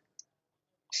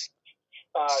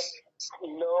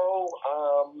 No,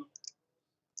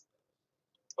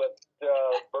 but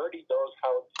Birdie knows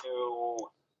how to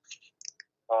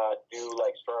do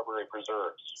like strawberry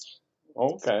preserves.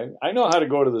 Okay, I know how to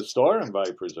go to the store and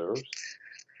buy preserves.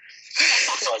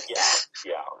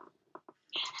 Yeah.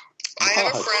 I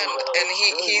have a friend, and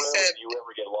he said, "Do you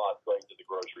ever get lost going to the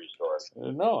grocery store?"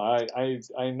 No,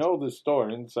 I know the store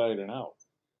inside and out.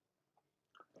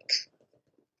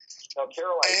 Now,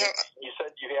 Caroline, you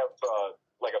said you have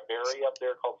like a berry up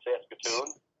there called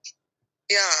Saskatoon?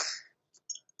 Yeah.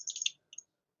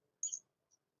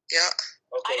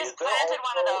 Okay, I just planted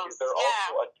one of those. Is there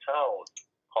also a town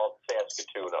called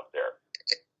Saskatoon up there?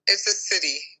 It's a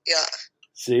city, yeah.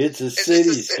 See, it's a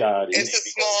city, Scotty. It's a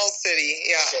small city,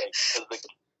 yeah. Okay,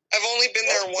 I've only been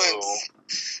there once.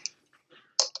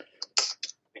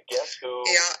 Guess who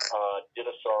did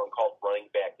a song called Running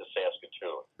Back to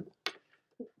Saskatoon?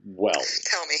 Well.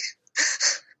 Tell me.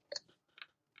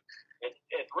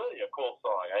 It's really a cool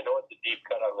song. I know it's a deep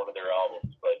cut on one of their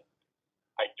albums, but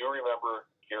I do remember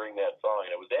hearing that song,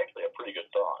 and it was actually a pretty good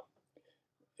song.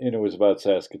 And it was about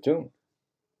Saskatoon.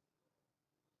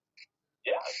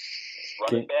 Yeah.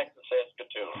 Running Back to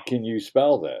Saskatoon. Can you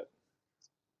spell that?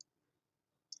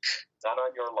 Not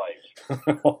on your life.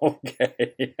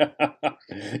 Okay.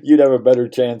 You'd have a better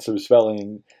chance of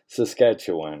spelling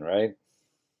Saskatchewan, right?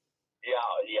 Yeah,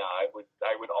 I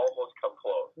would almost come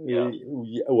close. Yeah.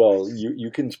 Well,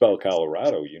 you can spell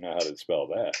Colorado. You know how to spell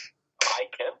that. I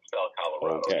can spell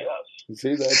Colorado, Okay. yes.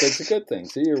 See, that's a good thing.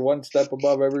 See, you're one step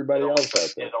above everybody else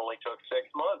out there. It only took 6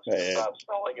 months to stop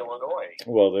spelling Illinois.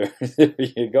 Well, there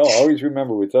you go. Always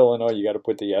remember, with Illinois, you got to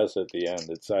put the S at the end.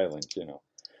 It's silent, you know.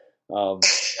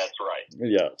 That's right.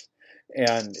 Yes.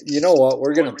 And you know what?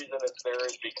 We're going to... The reason it's there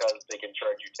is because they can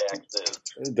charge you taxes.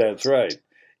 That's right.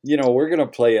 You know, we're going to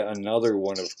play another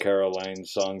one of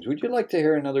Caroline's songs. Would you like to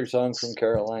hear another song from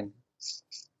Caroline?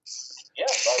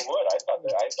 Yes, I would.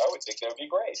 I would think that would be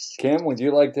great. Kim, would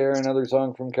you like to hear another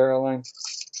song from Caroline?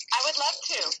 I would love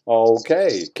to.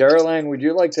 Okay. Caroline, would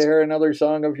you like to hear another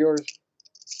song of yours?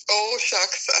 Oh,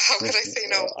 shucks. How could I say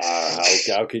no?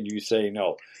 How can you say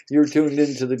no? You're tuned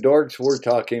into the Dorks. We're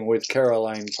talking with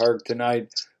Caroline Park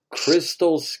tonight.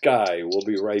 Crystal Sky. We'll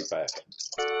be right back.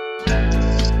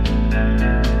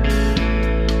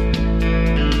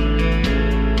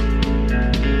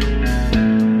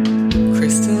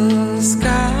 Crystal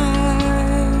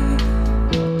sky,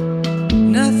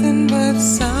 nothing but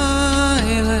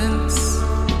silence.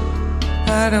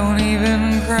 I don't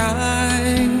even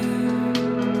cry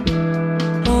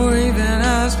or even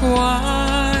ask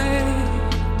why.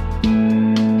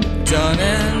 Done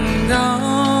and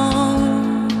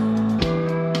gone,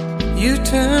 you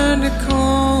turned a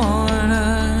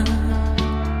corner,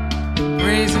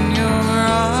 raising your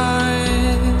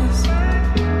eyes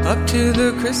up to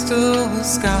the crystal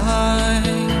sky.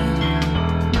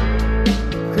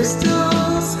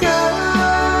 Crystal sky,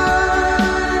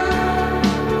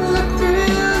 look through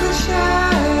the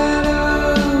shadows.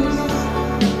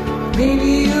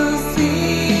 Maybe you'll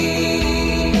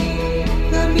see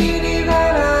the beauty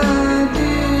that I do.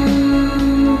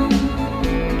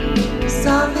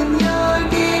 Soften your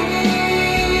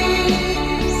gaze,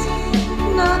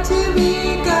 not to be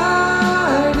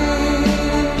guarded.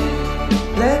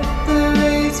 Let the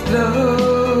rays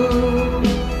flow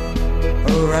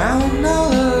around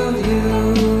all of you.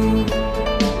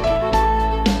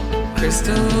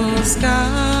 Crystal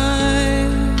sky,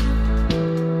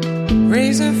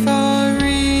 razor far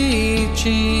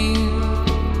reaching,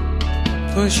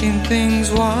 pushing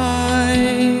things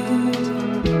wide.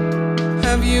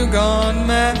 Have you gone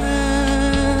mad?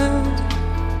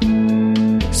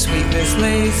 Sweetness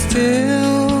lay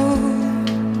still,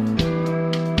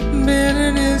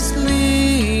 bitterness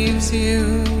leaves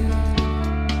you.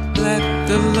 Let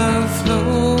the love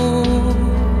flow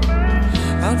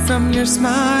out from your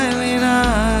smiling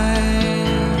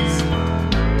eyes.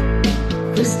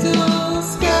 Crystal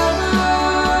sky,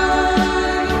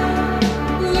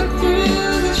 look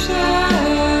through the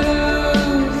shadows.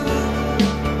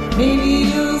 Maybe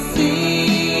you'll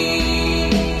see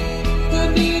the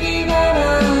beauty that I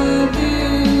do.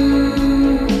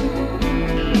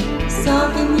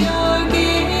 Soften your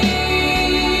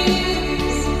gaze,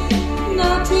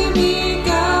 not to be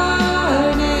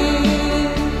guarded.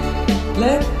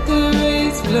 Let the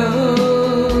rays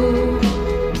flow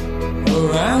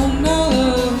around all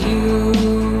of you.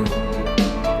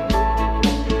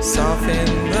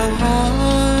 Soften the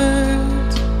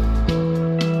heart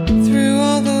through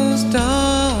all those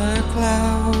dark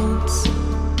clouds.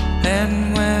 And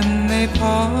when they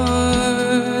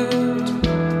part,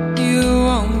 you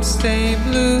won't stay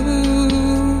blue.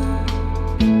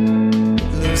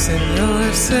 Loosen your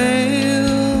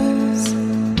sails,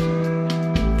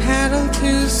 paddle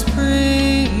to springtime.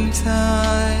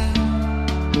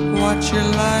 Watch your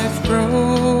life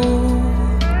grow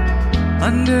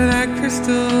under that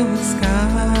crystal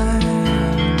sky.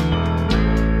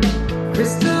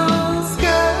 Crystal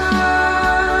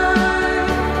sky,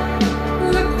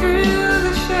 look through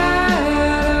the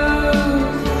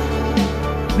shadows.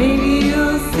 Maybe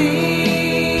you'll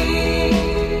see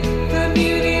the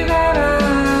beauty that I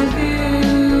do.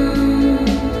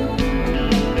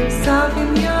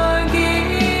 Soften your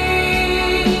gaze,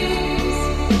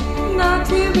 not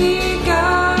to be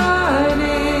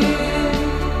guarded.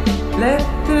 Let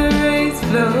the rays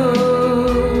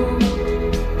flow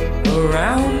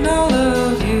around all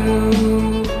of you.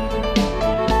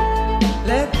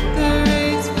 Let the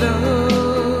rays flow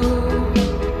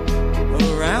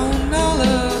around all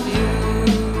of you.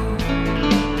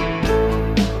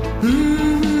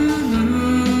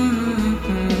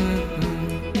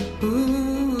 Ooh.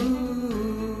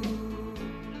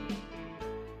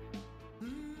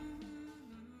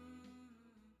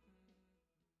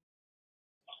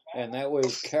 And that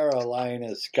was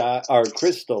Carolina Sky, or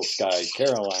Crystal Sky,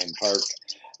 Caroline Park.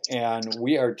 And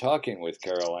we are talking with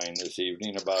Caroline this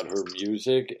evening about her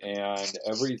music and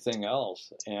everything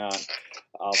else. And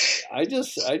I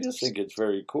just think it's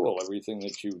very cool, everything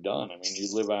that you've done. I mean, you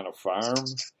live on a farm.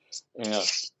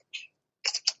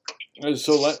 And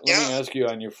so let me ask you,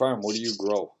 on your farm, what do you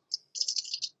grow?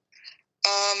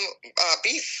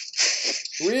 Beef.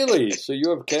 Really? So you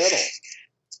have cattle?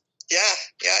 Yeah,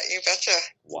 you betcha.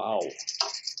 Wow.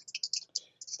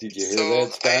 Did you hear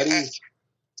that, Scotty?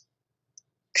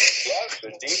 Yes,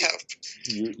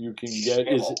 indeed. You can get...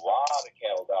 We have a lot of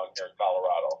cattle down here in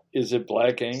Colorado. Is it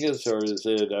Black Angus, or is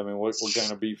it, I mean, what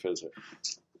kind of beef is it?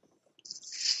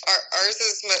 Ours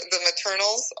is, the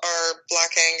maternals are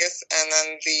Black Angus, and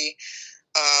then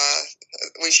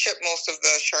we ship most of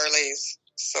the Charolais,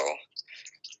 so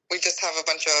we just have a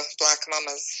bunch of black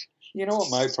mamas. You know what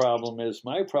my problem is?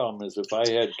 My problem is if I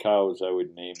had cows, I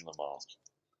would name them all.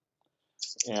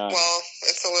 And well,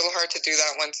 it's a little hard to do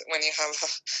that when you have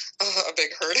a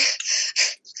big herd.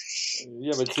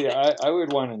 Yeah, but see, I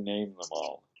would want to name them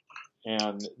all,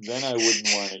 and then I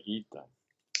wouldn't want to eat them.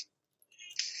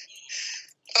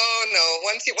 Oh no!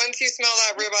 Once you smell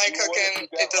that ribeye cooking,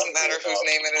 it doesn't matter whose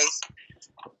name it is.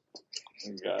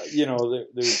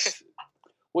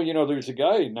 You know, there's a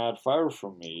guy not far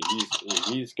from me.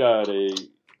 He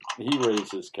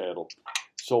raises cattle,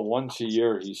 so once a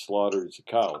year he slaughters a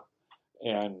cow,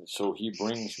 and so he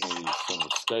brings me some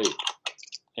steak,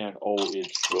 and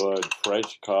it's good,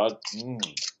 fresh cut.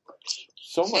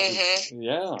 So much,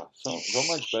 yeah, so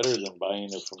much better than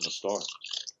buying it from the store.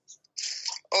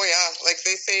 Oh yeah, like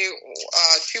they say, 2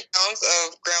 pounds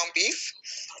of ground beef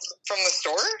from the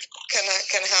store can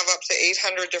have up to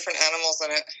 800 different animals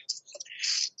in it.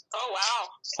 Oh wow!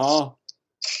 Huh?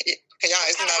 Yeah,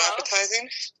 isn't that appetizing?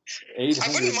 I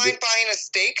wouldn't mind buying a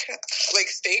steak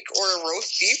or a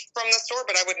roast beef from the store,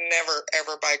 but I would never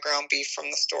ever buy ground beef from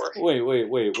the store. Wait.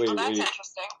 Oh, that's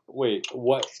interesting. Wait,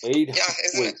 what? 800? Yeah,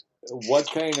 isn't it?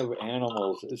 What kind of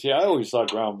animals? See, I always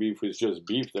thought ground beef was just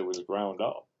beef that was ground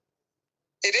up.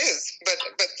 It is, but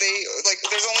they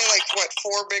there's only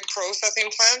 4 big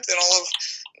processing plants in all of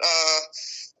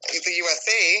the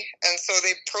USA, and so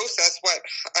they process I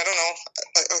don't know,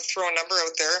 I'll throw a number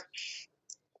out there,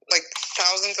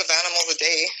 thousands of animals a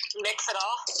day. Mix it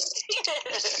all.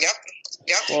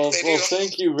 Yep. Well,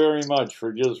 thank you very much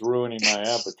for just ruining my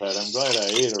appetite. I'm glad I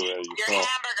ate already. Your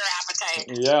hamburger appetite.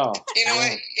 Yeah. You know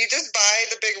what? You just buy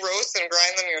the big roasts and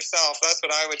grind them yourself. That's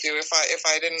what I would do if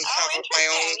I didn't have my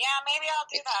own. Yeah, maybe I'll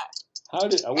do that.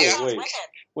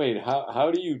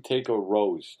 How do you take a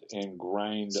roast and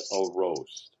grind a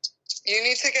roast? You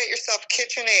need to get yourself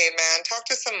KitchenAid, man. Talk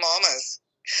to some mamas.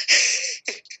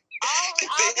 I'll do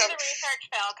the research,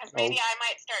 Phil, because maybe I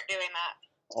might start doing that.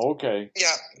 Okay.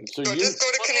 Yeah. So just go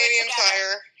to Canadian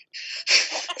Tire.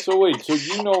 So wait. So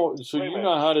you know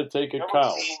how to take a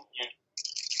cow.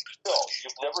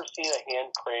 You've never seen a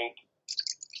hand crank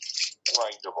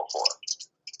grinder before.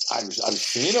 I've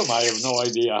seen them. I have no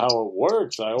idea how it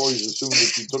works. I always assumed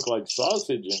that you took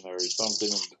sausage in there or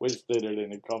something and twisted it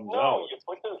and it comes out. No, you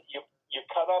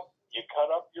cut up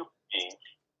your beef.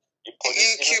 You put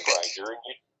it in a grinder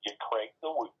and you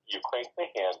crank the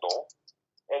handle,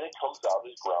 and it comes out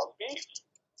as ground beef.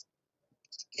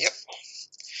 Yep.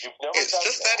 You've never it's done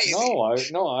just that. easy.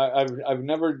 I've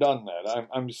never done that.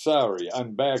 I'm sorry.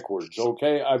 I'm backwards.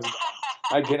 Okay.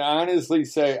 I can honestly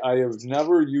say I have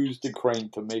never used a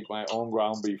crank to make my own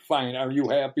ground beef. Fine. Are you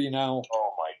happy now?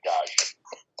 Oh my gosh.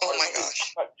 Oh my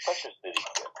gosh. Such a city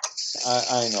kid.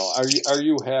 I know. Are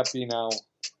you happy now?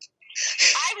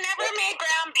 I've never made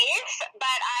ground beef,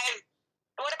 but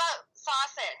what about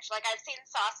sausage? I've seen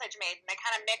sausage made, and they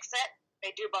kind of mix it.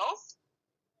 They do both?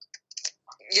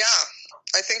 Yeah,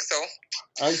 I think so.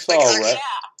 I saw that.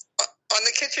 Yeah. On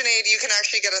the KitchenAid, you can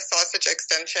actually get a sausage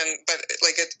extension, but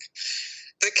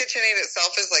the KitchenAid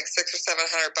itself is $600 or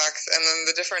 $700, and then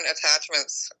the different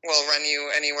attachments will run you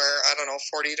anywhere, I don't know,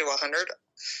 40 to 100.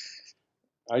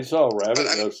 I saw a rabbit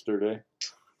yesterday.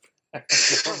 I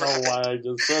don't know why I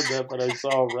just said that, but I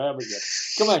saw a rabbit.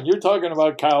 Come on, you're talking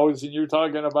about cows and you're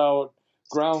talking about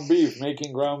ground beef,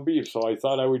 making ground beef. So I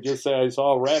thought I would just say I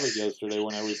saw a rabbit yesterday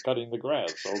when I was cutting the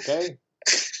grass. Okay. Okay.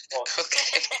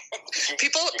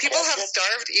 People have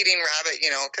starved eating rabbit,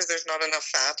 because there's not enough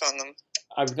fat on them.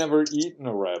 I've never eaten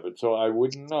a rabbit, so I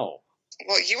wouldn't know.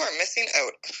 Well, you are missing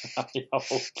out. Okay. Yes,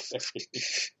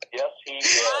 he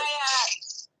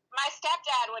is. My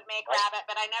stepdad would make rabbit,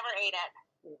 but I never ate it.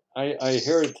 I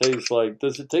hear it tastes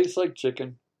does it taste like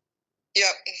chicken?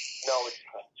 Yep. No, it's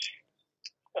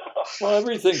not. Well,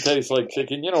 everything tastes like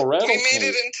chicken. You know, We rattlesnake. made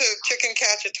it into chicken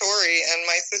cacciatore, and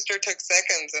my sister took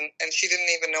seconds, and she didn't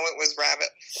even know it was rabbit.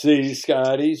 See,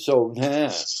 Scotty, so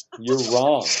you're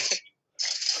wrong.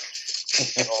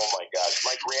 Oh my gosh,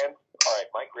 my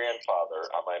grandfather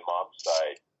on my mom's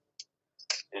side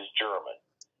is German.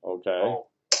 Okay. So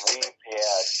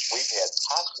we've had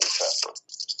possum pepper.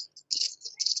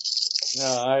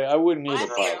 No, I wouldn't eat a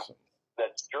possum.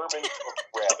 That's German cooked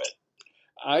rabbit.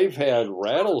 I've had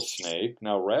rattlesnake.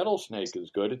 Now, rattlesnake is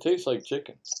good. It tastes like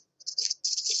chicken.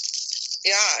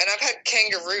 Yeah, and I've had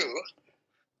kangaroo.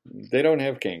 They don't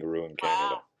have kangaroo in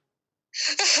Canada.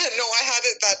 No, I had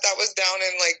it. That was down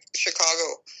in like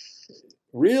Chicago.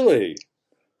 Really?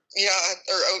 Yeah,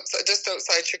 or just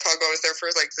outside Chicago. I was there for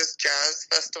like this jazz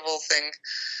festival thing.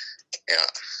 Yeah.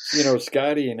 You know,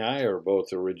 Scotty and I are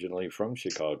both originally from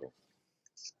Chicago.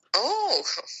 Oh,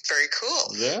 very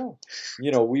cool. Yeah.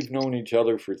 You know, we've known each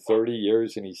other for 30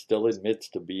 years, and he still admits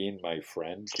to being my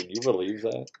friend. Can you believe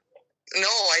that? No,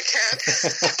 I can't.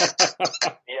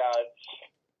 Yeah,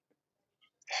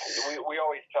 we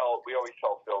always tell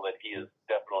Phil that he is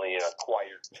definitely an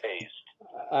acquired taste.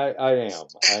 I am.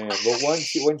 But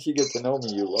once you get to know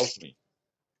me, you love me.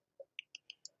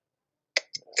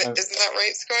 Isn't that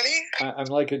right, Scotty? I'm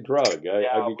like a drug.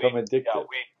 I become addicted. Yeah,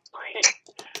 we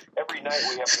every night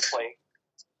we have to play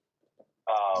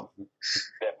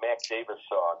that Mac Davis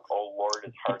song, "Oh Lord,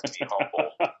 It's Hard to Be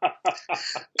Humble."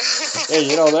 Hey,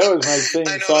 you know, that was my sing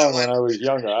I know song that when one. I was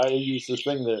younger. I used to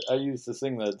sing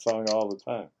that song all the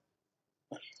time.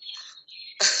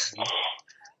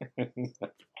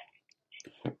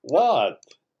 What?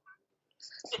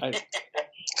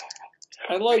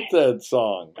 I like that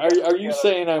song. Are you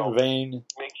saying I'm vain?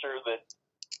 Make sure that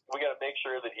we got to make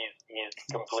sure that he's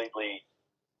completely,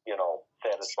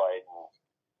 satisfied and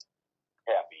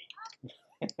happy.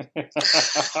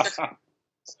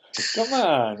 Come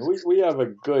on, we have a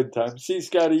good time. See,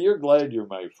 Scotty, you're glad you're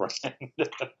my friend.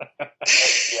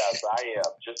 Yes, I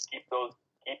am. Just keep those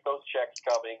checks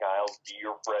coming. I'll be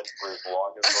your friend for as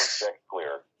long as those checks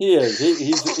clear. He is.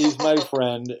 He's my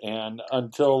friend, and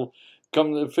until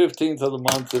come the 15th of the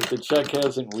month, if the check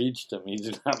hasn't reached him, he's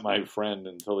not my friend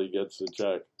until he gets the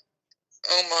check.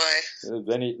 Oh my!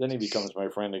 Then he becomes my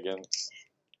friend again.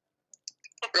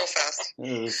 Real fast.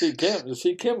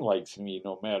 See, Kim likes me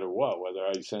no matter what, whether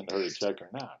I send her a check or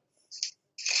not.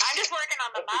 I'm just working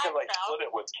on the That's because mug, I Phil. split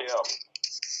it with Kim.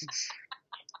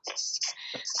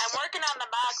 I'm working on the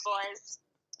mug, boys.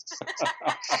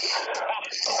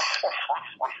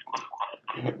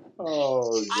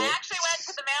 Oh, I actually went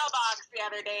to the mailbox the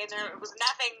other day, and there was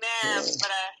nothing there but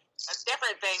a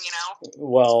different thing,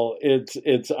 well,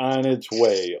 it's on its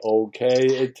way.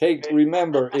 Okay,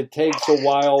 remember, it takes a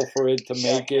while for it to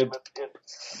make it. Tim,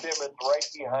 it's right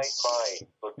behind mine,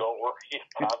 so don't worry,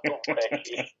 it's on the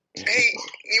way. Hey,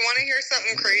 you want to hear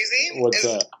something crazy? What's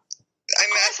that? I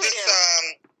met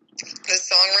this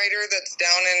songwriter that's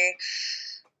down in,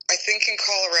 I think in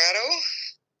Colorado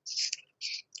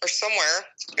or somewhere.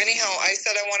 Anyhow, I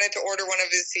said I wanted to order one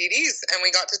of his CDs, and we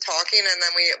got to talking, and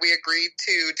then we agreed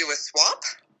to do a swap.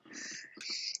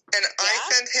 And I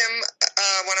sent him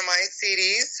one of my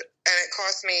CDs, and it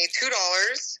cost me $2,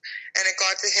 and it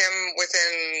got to him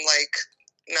within like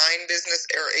 8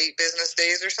 business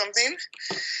days or something.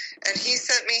 And he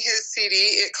sent me his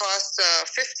CD. It cost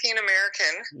 $15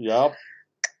 American. Yep.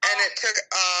 And it took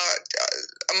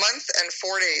a month and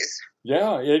 4 days.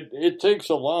 Yeah, it takes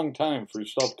a long time for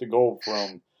stuff to go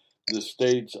from the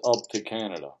States up to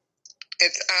Canada.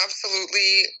 It's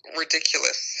absolutely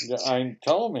ridiculous. Yeah,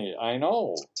 tell me. I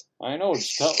know.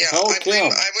 Tell Kim.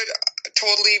 I would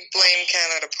totally blame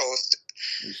Canada Post.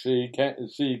 You see,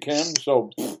 Kim. So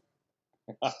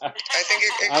I think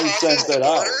it I crosses sent the it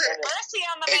out. border. Mercy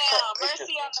on the mail.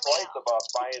 Mercy on the Twice mail. about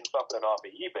buying something off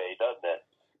of eBay, doesn't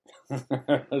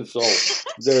it? So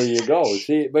there you go.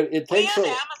 See, but it takes And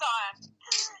Amazon.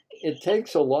 it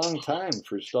takes a long time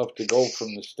for stuff to go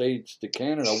from the States to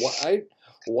Canada.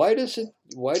 Why does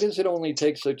it only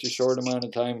take such a short amount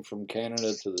of time from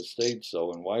Canada to the States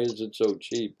though? And why is it so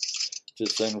cheap to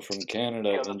send from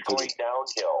Canada Because it's going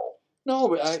downhill. No,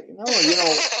 but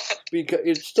because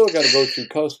it's still got to go through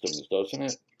customs, doesn't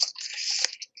it?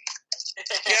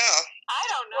 Yeah. I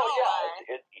don't know. Well,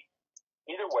 yeah,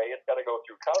 either way, it's got to go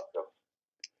through customs.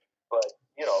 But,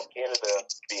 Canada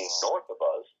being north of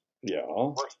us, Yeah.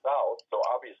 we're south, so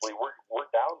obviously we're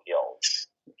downhill.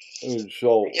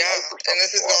 So Yeah, and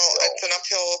this is it's an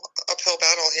uphill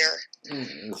battle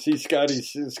here. see,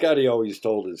 Scotty always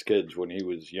told his kids when he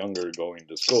was younger going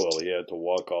to school, he had to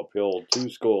walk uphill to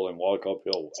school and walk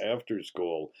uphill after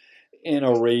school. in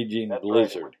a raging That's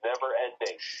blizzard. right. It was never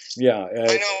ending. Yeah.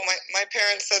 I know. My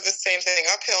parents said the same thing.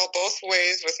 Uphill both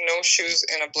ways with no shoes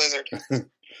in a blizzard.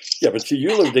 Yeah, but see,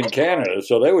 you lived in Canada,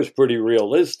 so that was pretty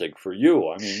realistic for you.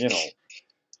 I mean, you know.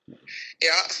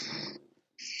 Yeah.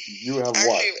 You have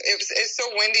Actually, what? it's so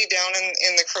windy down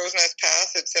in the Crow's Nest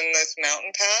Pass. It's in this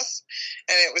mountain pass,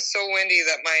 and it was so windy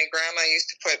that my grandma used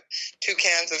to put 2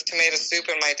 cans of tomato soup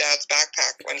in my dad's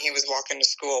backpack when he was walking to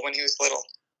school when he was little.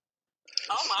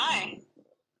 Oh my!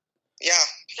 Yeah,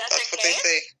 That's what they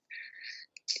say.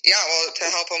 Yeah, well, to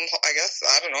help him, I guess,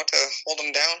 I don't know, to hold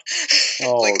him down.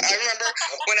 Oh, like, I remember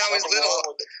when I was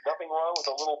little. Nothing wrong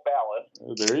with a little ballast.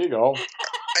 There you go.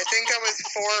 I think I was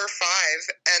 4 or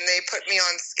 5, and they put me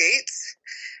on skates,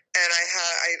 and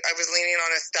I was leaning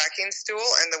on a stacking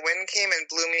stool, and the wind came and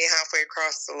blew me halfway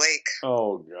across the lake.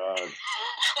 Oh, God.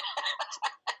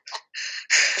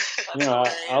 You know,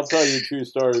 I'll tell you a true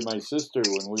story. My sister,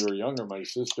 when we were younger, they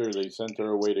sent her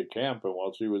away to camp, and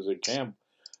while she was at camp,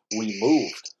 we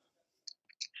moved.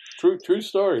 True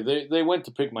story. They went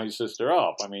to pick my sister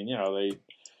up. I mean, you know,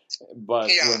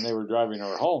 when they were driving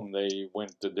her home, they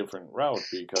went a different route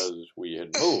because we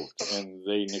had moved, and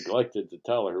they neglected to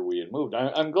tell her we had moved.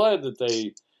 I'm kind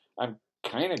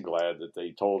of glad that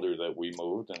they told her that we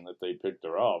moved and that they picked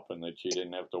her up and that she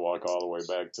didn't have to walk all the way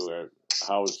back to her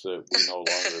house that we no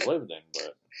longer lived in.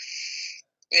 But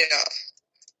yeah.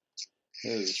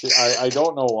 I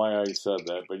don't know why I said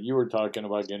that, but you were talking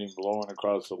about getting blown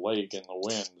across the lake in the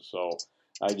wind, so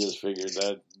I just figured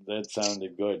that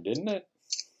sounded good, didn't it?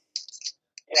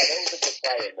 Yeah, that was a good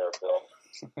tie in there, Bill.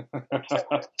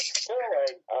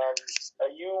 Caroline,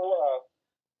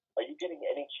 are you getting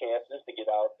any chances to get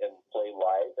out and play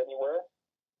live anywhere?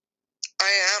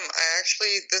 I am.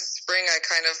 This spring, I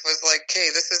kind of was like, hey,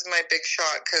 this is my big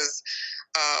shot, because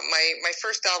my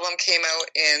first album came out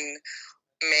in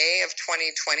May of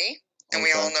 2020, and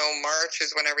we all know March is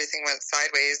when everything went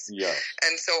sideways. Yeah.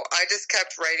 And so I just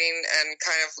kept writing and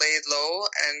kind of laid low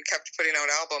and kept putting out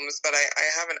albums, but I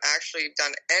haven't actually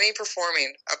done any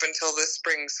performing up until this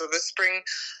spring. So this spring,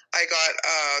 I got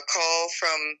a call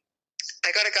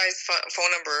I got a guy's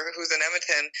phone number who's in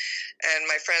Edmonton, and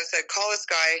my friend said, call this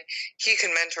guy, he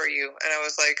can mentor you. And I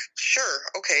was like, sure,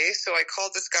 okay. So I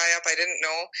called this guy up. I didn't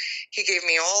know. He gave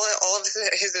me all of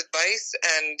his advice,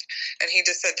 and he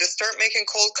just said, just start making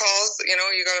cold calls. You know,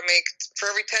 you got to make, for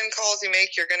every 10 calls you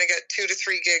make, you're going to get 2 to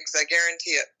 3 gigs. I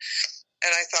guarantee it.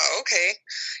 And I thought, okay.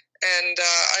 And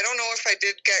I don't know if I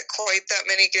did get quite that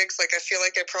many gigs. Like, I feel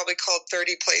like I probably called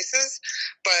 30 places.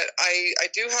 But I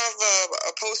do have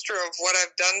a poster of what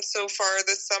I've done so far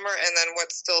this summer and then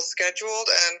what's still scheduled.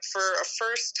 And for a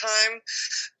first time,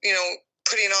 you know,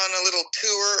 putting on a little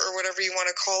tour or whatever you want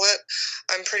to call it,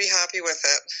 I'm pretty happy with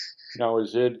it. Now,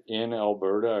 is it in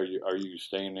Alberta? Are you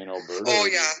staying in Alberta? Oh,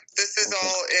 yeah. This is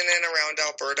all in and around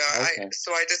Alberta. Okay.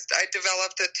 I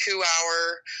developed a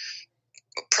 2-hour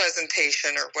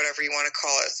presentation or whatever you want to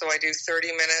call it. So I do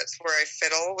 30 minutes where I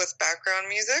fiddle with background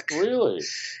music. Really?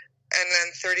 And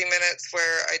then 30 minutes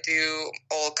where I do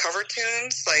old cover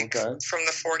tunes, like from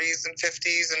the 40s and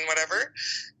 50s and whatever.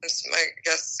 I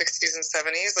guess 60s and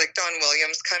 70s, like Don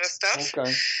Williams kind of stuff. Okay.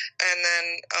 And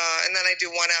then I do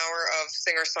 1 hour of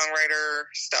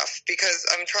singer-songwriter stuff because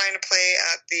I'm trying to play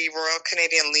at the Royal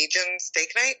Canadian Legion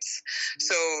steak nights.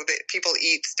 So that people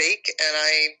eat steak, and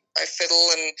I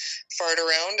fiddle and fart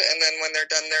around, and then when they're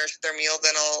done their meal,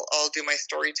 then I'll do my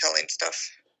storytelling stuff.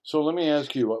 So let me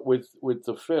ask you, with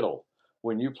the fiddle,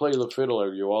 when you play the fiddle,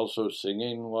 are you also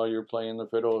singing while you're playing the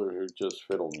fiddle, or just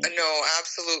fiddle music? No,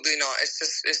 absolutely not. It's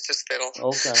just fiddle.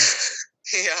 Okay.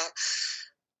 Yeah.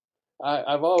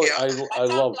 I've always I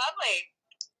love. Lovely.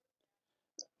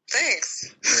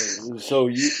 Thanks. So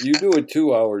you do a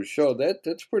 2-hour show.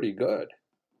 That's pretty good.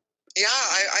 Yeah,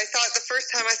 I thought the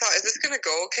first time is this going to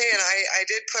go okay? And I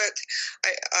did put,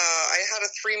 I had a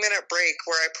 3-minute break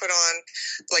where I put on,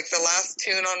 like, the last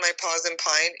tune on my Paws and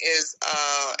Pine is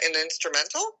an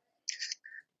instrumental.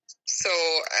 So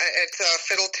it's a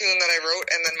fiddle tune that I wrote,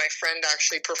 and then my friend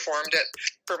actually performed it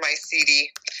for my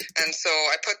CD. And so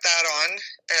I put that on,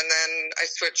 and then I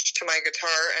switched to my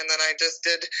guitar, and then I just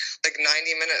did like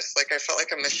 90 minutes. Like, I felt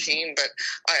like a machine, but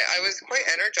I was quite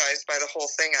energized by the whole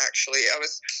thing, actually. I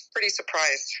was pretty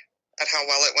surprised at how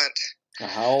well it went.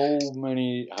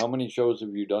 How many shows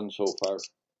have you done so far?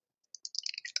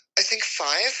 I think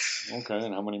 5. Okay,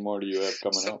 and how many more do you have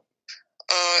coming up?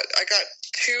 I got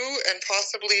 2 and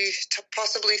possibly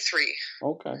 3.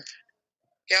 Okay.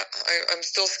 Yeah, I'm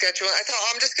still scheduling. I thought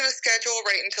I'm just going to schedule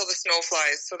right until the snow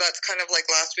flies. So that's kind of like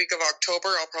last week of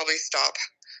October. I'll probably stop.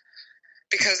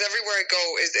 because everywhere I go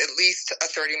is at least a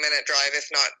 30-minute drive, if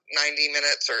not 90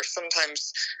 minutes, or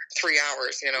sometimes 3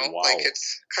 hours, you know. Wow. Like,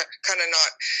 it's kind of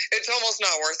not, it's almost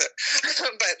not worth it.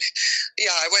 But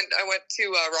yeah, I went to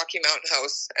Rocky Mountain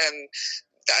House, and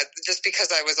that just because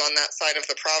I was on that side of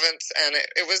the province, and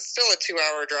it was still a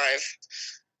 2-hour drive,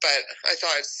 but I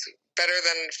thought it's better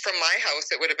than from my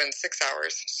house. It would have been 6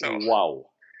 hours. So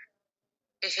Wow.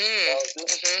 Now, does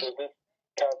this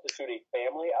constitute a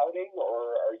family outing,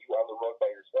 or are you on the road by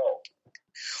yourself?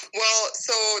 Well,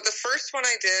 so the first one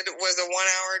I did was a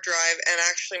 1-hour drive, and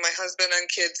actually my husband and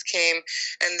kids came,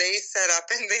 and they set up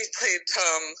and they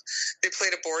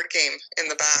played a board game in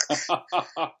the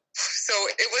back. So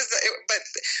but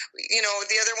you know,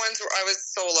 the other ones I was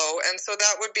solo, and so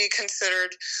that would be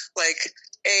considered like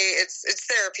it's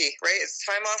therapy, right? It's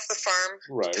time off the farm,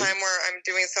 Right. time where I'm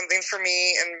doing something for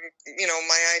me and, you know,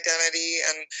 my identity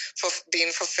and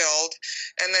being fulfilled,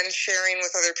 and then sharing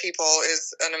with other people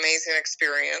is an amazing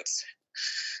experience.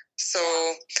 So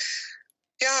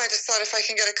yeah, I just thought if I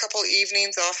can get a couple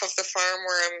evenings off of the farm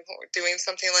where I'm doing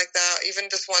something like that, even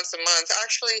just once a month.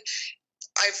 Actually,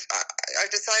 I've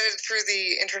decided through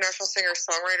the International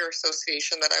Singer-Songwriter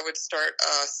Association that I would start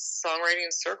a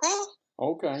songwriting circle.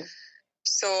 Okay.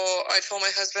 So I told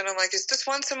my husband, I'm like, it's just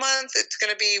once a month. It's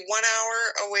going to be 1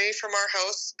 hour away from our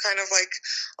house, kind of like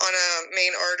on a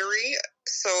main artery.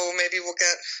 So maybe we'll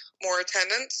get more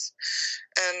attendance.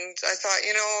 And I thought,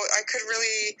 you know, I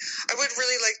would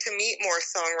really like to meet more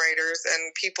songwriters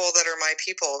and people that are my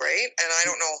people, right? And I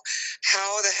don't know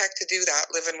how the heck to do that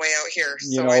living way out here.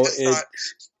 You So know, I just thought,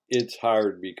 it's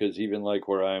hard because even like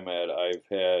where I'm at, I've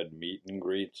had meet and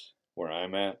greets where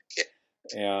I'm at.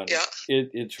 And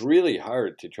it's really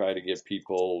hard to try to get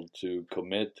people to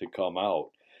commit to come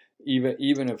out.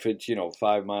 Even if it's, you know,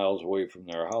 5 miles away from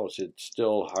their house, it's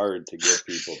still hard to get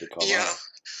people to come out.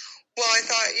 Well, I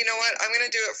thought, you know what, I'm going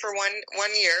to do it for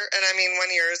one year. And I mean,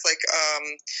 1 year is like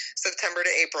September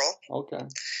to April. Okay.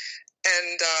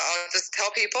 And I'll just tell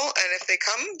people, and if they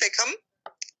come, they come.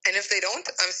 And if they don't,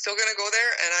 I'm still going to go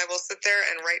there, and I will sit there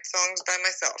and write songs by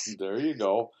myself. There you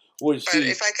go. Well, but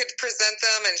if I could present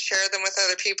them and share them with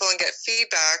other people and get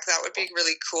feedback, that would be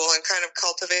really cool and kind of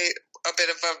cultivate a bit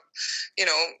of a, you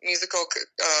know, musical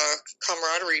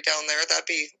camaraderie down there. That'd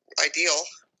be ideal.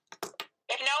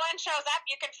 If no one shows up,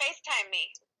 you can FaceTime me.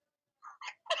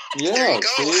 Yeah,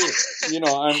 see, you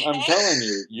know, I'm telling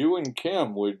you, you and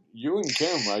Kim,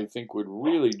 I think would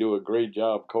really do a great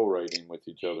job co-writing with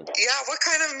each other. Yeah, what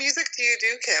kind of music do you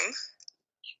do, Kim?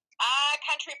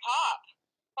 Country pop,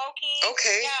 folky.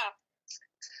 Okay. Yeah.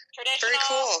 Traditional. Very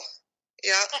cool.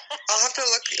 Yeah, I'll have to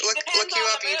look you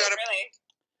up. You got to.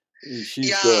 Really.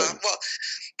 She's good. Well,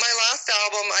 my last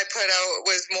album I put out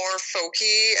was more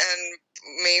folky and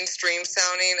mainstream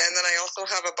sounding, and then I also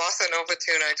have a bossa nova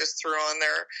tune I just threw on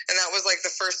there, and that was like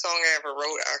the first song I ever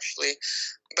wrote, actually.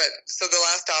 But so the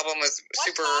last album was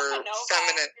super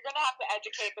feminine. You're gonna have to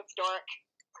educate this dork.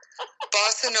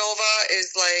 Bossa nova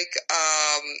is like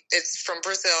it's from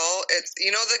Brazil. It's you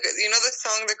know the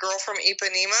song "The Girl from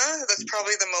Ipanema." That's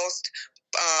probably the most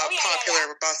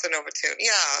popular bossa nova tune.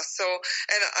 Yeah. So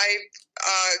and I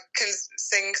can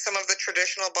sing some of the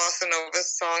traditional bossa nova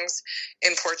songs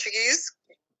in Portuguese.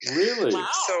 Really? Wow.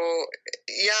 So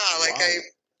yeah, like I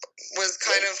was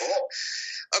kind of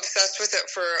obsessed with it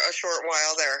for a short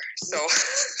while there. So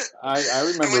I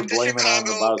remember Blame It on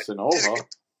the Bossa Nova.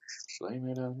 Blame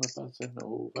it on the bossa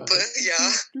nova.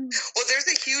 Yeah. Well, there's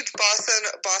a huge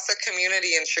bossa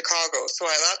community in Chicago, so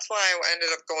that's why I ended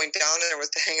up going down there,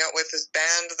 was to hang out with this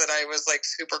band that I was like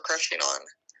super crushing on.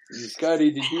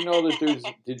 Scotty, did you know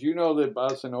that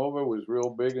bossa nova was real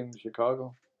big in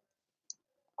Chicago?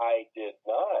 I did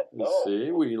not. No. See,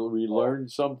 we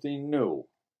learned something new.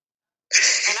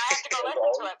 And I have to go listen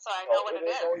to it, so I know what it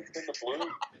is. It's always been the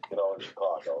blues, you know, in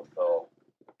Chicago. So.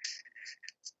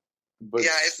 But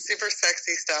yeah, it's super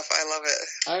sexy stuff. I love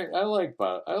it. I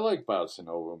like bossa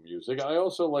nova music. I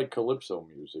also like calypso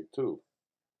music too.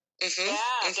 Mm-hmm.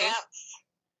 Yeah,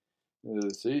 mm-hmm.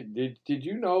 See, did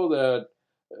you know that?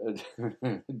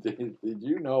 Did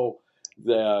you know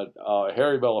that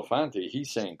Harry Belafonte he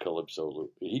sang calypso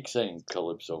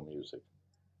music?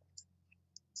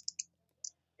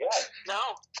 Yeah. No.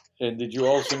 And did you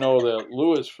also know that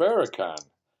Louis Farrakhan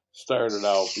started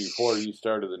out before he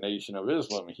started the Nation of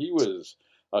Islam? He was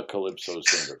a calypso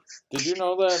singer. Did you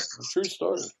know that? True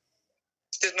story.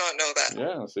 Did not know that.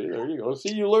 Yeah, see, there you go.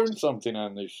 See, you learned something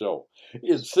on this show.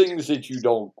 It's things that you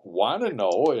don't want to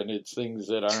know, and it's things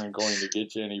that aren't going to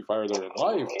get you any farther in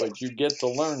life, but you get to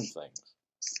learn things.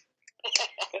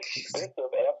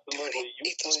 Absolutely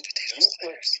useless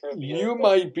trivia. You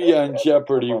might be on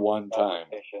Jeopardy one time.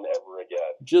 Ever again.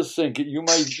 Just think, you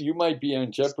might be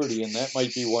on Jeopardy, and that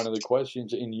might be one of the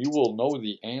questions, and you will know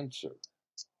the answer.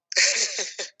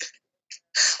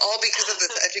 All because of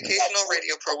this educational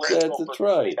radio program. That's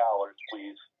right. $3,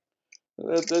 please.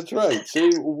 That's right.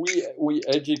 See, we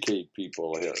educate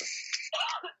people here.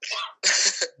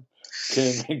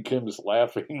 Kim's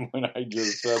laughing when I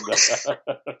just said that.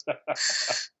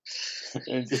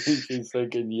 And she's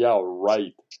thinking, yeah,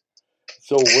 right.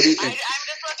 So what do you... I'm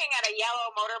just looking at a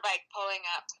yellow motorbike pulling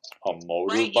up. A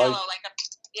motorbike? Bright yellow,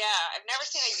 I've never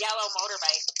seen a yellow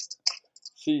motorbike.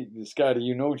 See, Scotty,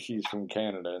 you know she's from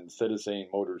Canada. Instead of saying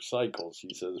motorcycle,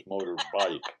 she says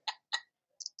motorbike.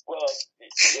 Well,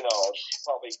 you know, it's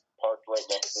probably parked right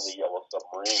next to the yellow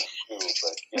submarine, too,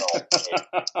 but, you know.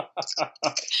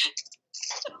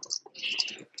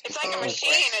 It's like a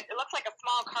machine. It looks like a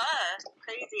small car.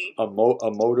 Crazy. A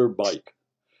motorbike.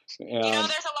 And, you know,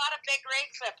 there's a lot of big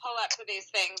rigs that pull up to these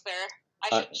things.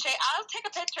 I'll take a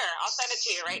picture. I'll send it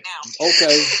to you right now.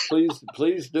 Okay,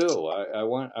 please do. I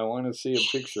want to see a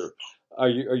picture. Are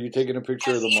you taking a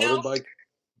picture of the motorbike?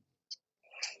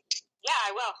 Yeah,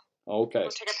 I will. Okay. We'll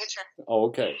take a picture.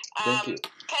 Okay, thank you.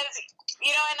 Because,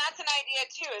 you know, and that's an idea,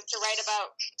 too, is to write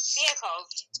about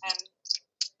vehicles and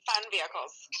fun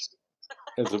vehicles.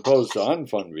 As opposed to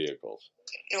unfun vehicles.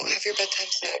 No, have your bedtime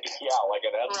snack. Yeah, like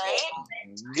an headset.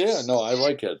 Right? Yeah, no, I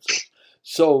like headsets.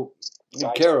 So,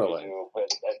 Carolyn.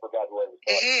 But I forgot what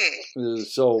it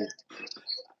was. So,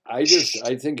 I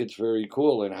think it's very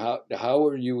cool. And how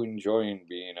are you enjoying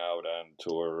being out on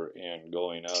tour and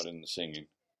going out and singing?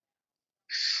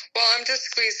 Well, I'm just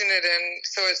squeezing it in.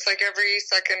 So it's like every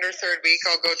second or third week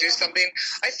I'll go do something.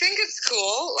 I think it's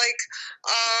cool. Like,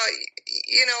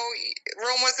 you know,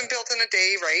 Rome wasn't built in a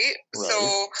day, right?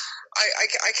 So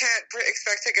I can't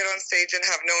expect to get on stage and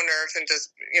have no nerves and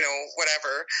just, you know,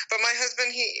 whatever. But my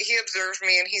husband, he observed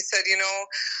me and he said, you know,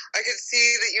 I could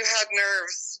see that you had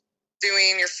nerves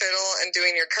doing your fiddle and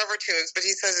doing your cover tunes. But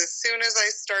he says as soon as I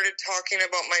started talking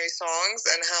about my songs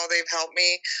and how they've helped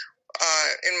me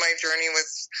in my journey with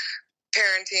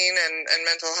parenting and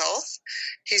mental health,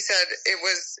 he said it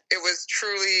was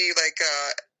truly like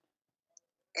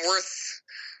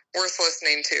worth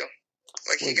listening to.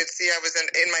 Like he could see I was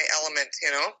in my element,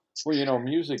 you know. Well, you know,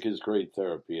 music is great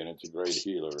therapy and it's a great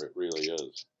healer. It really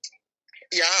is.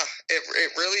 Yeah,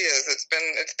 it really is. It's been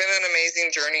an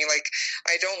amazing journey. Like,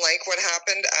 I don't like what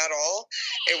happened at all.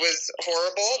 It was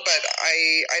horrible, but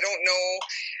I don't know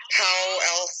how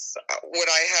else would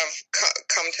I have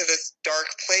come to this dark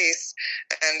place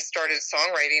and started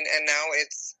songwriting, and now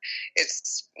it's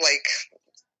like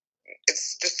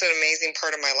it's just an amazing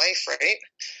part of my life,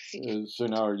 right? So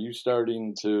now are you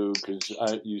starting to, because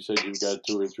you said you've got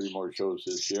 2 or 3 more shows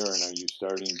this year, and are you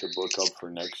starting to book up for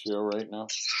next year right now?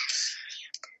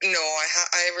 No,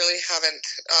 I really haven't.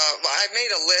 I've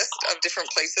made a list of different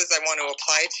places I want to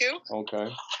apply to. Okay.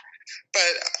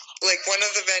 But, like, one of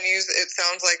the venues, it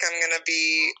sounds like I'm going to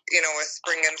be, you know, with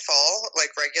spring and fall, like,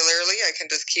 regularly. I can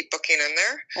just keep booking in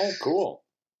there. Oh, cool.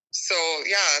 So,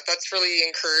 yeah, that's really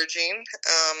encouraging.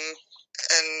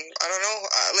 And I don't know,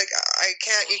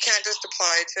 you can't just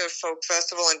apply to a folk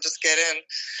festival and just get in.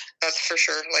 That's for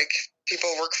sure. Like, people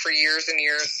work for years and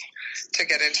years to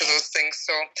get into those things.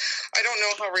 So I don't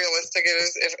know how realistic it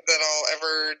is that I'll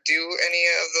ever do any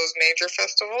of those major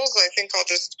festivals. I think I'll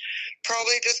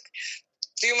probably just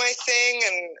do my thing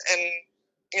and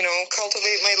you know,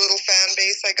 cultivate my little fan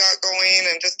base I got going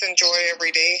and just enjoy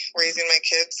every day raising my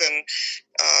kids and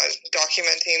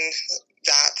documenting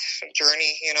that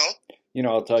journey, you know. You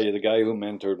know, I'll tell you, the guy who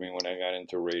mentored me when I got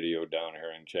into radio down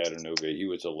here in Chattanooga, he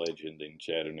was a legend in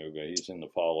Chattanooga. He's in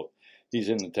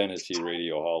the Tennessee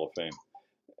Radio Hall of Fame.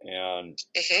 And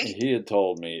he had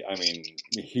told me, I mean,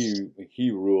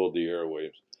 he ruled the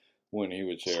airwaves when he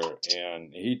was here.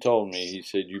 And he told me, he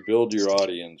said, you build your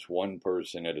audience one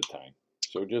person at a time.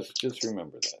 So just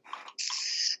remember that.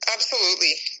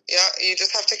 Absolutely. Yeah, you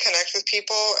just have to connect with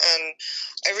people. And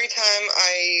every time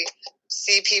I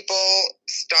see people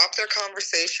stop their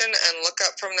conversation and look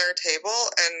up from their table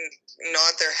and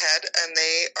nod their head and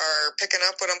they are picking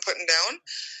up what I'm putting down,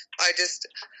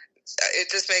 it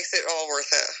just makes it all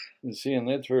worth it. See, and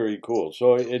that's very cool.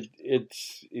 So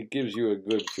it gives you a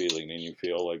good feeling and you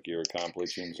feel like you're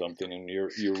accomplishing something and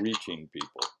you're reaching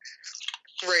people.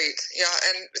 Right. Yeah.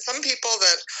 And some people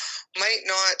that might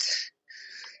not,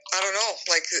 I don't know,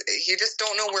 like you just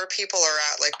don't know where people are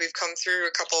at. Like we've come through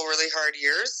a couple really hard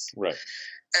years. Right.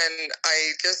 And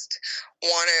I just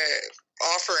want to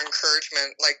offer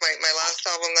encouragement. Like my last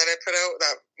album that I put out,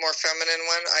 that more feminine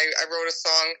one, I wrote a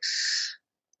song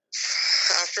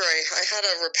after I had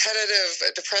a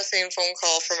repetitive, depressing phone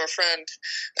call from a friend,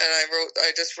 and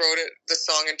I just wrote the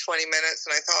song in 20 minutes,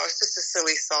 and I thought it was just a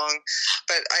silly song,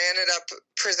 but I ended up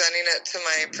presenting it to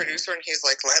my producer, and he's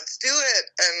like, let's do it.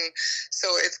 And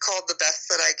so it's called The Best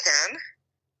That I Can,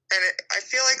 and I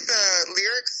feel like the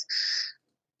lyrics,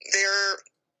 they're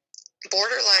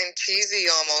borderline cheesy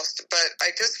almost, but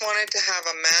I just wanted to have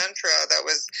a mantra that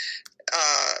was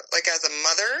like as a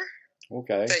mother,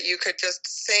 Okay. that you could just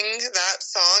sing that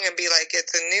song and be like,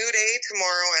 it's a new day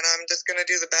tomorrow, and I'm just going to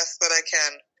do the best that I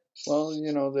can. Well,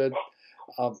 that.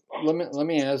 Let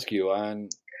me ask you.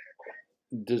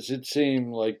 Does it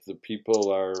seem like the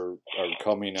people are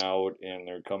coming out, and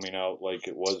they're coming out like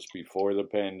it was before the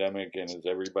pandemic, and is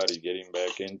everybody getting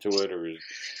back into it, or do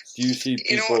you see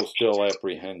people still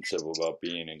apprehensive about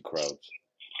being in crowds?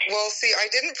 Well, see, I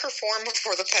didn't perform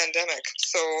before the pandemic,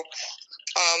 so.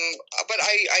 But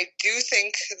I do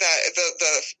think that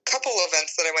the couple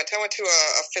events that I went to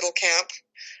a fiddle camp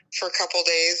for a couple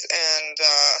days, and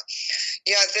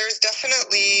yeah, there's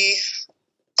definitely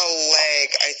a lag,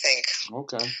 I think.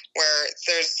 Okay. Where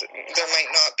there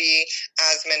might not be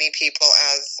as many people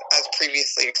as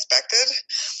previously expected,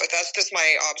 but that's just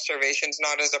my observations,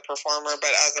 not as a performer,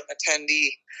 but as an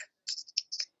attendee.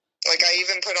 Like, I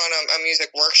even put on a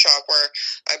music workshop where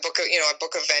I book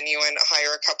a venue and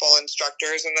hire a couple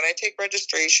instructors, and then I take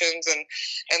registrations, and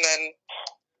then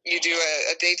you do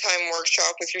a daytime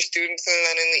workshop with your students, and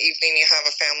then in the evening you have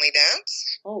a family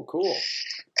dance. Oh, cool.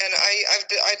 And I've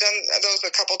done those a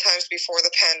couple times before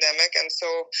the pandemic, and so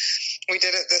we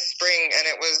did it this spring, and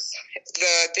it was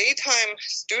the daytime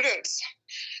students.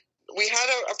 We had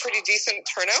a pretty decent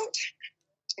turnout,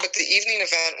 but the evening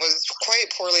event was quite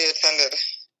poorly attended.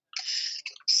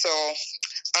 So,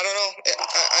 I don't know.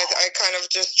 I kind of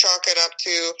just chalk it up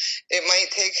to it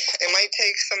might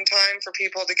take some time for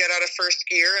people to get out of first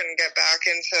gear and get back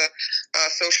into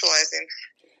socializing.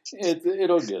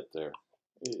 It'll get there.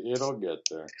 It'll get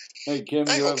there. Hey, Kim,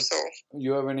 I hope so.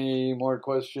 You have any more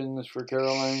questions for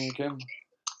Caroline, Kim?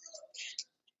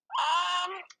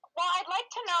 Well, I'd like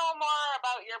to know more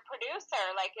about your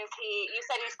producer. Like, you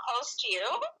said he's close to you?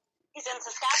 He's in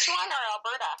Saskatchewan or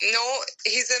Alberta? No,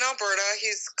 he's in Alberta.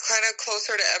 He's kind of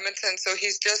closer to Edmonton, so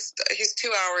he's 2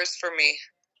 hours from me.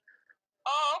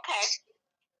 Oh, okay.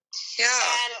 Yeah.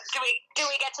 And do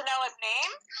we get to know his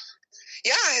name?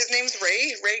 Yeah, his name's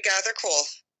Ray Gathercole.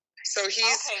 So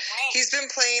he's been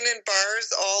playing in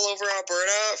bars all over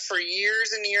Alberta for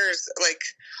years and years. Like,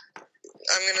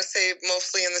 I'm gonna say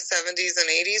mostly in the 70s and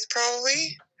 80s,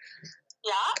 probably.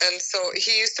 Yeah. And so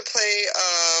he used to play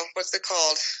what's it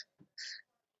called?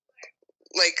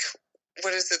 Like,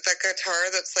 what is it? That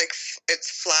guitar that's like,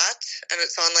 it's flat and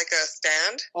it's on like a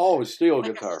stand? Oh, steel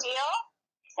like guitar. A steel?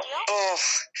 Oh,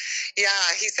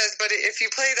 yeah. He says, but if you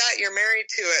play that, you're married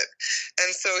to it.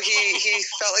 And so he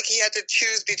felt like he had to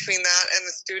choose between that and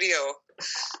the studio.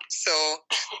 So,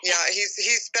 yeah, he's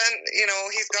spent,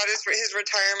 he's got his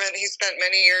retirement. He spent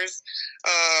many years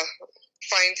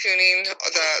fine-tuning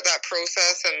that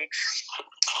process, and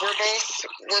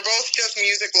we're both just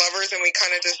music lovers, and we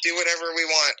kind of just do whatever we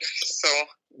want. So,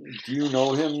 do you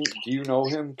know him?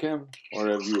 Kim, or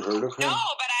have you heard of him? No,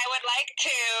 but I would like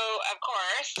to, of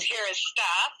course, hear his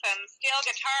stuff. And steel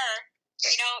guitar,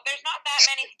 there's not that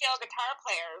many steel guitar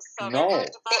players, so they're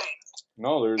hard to find.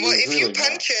 No, there's well, if really you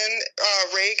punch in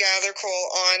Ray Gathercole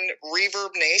on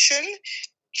Reverb Nation,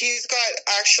 he's got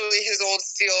actually his old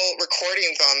steel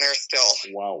recordings on there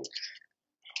still. Wow.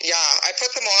 Yeah, I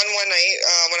put them on one night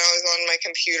when I was on my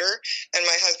computer, and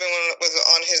my husband was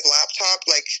on his laptop,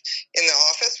 like, in the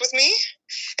office with me,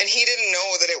 and he didn't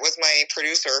know that it was my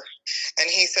producer.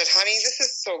 And he said, honey, this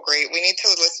is so great. We need to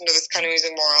listen to this kind of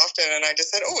music more often. And I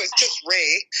just said, oh, it's just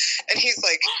Ray. And he's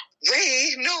like,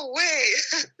 Ray? No way.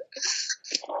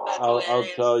 I'll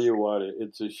tell you what,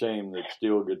 it's a shame that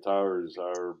steel guitars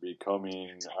are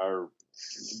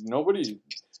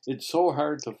it's so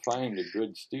hard to find a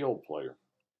good steel player.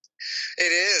 It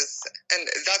is, and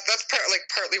that's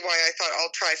partly why I thought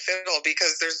I'll try fiddle,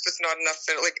 because there's just not enough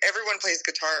fiddle. Like, everyone plays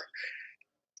guitar,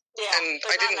 and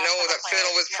I didn't know that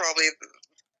fiddle was probably.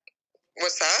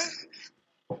 What's that?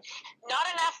 Not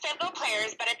enough fiddle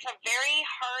players, but it's a very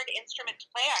hard instrument to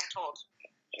play, I'm told.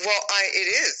 Well, it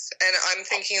is, and I'm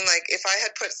thinking, like, if I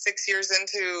had put 6 years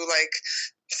into like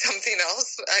something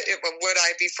else, would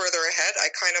I be further ahead? I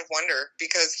kind of wonder,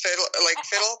 because fiddle,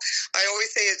 I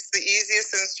always say it's the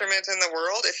easiest instrument in the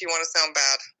world if you want to sound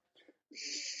bad.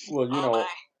 Well,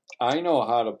 I know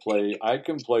how to play. I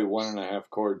can play 1.5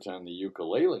 chords on the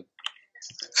ukulele.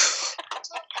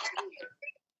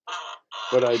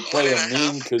 But I play a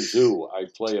mean kazoo. I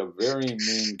play a very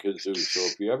mean kazoo. So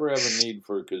if you ever have a need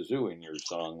for a kazoo in your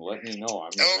song, let me know.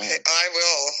 I'm your Okay, man. I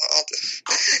will.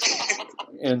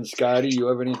 And Scotty, you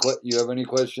have any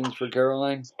questions for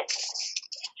Caroline?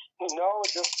 No,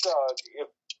 just if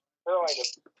Caroline, if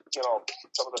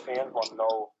some of the fans want to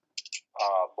know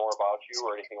more about you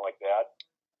or anything like that,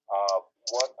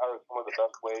 what are some of the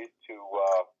best ways to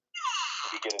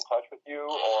maybe get in touch with you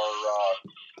or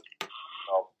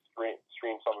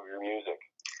stream some of your music?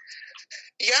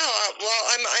 Yeah, well,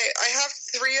 I have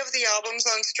 3 of the albums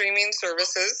on streaming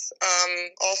services,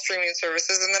 all streaming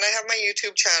services, and then I have my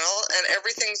YouTube channel, and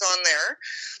everything's on there.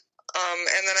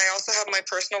 And then I also have my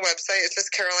personal website. It's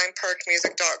just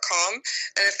CarolineParkMusic.com.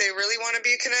 And if they really want to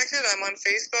be connected, I'm on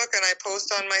Facebook, and I post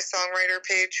on my songwriter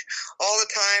page all the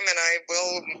time, and I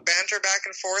will banter back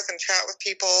and forth and chat with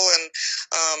people. And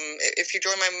if you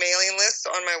join my mailing list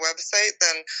on my website,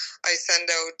 then I send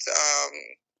out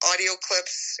audio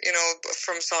clips,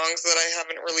 from songs that I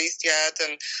haven't released yet,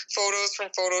 and photos from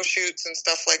photo shoots and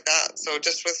stuff like that. So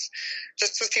just with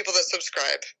people that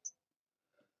subscribe.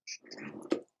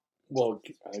 Well,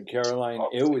 Caroline,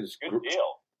 it was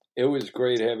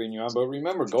great having you on. But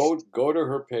remember, go to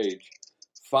her page,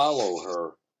 follow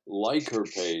her, like her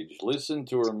page, listen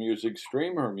to her music,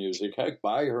 stream her music, heck,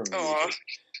 buy her music. Aww.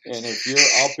 And if you're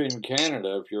up in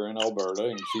Canada, if you're in Alberta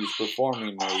and she's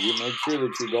performing there, you make sure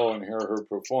that you go and hear her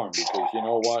perform, because you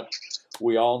know what?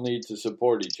 We all need to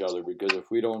support each other, because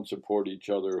if we don't support each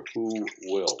other, who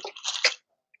will?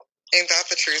 Ain't that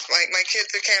the truth? My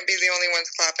kids can't be the only ones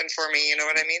clapping for me, you know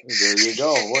what I mean? There you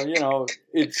go. Well,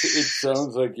 it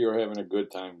sounds like you're having a good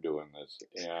time doing this.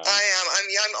 Yeah. I am.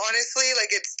 I'm honestly,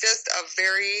 it's just a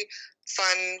very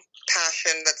fun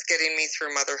passion that's getting me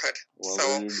through motherhood. Well,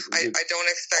 so I don't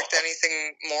expect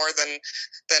anything more than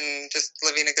just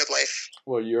living a good life.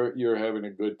 Well, you're having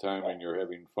a good time, and you're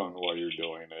having fun while you're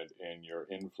doing it, and you're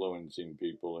influencing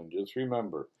people. And just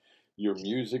remember, your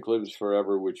music lives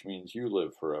forever, which means you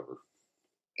live forever.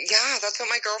 Yeah, that's what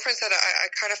my girlfriend said. I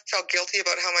kind of felt guilty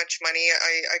about how much money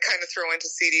I kind of throw into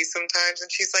CDs sometimes. And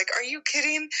she's like, are you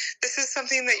kidding? This is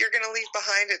something that you're going to leave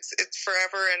behind. It's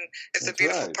forever, and it's a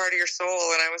beautiful part of your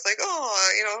soul. And I was like,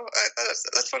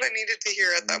 that's what I needed to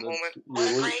hear at that moment. What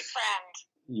a great friend.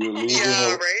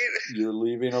 You're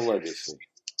leaving a legacy.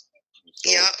 So,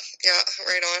 yeah,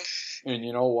 right on. And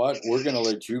you know what? We're going to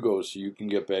let you go so you can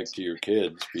get back to your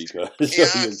kids, because your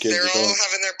kids they're all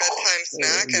having their bedtime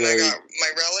snack, and I got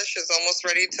my relish is almost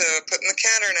ready to put in the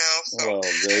canner now. So. Well,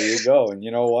 there you go. And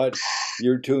you know what?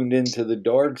 You're tuned into the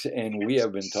Dorks, and we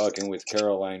have been talking with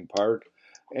Caroline Park,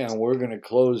 and we're going to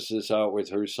close this out with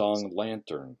her song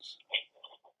Lanterns.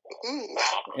 Ooh.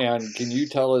 And can you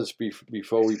tell us,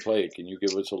 before we play it, can you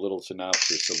give us a little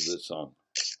synopsis of this song?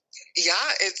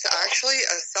 Yeah, it's actually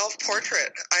a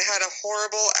self-portrait. I had a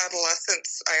horrible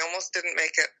adolescence. I almost didn't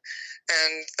make it.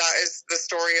 And that is the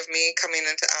story of me coming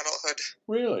into adulthood.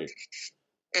 Really?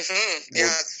 Mm-hmm.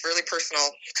 Yeah, it's really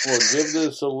personal. Well, give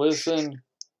this a listen.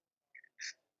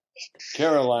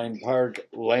 Caroline Park,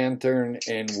 Lantern,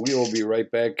 and we will be right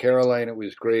back. Caroline, it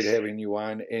was great having you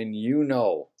on. And you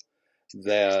know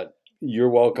that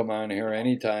you're welcome on here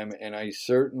anytime, and I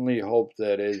certainly hope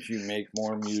that as you make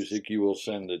more music, you will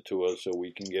send it to us so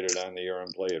we can get it on the air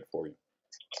and play it for you.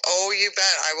 Oh, you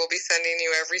bet. I will be sending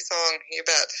you every song. You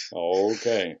bet.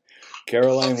 Okay.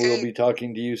 Caroline, we will be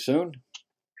talking to you soon.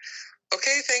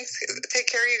 Okay, thanks. Take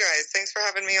care, you guys. Thanks for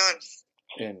having me on.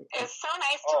 And it's so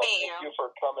nice to meet you. Thank you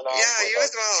for coming on. Yeah, you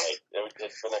as well.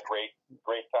 It's been a great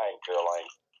time, Caroline.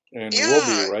 And we'll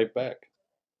be right back.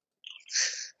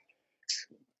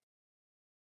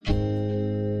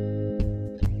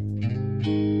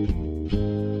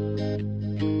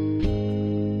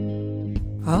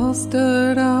 I'll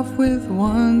start off with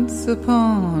once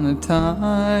upon a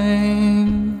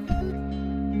time.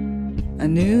 I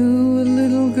knew a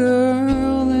little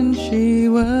girl and she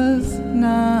was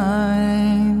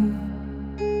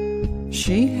 9.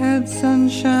 She had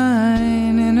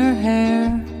sunshine in her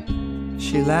hair.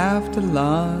 She laughed a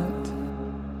lot.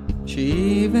 She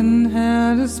even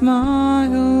had a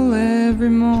smile every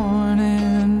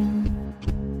morning.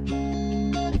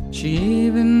 She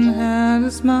even had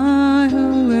a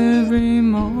smile every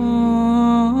morning.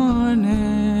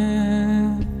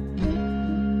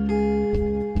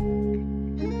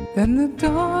 Then the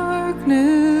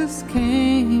darkness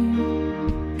came,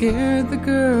 scared the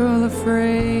girl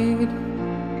afraid.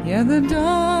 Yeah, the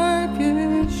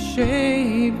darkest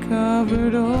shade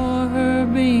covered o'er her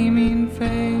beaming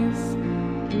face,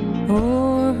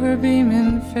 o'er her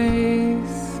beaming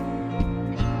face.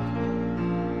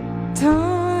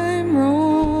 Time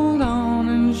rolled on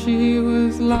and she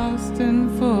was lost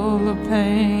and full of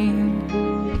pain.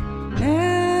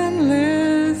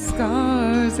 Endless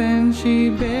scars, and she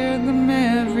bared them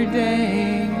every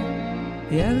day.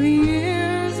 Yeah, the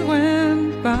years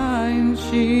went by, and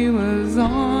she was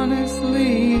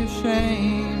honestly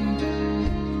ashamed.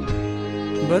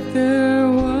 But there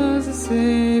was a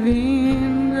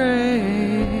saving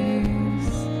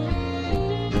grace.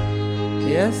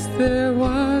 Yes, there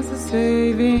was a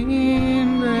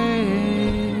saving grace.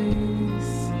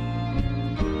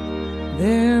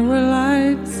 There were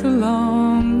lights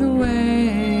along the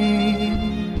way.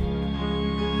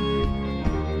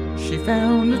 She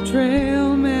found a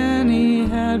trail many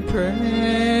had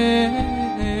prayed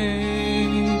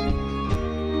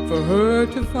for her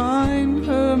to find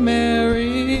her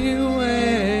merry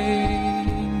way.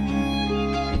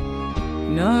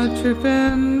 Not trip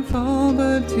and fall,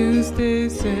 but to stay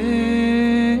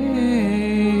safe.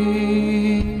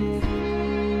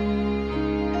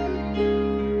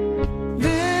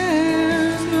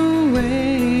 There's no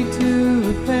way to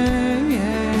repay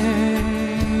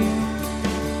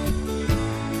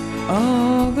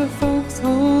all the folks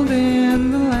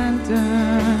holding the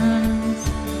lanterns.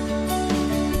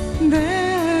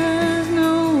 There's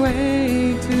no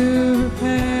way to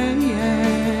repay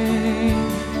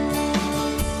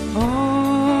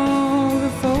all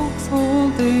the folks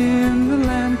holding the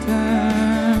lanterns.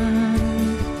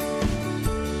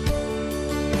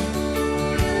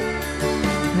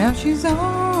 Now she's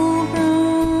all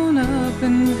grown up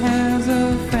and has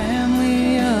a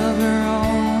family of her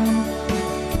own,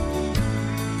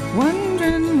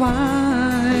 wondering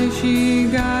why she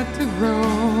got to grow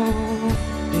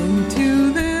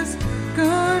into this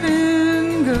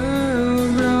garden girl,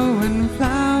 growing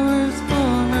flowers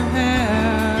for her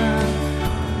hair,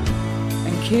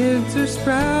 and kids are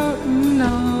sprouting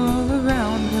all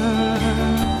around her,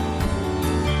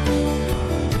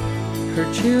 her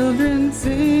children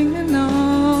singing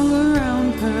all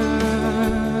around her.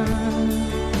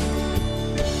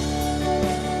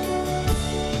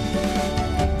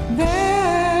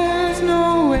 There's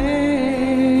no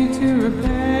way to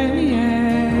repay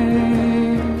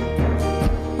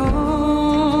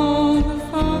all the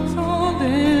folks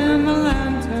holding the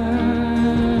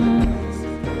lanterns.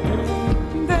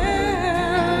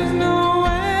 There's no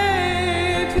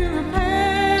way to repay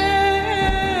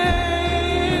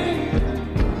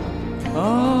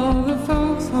all the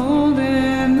folks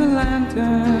holding the lanterns.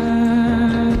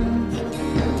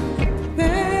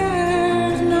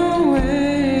 There's no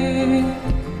way,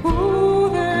 oh,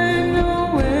 there's no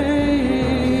way.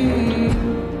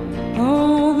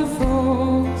 All the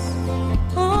folks,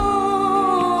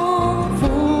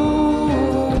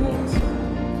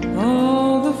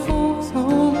 all the folks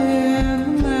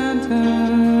holding the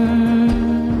lanterns.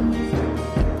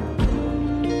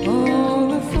 All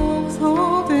the folks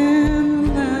holding the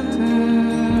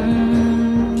lanterns.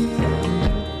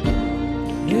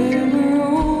 There were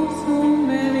oh so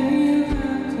many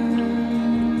lanterns.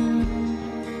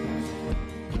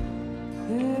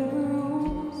 There were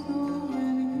oh so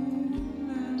many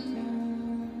lanterns.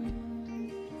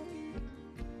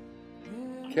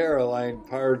 Caroline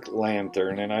Park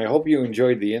Lantern, and I hope you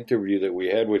enjoyed the interview that we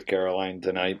had with Caroline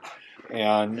tonight,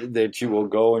 and that you will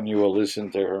go and you will listen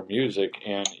to her music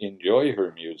and enjoy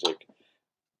her music.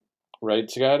 Right,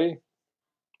 Scotty?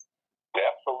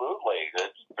 Absolutely.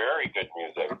 It's very good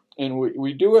music. And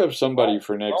we do have somebody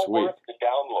for next Well week. worth the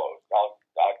download. I'll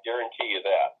guarantee you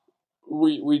that.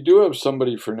 We do have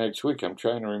somebody for next week. I'm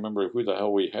trying to remember who the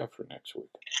hell we have for next week.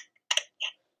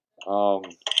 You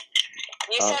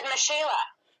said Michela.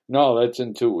 No, that's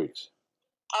in 2 weeks.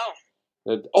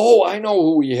 Oh, I know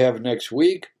who we have next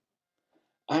week.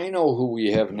 I know who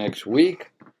we have next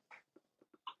week.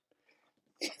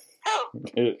 oh,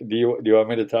 Do you want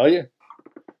me to tell you?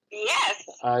 yes.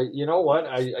 You know what?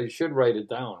 I should write it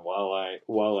down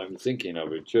while I'm thinking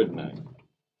of it, shouldn't I?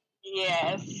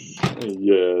 Yes.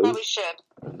 Yes. Probably should.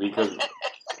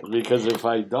 Because if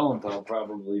I don't, I'll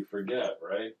probably forget,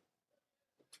 right?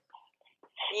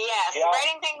 Yes. Yeah.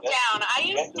 Writing things down. I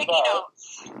use Chances sticky are. notes.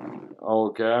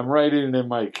 Okay, I'm writing it in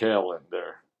my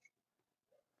calendar.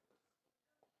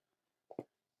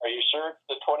 Are you sure it's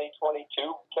the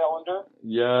 2022 calendar?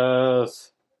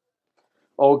 Yes.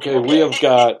 Okay, we have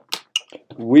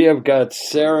got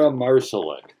Sarah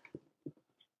Marsalek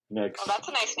next. Oh, that's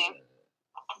a nice name.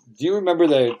 Do you remember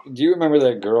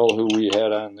that girl who we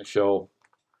had on the show?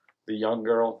 The young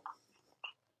girl?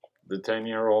 The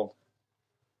 10-year-old?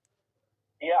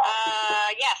 Yeah.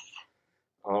 Yes.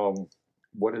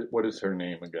 What is her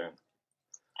name again?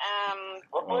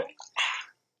 Brooklyn?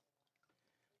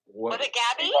 Was it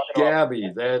Gabby?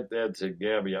 Gabby, that's it,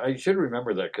 Gabby. I should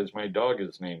remember that because my dog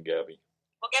is named Gabby.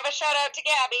 We'll give a shout out to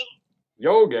Gabby.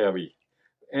 Yo, Gabby.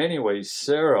 Anyway,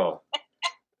 Sarah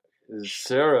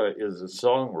is a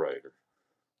songwriter.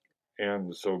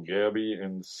 And so Gabby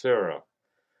and Sarah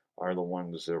are the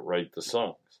ones that write the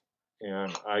songs.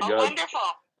 And Wonderful.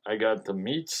 I got to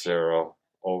meet Sarah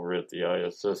over at the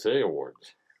ISSA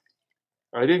Awards.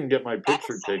 I didn't get my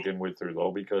picture taken with her,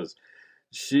 though, because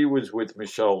she was with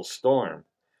Michelle Storm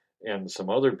and some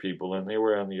other people, and they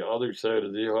were on the other side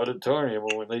of the auditorium.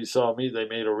 And when they saw me, they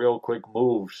made a real quick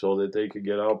move so that they could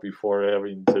get out before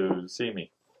having to see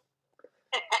me.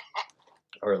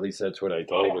 Or at least that's what I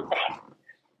told her.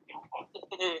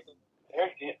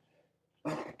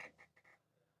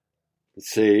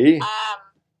 See?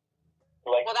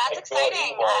 Well, that's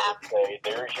exciting.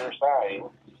 There's your sign.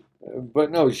 But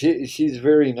no, she's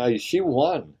very nice. She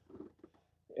won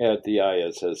at the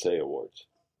ISSA Awards.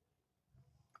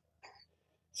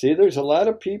 See, there's a lot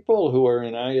of people who are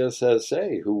in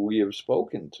ISSA who we have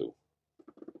spoken to.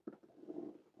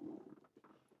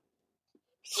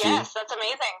 Yes, that's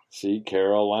amazing. See,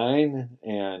 Caroline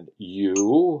and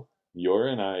you're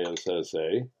in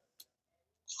ISSA.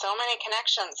 So many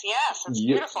connections. Yes, it's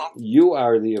beautiful. You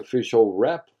are the official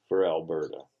rep for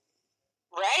Alberta.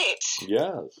 Right.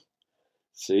 Yes.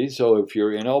 See, so if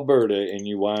you're in Alberta and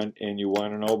you want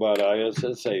to know about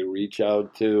ISSA, reach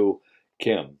out to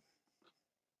Kim.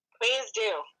 Please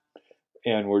do.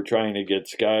 And we're trying to get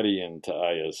Scotty into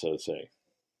ISSA.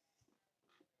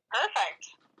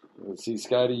 Perfect. See,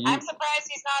 Scotty, I'm surprised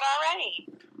he's not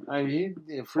already.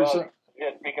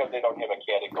 It's because they don't have a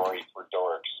category for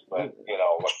dorks, but,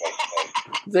 what can I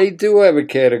say? They do have a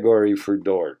category for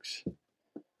dorks.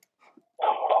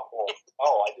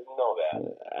 Oh, I didn't know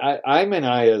that. I'm an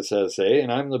ISSA,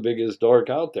 and I'm the biggest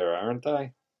dork out there, aren't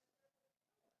I?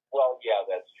 Well, yeah,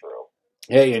 that's true.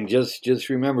 Hey, and just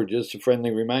remember, just a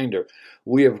friendly reminder,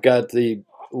 we've got the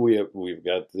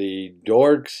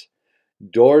dorks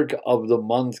Dork of the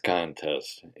Month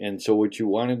contest. And so what you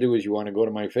want to do is you want to go to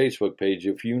my Facebook page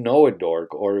if you know a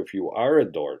dork or if you are a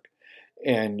dork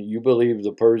and you believe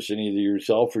the person, either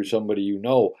yourself or somebody you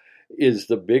know, is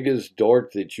the biggest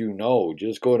dork that you know.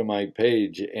 Just go to my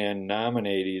page and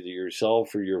nominate either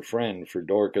yourself or your friend for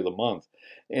Dork of the Month.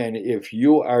 And if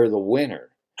you are the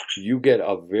winner, you get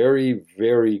a very,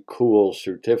 very cool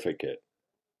certificate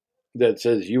that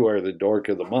says you are the Dork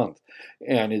of the Month.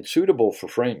 And it's suitable for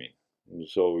framing.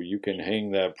 So you can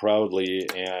hang that proudly,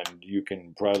 and you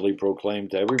can proudly proclaim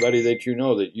to everybody that you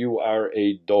know that you are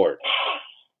a dork.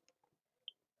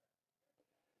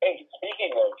 Hey,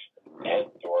 speaking of head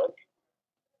dork.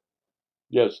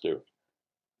 Yes, dear.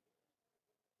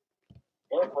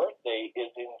 Your birthday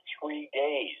is in 3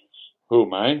 days. Who,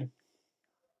 mine?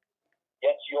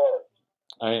 Yes, yours.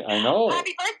 I know.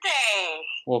 Happy birthday!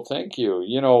 Well, thank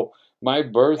you. My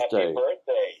birthday. Happy birthday.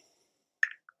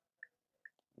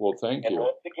 Well, thank you. And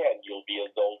once again, you'll be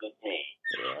as old as me.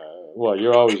 Well,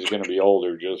 you're always going to be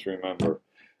older, just remember.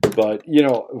 But, I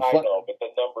know, but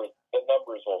the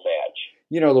numbers will match.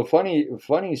 The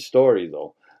funny story,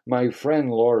 though, my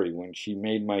friend Lori, when she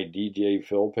made my DJ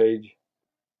Phil page,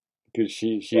 because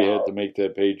she had to make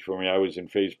that page for me. I was in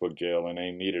Facebook jail, and I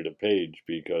needed a page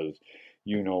because,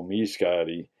 you know me,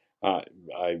 Scotty, I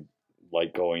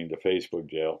like going to Facebook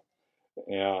jail.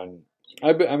 And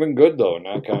I've been good, though,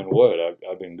 knock on wood.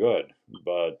 I've been good,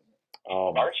 but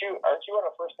aren't you on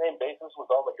a first name basis with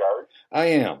all the guards? I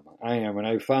am, and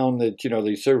I found that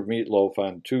they serve meatloaf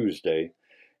on Tuesday,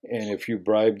 and if you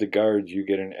bribe the guards, you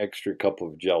get an extra cup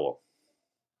of Jell-O.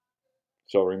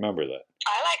 So remember that.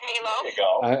 I like meatloaf. There you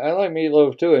go. I like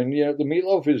meatloaf too, and the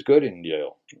meatloaf is good in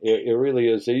jail. It really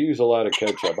is. They use a lot of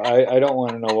ketchup. I don't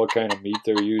want to know what kind of meat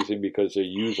they're using because they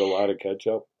use a lot of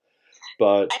ketchup.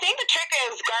 But I think the trick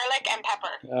is garlic and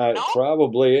pepper. No?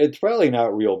 Probably. It's probably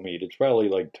not real meat. It's probably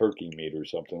like turkey meat or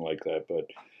something like that. But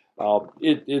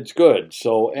it's good.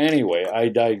 So anyway, I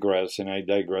digress, and I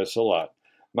digress a lot.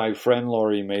 My friend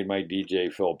Lori made my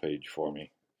DJ Phil page for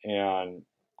me, and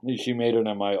she made it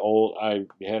on my old. I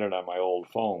had it on my old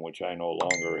phone, which I no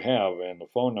longer have, and the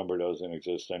phone number doesn't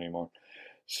exist anymore.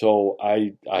 So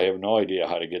I have no idea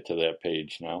how to get to that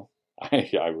page now.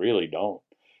 I really don't.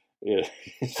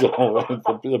 So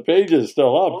the page is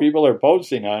still up. People are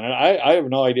posting on it. I have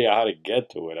no idea how to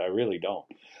get to it. I really don't.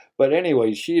 But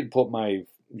anyway, she had put my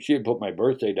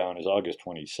birthday down as August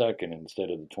 22nd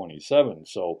instead of the 27th.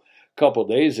 So a couple of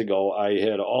days ago, I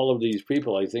had all of these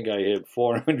people. I think I had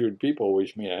 400 people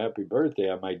wish me a happy birthday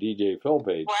on my DJ Phil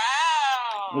page.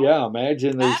 Wow. Yeah,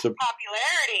 imagine their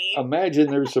popularity.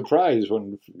 Imagine their surprise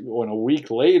when a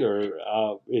week later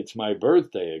it's my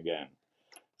birthday again.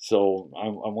 So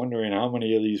I'm wondering how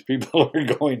many of these people are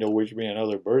going to wish me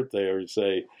another birthday or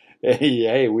say,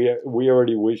 hey, we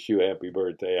already wish you happy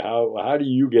birthday. How do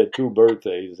you get 2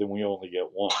 birthdays and we only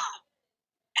get 1?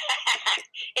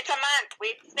 It's a month.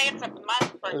 We say it's a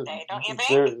month birthday, don't you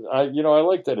think? I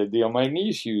like that idea. My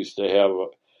niece used to have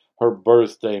her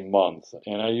birthday month,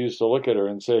 and I used to look at her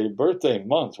and say, "Birthday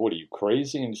month? What are you,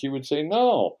 crazy?" And she would say,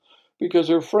 "No." Because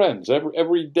her friends,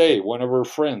 every day, one of her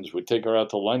friends would take her out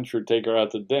to lunch or take her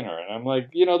out to dinner. And I'm like,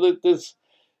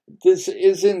 this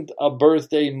isn't a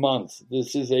birthday month.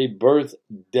 This is a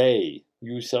birthday.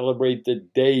 You celebrate the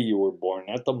day you were born,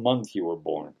 not the month you were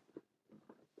born.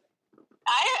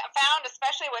 I found,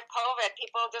 especially with COVID,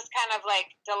 people just kind of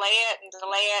like delay it, and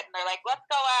they're like, let's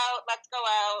go out.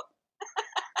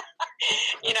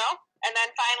 And then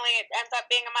finally it ends up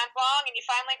being a month long, and you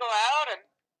finally go out, and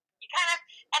you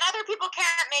and other people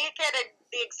can't make it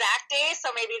the exact day,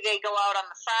 so maybe they go out on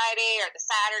the Friday or the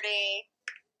Saturday,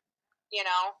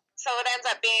 so it ends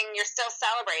up being you're still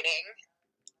celebrating.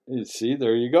 You see,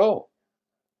 there you go.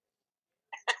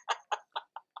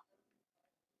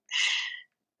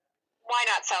 Why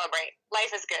not celebrate?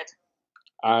 Life is good.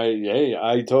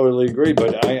 I totally agree,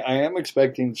 but I am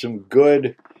expecting some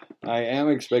good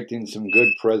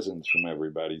presents from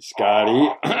everybody. Scotty.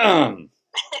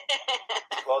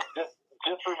 Well,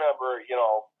 just remember,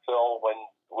 Phil,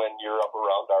 when you're up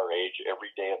around our age, every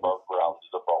day above ground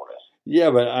is a bonus. Yeah,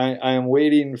 but I'm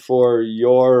waiting for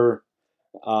your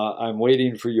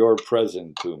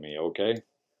present to me, okay?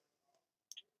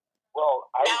 Well,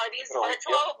 now are these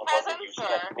virtual presents or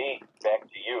sent me back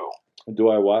to you? Do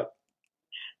I what?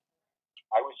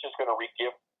 I was just going to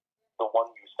re-gift the one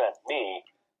you sent me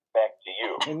back to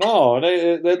you. No,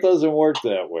 that doesn't work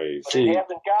that way. But see, it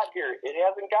hasn't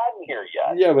gotten here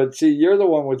yet. Yeah, but see, you're the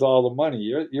one with all the money.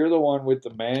 You're the one with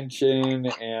the mansion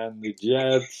and the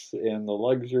jets and the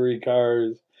luxury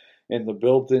cars and the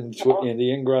built-in and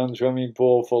the in-ground swimming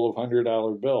pool full of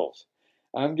 $100 bills.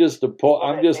 I'm just a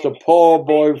poor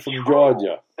boy from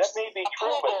Georgia. That may be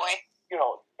true, but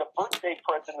the birthday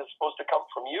present is supposed to come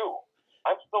from you.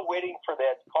 I'm still waiting for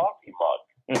that coffee mug.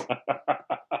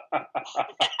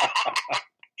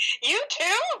 You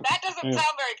too? That doesn't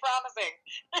sound very promising.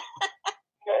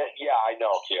 Yeah, I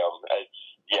know, Kim.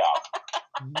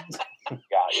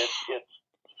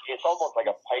 It's almost like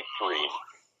a pipe dream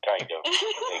kind of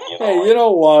thing. Hey, you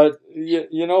know what?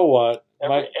 You know what?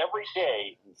 Every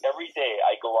day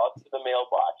I go out to the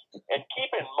mailbox, and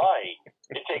keep in mind,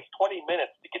 it takes 20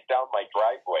 minutes to get down my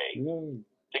driveway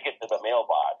to get to the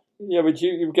mailbox. Yeah, but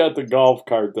you've got the golf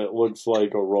cart that looks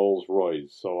like a Rolls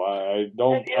Royce, so I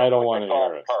don't want to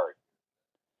hear it.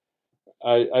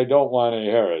 I don't want to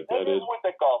hear it. That is with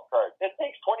the golf cart. It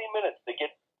takes 20 minutes to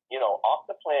get off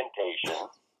the plantation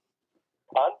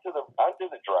onto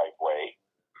the driveway,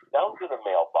 down to the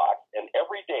mailbox, and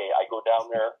every day I go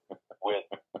down there with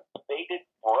bated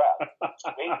breath,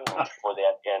 waiting for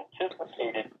that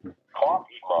anticipated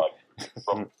coffee mug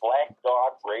from Black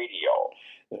Dog Radio.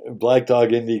 Black Dog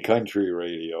Indie Country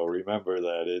Radio. Remember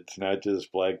that. It's not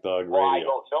just Black Dog Radio. Well, I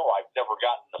don't know. I've never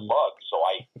gotten the mug, so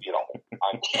I'm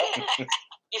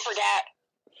You forgot.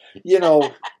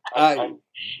 I'm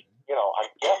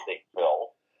guessing,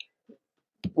 Phil.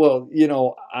 Well,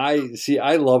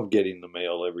 I love getting the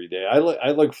mail every day. I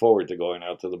look forward to going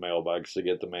out to the mailbox to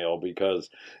get the mail because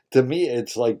to me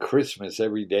it's like Christmas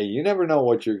every day. You never know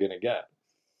what you're going to get.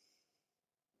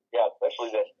 Yeah,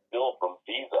 especially that bill from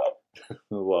Visa.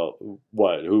 Well,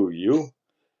 what? Who, you?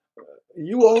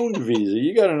 You own Visa.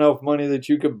 You got enough money that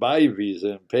you could buy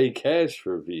Visa and pay cash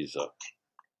for Visa.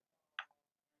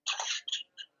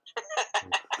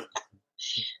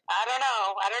 I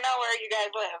don't know where you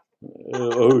guys live.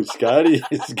 Scotty?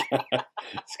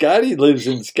 Scotty lives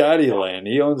in Scottyland.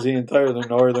 He owns the entire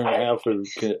northern half of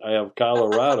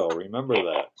Colorado. Remember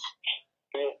that.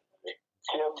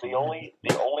 Tim, the only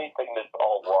thing that's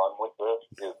all wrong with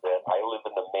this is that I live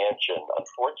in the mansion.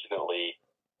 Unfortunately,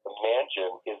 the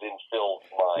mansion is in Phil's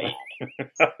mind.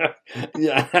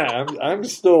 Yeah, I'm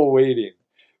still waiting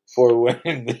for when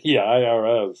the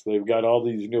IRS, they've got all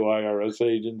these new IRS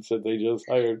agents that they just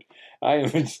hired. I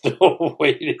am still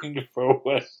waiting for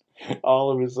when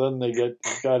all of a sudden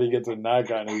Scotty gets a knock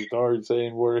on his door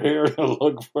saying, "We're here to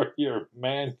look for your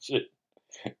mansion,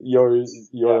 your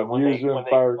amusement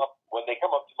park." When they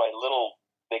come up to my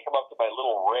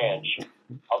little ranch,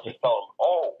 I'll just tell them,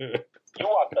 "Oh, you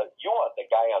want the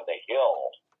guy on the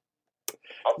hill?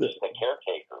 I'm just the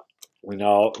caretaker."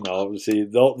 No. See,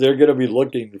 they're going to be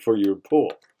looking for your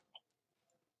pool.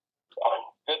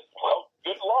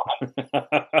 Good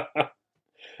luck.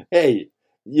 Hey,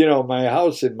 my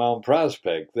house in Mount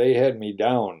Prospect, they had me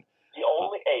down.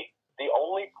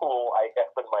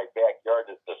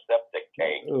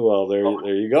 Well, there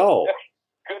you go.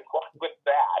 Good luck with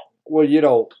that. Well,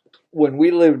 when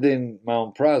we lived in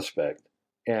Mount Prospect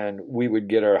and we would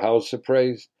get our house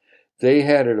appraised, they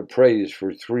had it appraised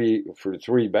for three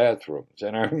bathrooms.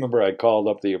 And I remember I called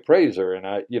up the appraiser and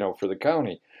for the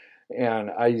county.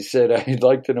 And I said, I'd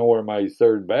like to know where my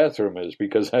third bathroom is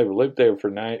because I've lived there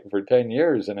for 10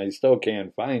 years and I still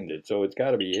can't find it. So it's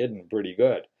got to be hidden pretty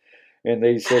good. And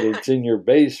they said, it's in your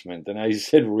basement. And I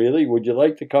said, really? Would you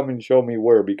like to come and show me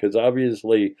where? Because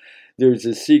obviously there's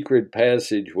a secret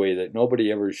passageway that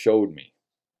nobody ever showed me.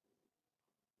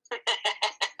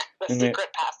 The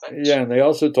secret passage. Yeah, and they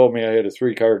also told me I had a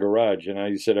 3-car garage. And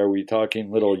I said, are we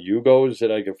talking little Yugos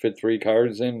that I could fit 3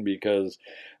 cars in? Because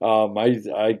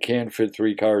I can't fit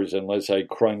 3 cars unless I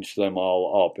crunch them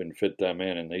all up and fit them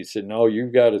in. And they said, no,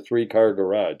 you've got a 3-car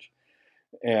garage.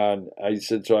 And I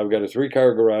said, so I've got a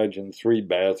 3-car garage and 3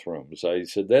 bathrooms. I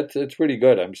said, that's pretty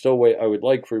good. I would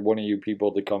like for one of you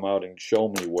people to come out and show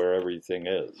me where everything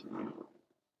is.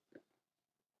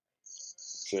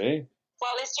 See?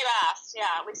 Well, at least you asked.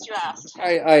 Yeah, at least you asked.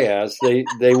 I asked.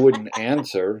 They wouldn't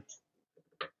answer.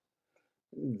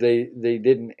 They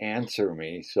didn't answer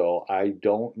me, so I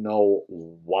don't know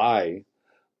why.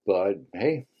 But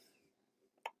hey,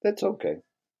 that's okay.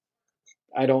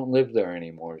 I don't live there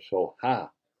anymore, so I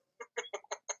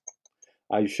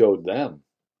showed them.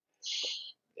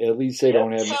 At least they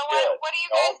don't have. So what are you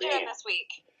guys doing this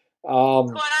week?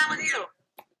 What's going on with you?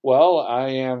 Well, I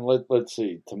am. Let's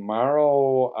see.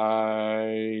 Tomorrow,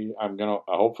 I'm gonna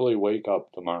hopefully wake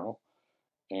up tomorrow.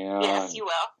 And Yes, you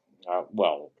will.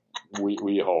 Well,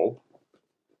 we hope.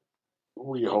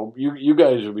 We hope you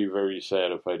guys would be very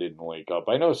sad if I didn't wake up.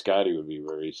 I know Scotty would be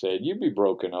very sad. You'd be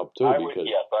broken up too. Yes, I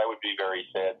would be very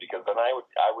sad because then I would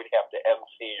have to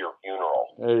MC your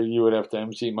funeral. You would have to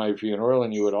MC my funeral,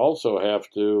 and you would also have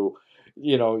to,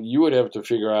 you would have to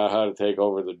figure out how to take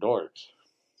over the Dorks.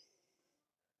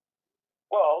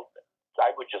 Well,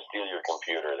 I would just steal your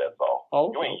computer. That's all.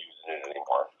 Oh, you ain't using it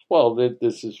anymore. Well,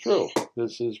 this is true.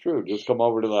 This is true. Just come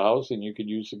over to the house, and you could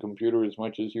use the computer as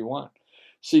much as you want.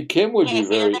 See, Kim would be so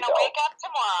very. You're gonna wake up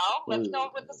tomorrow. Let's go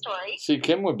with the story. See,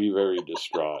 Kim would be very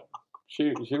distraught.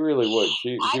 She really would.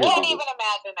 I can't even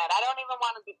imagine that. I don't even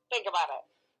want to think about it.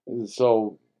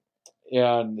 So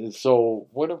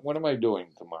what am I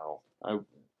doing tomorrow?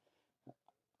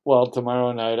 Well,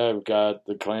 tomorrow night I've got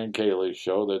the Clan Kaylee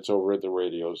show that's over at the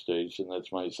radio station.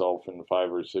 That's myself and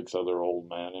 5 or 6 other old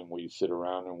men, and we sit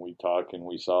around and we talk and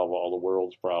we solve all the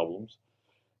world's problems.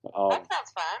 That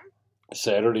sounds fun.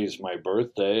 Saturday's my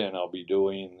birthday, and I'll be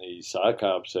doing the sock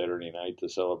hop Saturday night to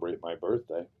celebrate my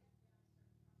birthday.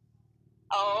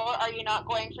 Oh, are you not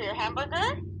going for your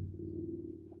hamburger?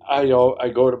 I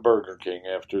go to Burger King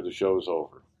after the show's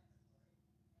over.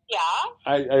 Yeah.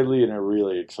 I lead a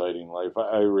really exciting life.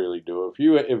 I really do. What do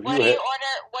you order at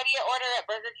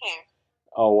Burger King?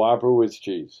 A Whopper with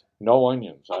cheese, no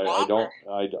onions. I don't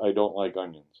like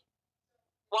onions.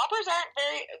 Whoppers aren't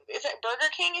very. Is it Burger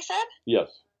King? You said?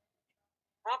 Yes.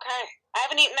 Okay. I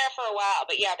haven't eaten there for a while,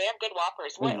 but yeah, they have good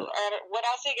Whoppers. What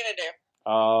else are you gonna do?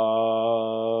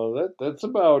 That's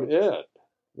about it.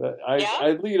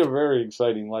 I lead a very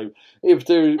exciting life. If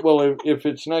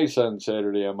it's nice on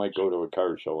Saturday, I might go to a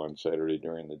car show on Saturday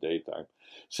during the daytime.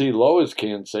 See, Lois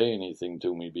can't say anything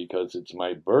to me because it's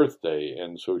my birthday,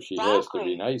 and so she has to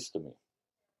be nice to me.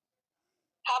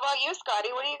 How about you,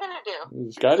 Scotty? What are you gonna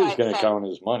do? Scotty's gonna count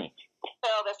his money.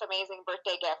 Fill this amazing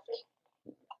birthday gift.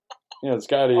 Yeah,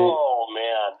 Scotty. Oh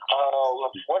man.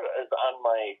 What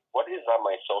is on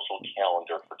my social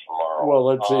calendar for tomorrow? Well,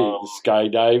 let's see.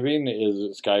 Skydiving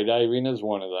is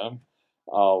one of them.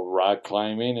 Rock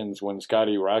climbing, and when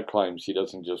Scotty rock climbs, he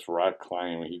doesn't just rock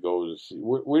climb. He goes.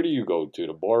 Where do you go to?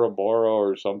 To Bora Bora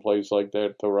or someplace like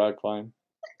that to rock climb?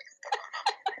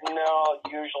 No,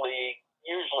 usually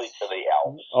to the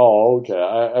Alps. Oh, okay.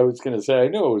 I was gonna say I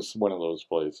knew it was one of those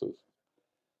places.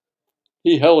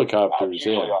 He helicopters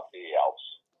in. Off the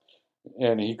Alps.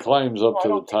 And he climbs up to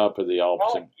the top of the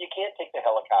Alps. No, you can't take the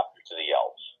helicopter to the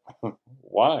Alps.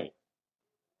 Why?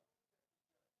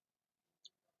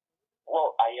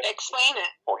 Well, explain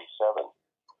it. 47.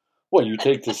 Well, you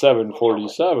take the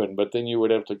 747, but then you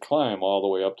would have to climb all the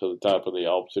way up to the top of the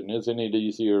Alps. And isn't it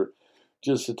easier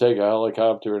just to take a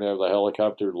helicopter and have the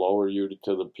helicopter lower you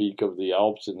to the peak of the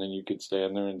Alps, and then you could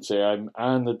stand there and say, I'm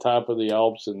on the top of the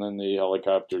Alps, and then the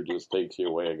helicopter just takes you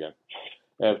away again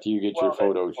after you get your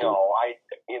photo shoot? No, I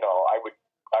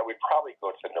would probably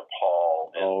go to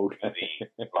Nepal and do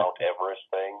the Mount Everest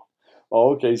thing.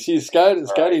 Oh, okay. See,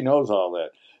 Scotty knows all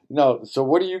that. No, so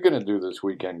what are you going to do this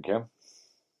weekend, Kim?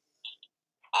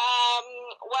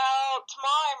 Well,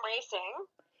 tomorrow I'm racing.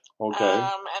 Okay.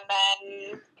 And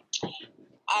then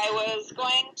I was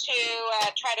going to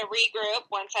try to regroup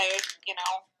once I,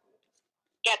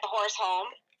 get the horse home.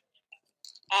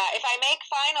 If I make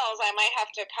finals, I might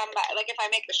have to come back. Like if I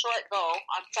make the short go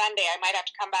on Sunday, I might have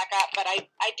to come back up. But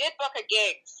I did book a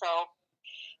gig, so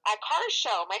a car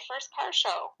show, my first car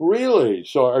show. Really?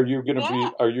 So are you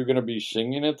gonna be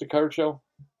singing at the car show?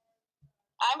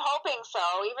 I'm hoping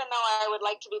so. Even though I would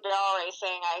like to be barrel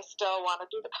racing, I still want to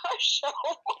do the car show.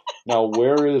 Now,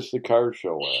 where is the car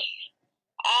show at?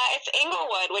 It's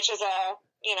Inglewood, which is a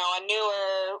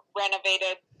newer,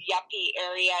 renovated, yuppie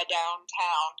area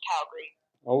downtown Calgary.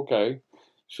 Okay.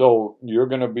 So you're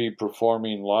going to be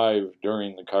performing live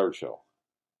during the car show?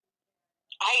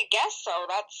 I guess so.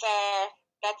 That's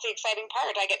the exciting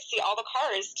part. I get to see all the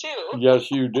cars, too.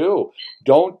 Yes, you do.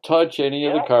 Don't touch any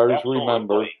of the cars,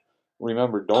 absolutely.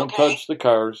 Remember, don't touch the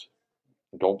cars.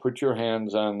 Don't put your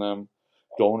hands on them.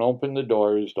 Don't open the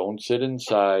doors. Don't sit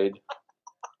inside.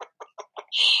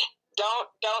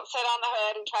 Don't sit on the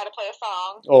hood and try to play a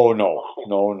song. Oh, no.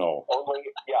 Only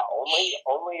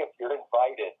if you're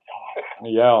invited.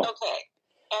 Yeah.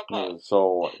 Okay.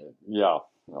 So, yeah.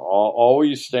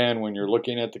 Always stand when you're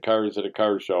looking at the cars at a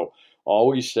car show.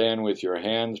 Always stand with your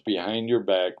hands behind your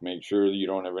back. Make sure that you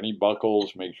don't have any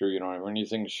buckles. Make sure you don't have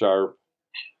anything sharp.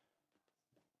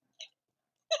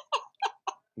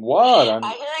 What?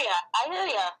 I hear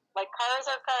ya. Like, cars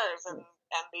are cars, and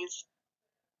these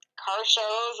car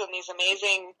shows and these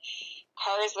amazing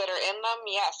cars that are in them,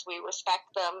 yes, we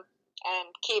respect them and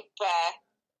keep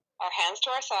our hands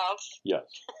to ourselves. Yes.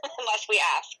 Unless we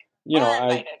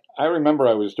ask. I remember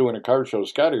I was doing a car show.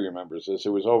 Scotty remembers this. It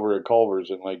was over at Culver's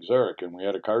in Lake Zurich, and we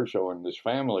had a car show, and this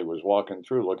family was walking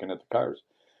through looking at the cars.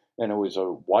 And it was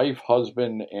a wife,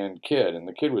 husband, and kid. And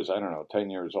the kid was, 10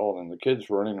 years old. And the kid's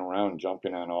running around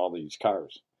jumping on all these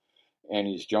cars. And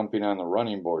he's jumping on the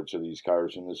running boards of these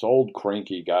cars. And this old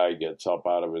cranky guy gets up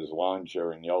out of his lawn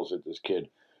chair and yells at this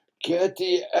kid, "Get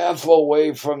the F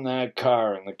away from that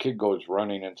car." And the kid goes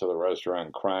running into the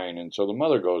restaurant crying. And so the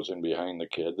mother goes in behind the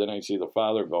kid. Then I see the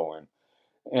father go in.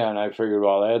 And I figured,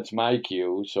 well, that's my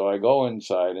cue. So I go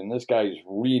inside. And this guy's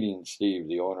reading Steve,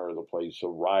 the owner of the place, a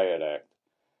riot act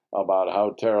about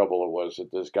how terrible it was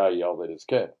that this guy yelled at his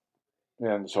kid.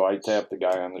 And so I tapped the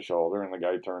guy on the shoulder, and the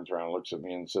guy turns around and looks at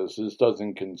me and says, "This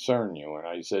doesn't concern you." And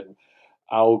I said,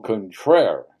 "Au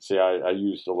contraire." See, I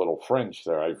used a little French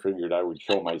there. I figured I would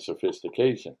show my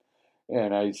sophistication.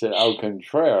 And I said, "Au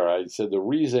contraire." I said, "The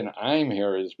reason I'm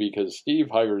here is because Steve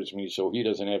hires me so he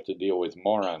doesn't have to deal with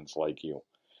morons like you."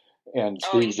 And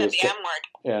Steve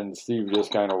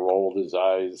just kind of rolled his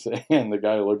eyes, and the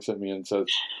guy looks at me and says,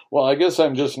 "Well, I guess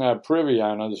I'm just not privy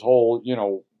on this whole,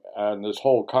 on this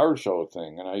whole car show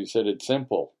thing." And I said, "It's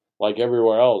simple. Like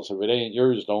everywhere else, if it ain't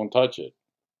yours, don't touch it."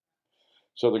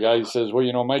 So the guy says,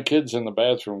 "Well, my kid's in the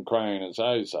bathroom crying his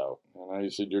eyes out." And I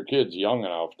said, "Your kid's young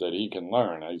enough that he can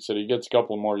learn." I said, "He gets a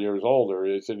couple more years older."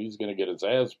 I said, "He's going to get his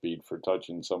ass beat for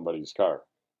touching somebody's car."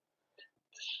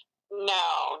 No.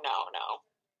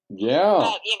 Yeah.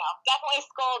 But, definitely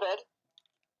scolded.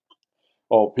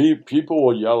 Oh, people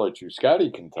will yell at you.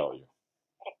 Scotty can tell you.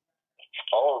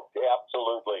 Oh, yeah,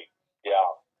 absolutely.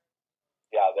 Yeah.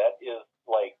 Yeah, that is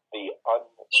like the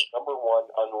number one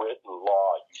unwritten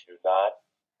law. You do not,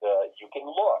 you can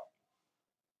look,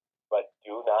 but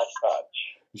do not touch.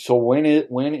 So when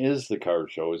is the car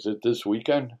show? Is it this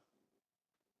weekend?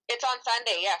 It's on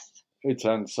Sunday, yes. It's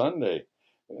on Sunday.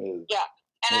 Yeah.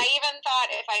 And I even thought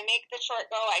if I make the short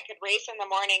go, I could race in the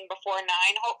morning before 9,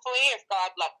 hopefully, if God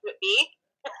lets it be.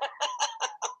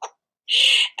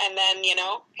 And then,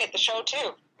 hit the show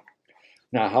too.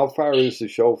 Now, how far is the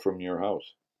show from your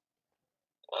house?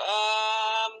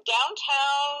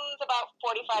 Downtown's about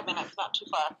 45 minutes, not too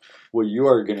far. Well, you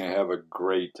are going to have a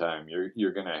great time.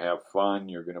 You're going to have fun.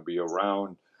 You're going to be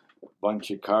around a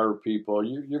bunch of car people.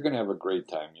 You're going to have a great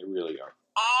time. You really are.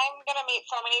 I'm going to meet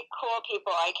so many cool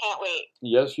people. I can't wait.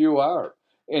 Yes, you are.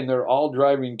 And they're all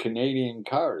driving Canadian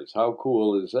cars. How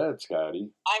cool is that,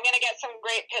 Scotty? I'm going to get some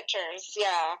great pictures,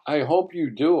 yeah. I hope you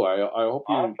do. I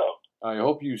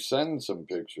hope you send some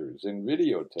pictures and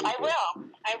videotape I will.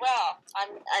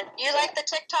 You like the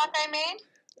TikTok I made?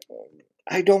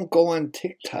 I don't go on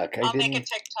TikTok. I'll make a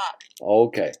TikTok.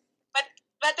 Okay.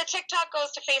 But the TikTok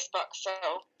goes to Facebook, so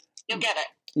you'll get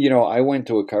it. I went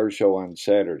to a car show on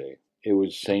Saturday. It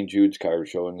was St. Jude's car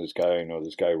show, and this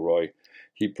guy, Roy,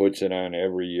 he puts it on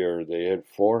every year. They had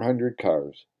 400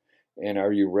 cars. And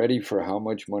are you ready for how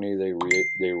much money they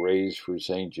raised for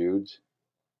St. Jude's?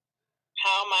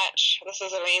 How much? This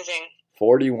is amazing.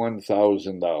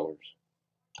 $41,000.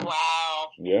 Wow.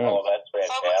 Yeah. Oh, that's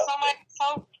fantastic.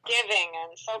 So giving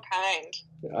and so kind.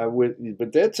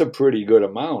 but that's a pretty good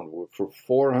amount for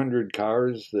 400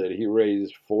 cars that he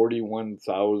raised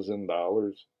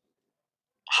 $41,000.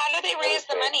 How do they raise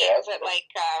the money? Is it like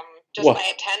just Well- by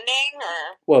attending,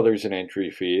 or? Well, there's an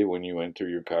entry fee. When you enter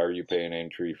your car, you pay an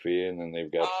entry fee, and then they've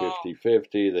got Oh.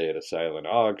 50-50. They had a silent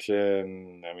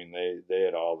auction. I mean, they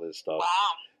had all this stuff.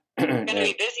 Wow, gonna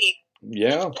be busy.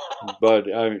 Yeah, but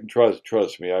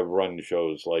trust me, I've run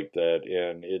shows like that,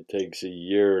 and it takes a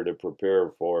year to prepare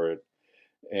for it,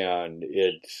 and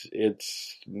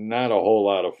it's not a whole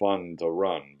lot of fun to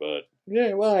run, but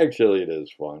yeah, well, actually, it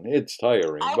is fun. It's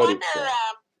tiring, I but wonder. it's fun.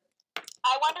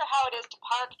 I wonder how it is to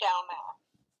park down there.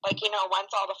 Like,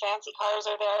 once all the fancy cars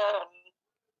are there,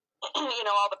 and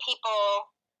all the people.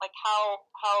 Like, how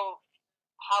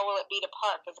will it be to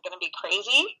park? Is it going to be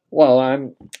crazy? Well,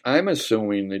 I'm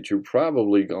assuming that you're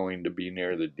probably going to be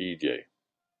near the DJ.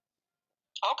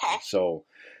 Okay. So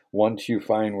once you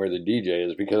find where the DJ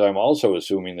is, because I'm also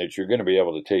assuming that you're going to be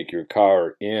able to take your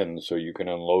car in so you can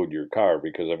unload your car,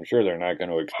 because I'm sure they're not going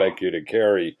to expect you to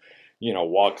carry,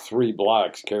 walk 3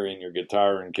 blocks carrying your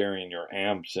guitar and carrying your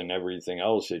amps and everything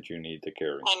else that you need to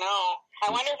carry. I know.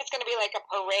 I wonder if it's going to be like a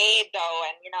parade, though,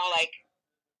 and,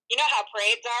 how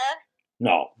parades are?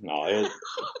 No,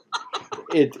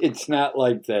 it's not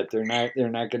like that. They're not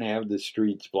going to have the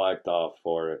streets blocked off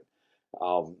for it.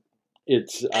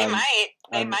 They might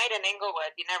in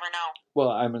Inglewood. You never know. Well,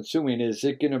 I'm assuming, is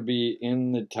it going to be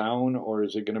in the town or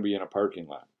is it going to be in a parking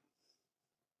lot?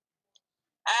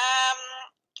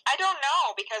 I don't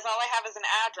know, because all I have is an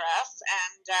address,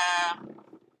 and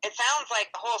it sounds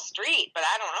like the whole street, but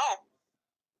I don't know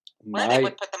where they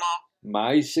would put them all.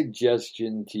 My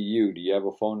suggestion to you, do you have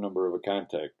a phone number of a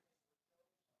contact?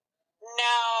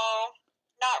 No,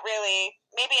 not really.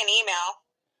 Maybe an email.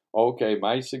 Okay,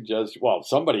 my suggestion, well,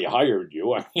 somebody hired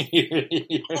you. I mean,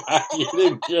 you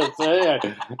didn't just say it.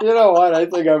 You know what, I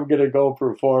think I'm going to go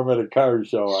perform at a car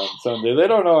show on Sunday. They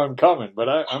don't know I'm coming, but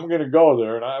I'm going to go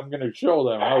there, and I'm going to show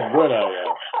them how good I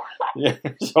am. Yeah,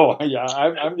 so, yeah,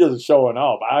 I'm just showing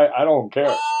up. I don't care.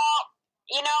 Well,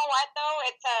 you know what, though?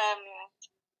 It's,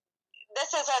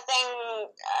 this is a thing,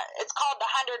 it's called the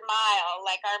 100 Mile.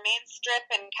 Like, our main strip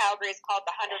in Calgary is called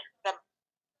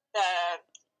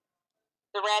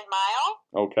the Red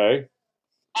Mile. Okay.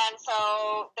 And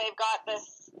so they've got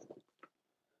this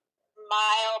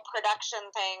mile production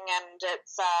thing, and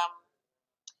it's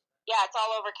it's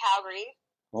all over Calgary.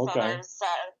 Okay. So there's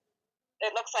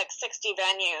it looks like 60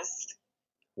 venues.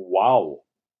 Wow.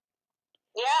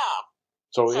 Yeah.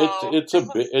 So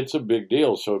it's a big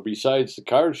deal. So besides the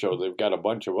car show, they've got a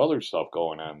bunch of other stuff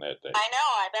going on that day. I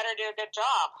know. I better do a good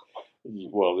job.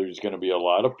 Well, there's going to be a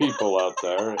lot of people out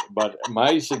there, but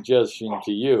my suggestion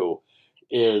to you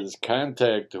is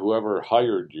contact whoever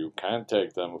hired you.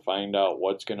 Contact them, find out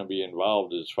what's going to be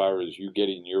involved as far as you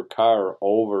getting your car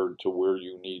over to where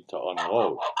you need to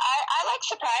unload. I like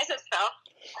surprises, though.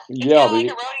 It's Yeah, kind of like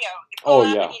a rodeo. You oh, pull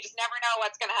up yeah. and you just never know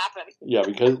what's going to happen. Yeah,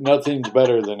 because nothing's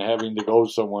better than having to go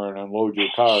somewhere and unload your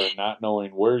car and not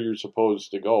knowing where you're supposed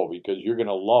to go, because you're going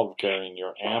to love carrying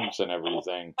your amps and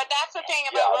everything. But that's the thing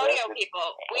about rodeo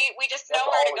people. We just know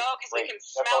where to go because we can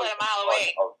smell it a mile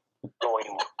away. Going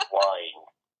blind.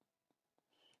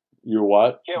 You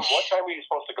what? Kim, what time were you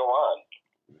supposed to go on?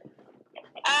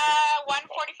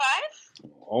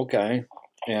 1:45. Okay.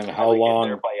 And how I get long?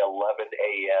 there by 11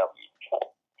 a.m.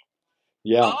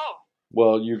 Yeah. Oh.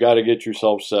 Well, you got to get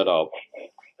yourself set up.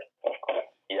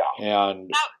 Yeah.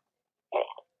 And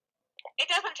It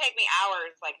doesn't take me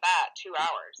hours like that, 2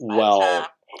 hours. But, well,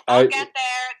 I'll get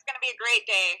there. It's going to be a great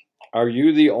day. Are you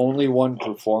the only one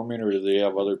performing, or do they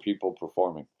have other people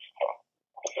performing?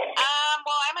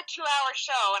 Well, I'm a 2-hour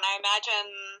show, and I imagine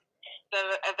the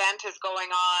event is going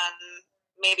on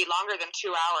maybe longer than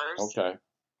 2 hours. Okay.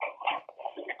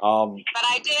 But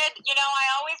I did, I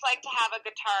always like to have a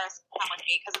guitarist come with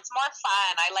me because it's more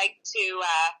fun. I like to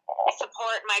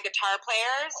support my guitar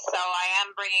players, so I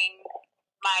am bringing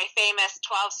my famous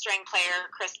 12-string player,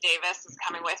 Chris Davis, is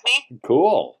coming with me.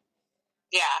 Cool.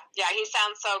 Yeah, he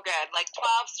sounds so good. Like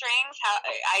 12 strings,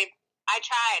 I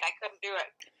tried. I couldn't do it.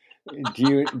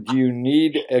 Do you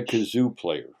need a kazoo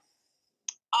player?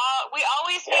 We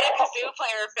always need a kazoo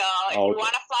player, Phil. If you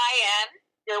want to fly in,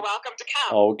 you're welcome to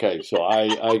come. Okay, so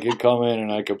I could come in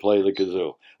and I could play the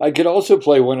kazoo. I could also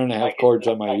play 1.5 chords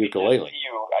on my ukulele.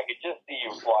 I could just see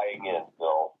you flying in,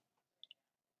 Phil.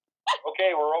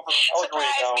 Okay, we're over.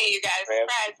 Surprise me, you guys.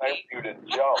 Surprise me. Time for you to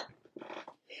jump.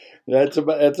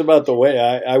 That's about the way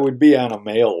I would be on a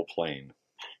mail plane.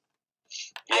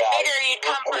 Yeah, I figure you'd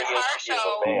come for a car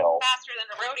show faster than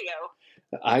a rodeo.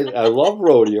 I love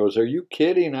rodeos. Are you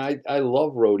kidding? I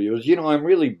love rodeos. I'm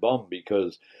really bummed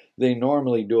because they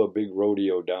normally do a big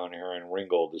rodeo down here in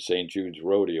Ringgold, the St. Jude's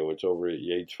Rodeo. It's over at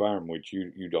Yates Farm, which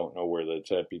you don't know where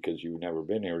that's at because you've never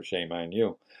been here. Shame on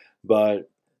you. But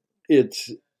it's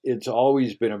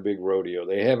always been a big rodeo.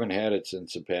 They haven't had it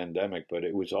since the pandemic, but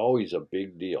it was always a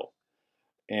big deal.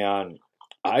 And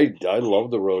I love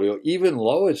the rodeo. Even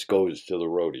Lois goes to the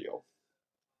rodeo.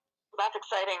 That's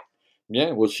exciting.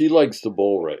 Yeah, well, she likes the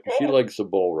bull riding. She likes the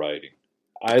bull riding.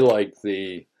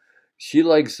 She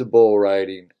likes the bull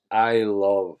riding. I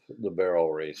love the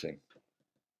barrel racing.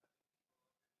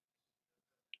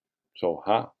 So,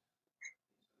 huh?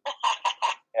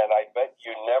 And I bet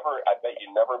you never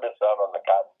miss out on the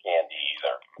cotton candy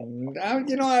either.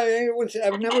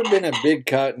 I've never been a big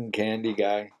cotton candy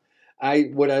guy.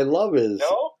 What I love is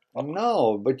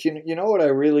no, but you know what I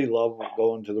really love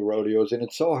going to the rodeos, and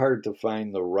it's so hard to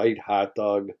find the right hot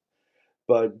dog.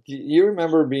 But you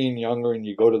remember being younger and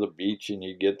you go to the beach and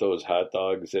you get those hot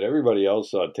dogs that everybody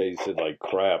else thought tasted like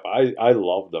crap. I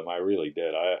loved them. I really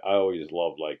did. I always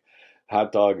loved like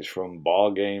hot dogs from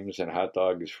ball games and hot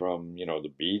dogs from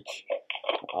the beach.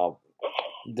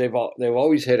 They've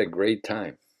always had a great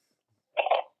time.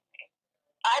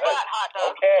 I bought hot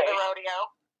dogs for the rodeo.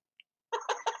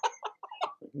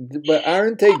 But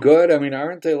aren't they good? I mean,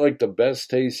 aren't they like the best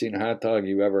tasting hot dog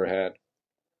you've ever had?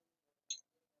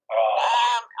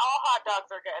 All hot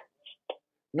dogs are good.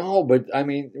 No, but I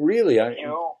mean, really,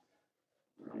 Now,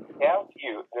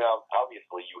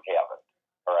 obviously you haven't,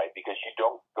 all right, because you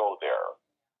don't go there.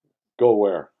 Go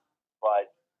where?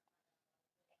 But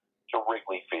to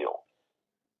Wrigley Field.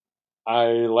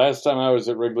 Last time I was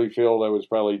at Wrigley Field, I was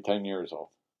probably 10 years old.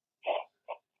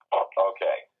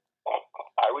 Okay.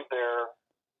 I was there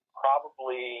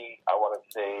probably, I want to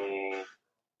say,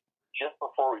 just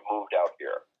before we moved out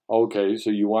here. Okay,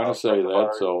 so you want to say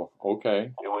that, so,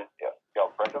 okay. It was, a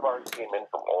friend of ours came in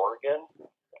from Oregon,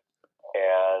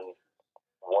 and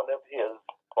one of his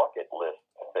bucket list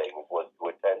things was to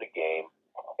attend a game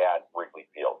at Wrigley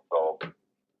Field. So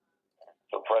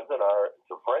some friends of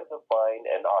mine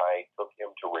and I took him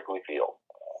to Wrigley Field.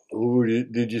 Ooh,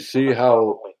 did you see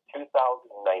how... Probably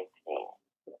 2019.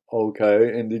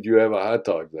 Okay, and did you have a hot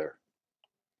dog there?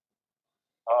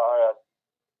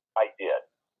 I did.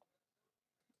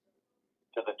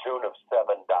 To the tune of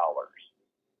 $7.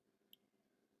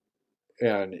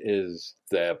 And is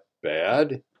that bad?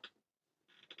 $7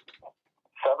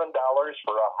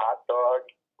 for a hot dog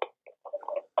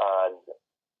on,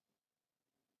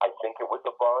 I think it was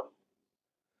a bun.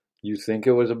 You think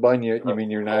it was a bun? You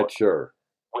mean you're not sure?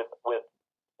 With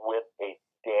a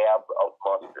dab of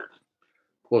mustard.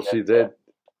 Well, see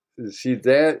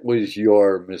that was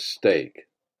your mistake.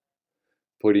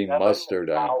 Putting mustard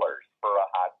on. $7 for a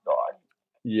hot dog.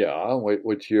 Yeah,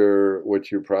 what's your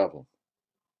problem?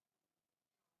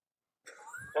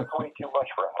 That's way too much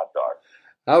for a hot dog.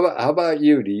 How about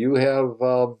you? Do you have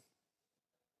how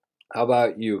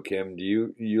about you, Kim? Do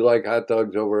you like hot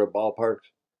dogs over at ballparks?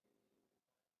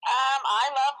 I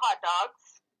love hot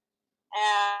dogs,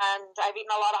 and I've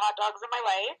eaten a lot of hot dogs in my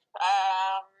life.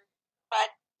 But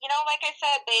like I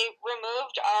said, they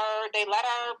let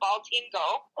our ball team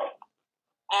go,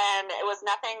 and it was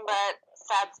nothing but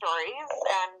sad stories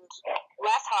and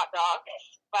less hot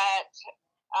dogs. But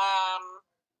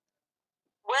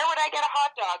where would I get a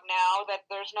hot dog now that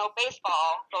there's no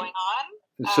baseball going on?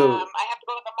 So I have to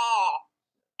go to the mall.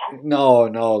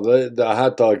 no, the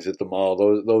hot dogs at the mall,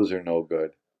 those are no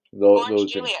good.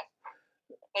 Orange Julius.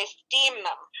 They steam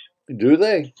them. Do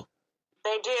they?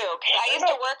 They do. I used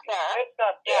to work there. That's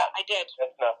not bad. Yeah, I did.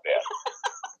 That's not bad.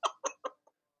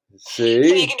 See?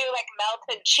 So you can do like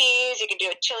melted cheese. You can do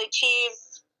a chili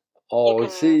cheese. Oh,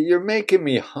 see, you're making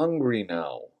me hungry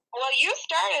now. Well, you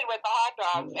started with the hot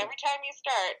dogs. Every time you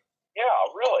start. Yeah,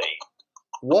 really.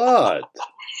 What?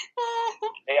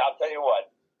 Hey, I'll tell you what.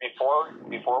 Before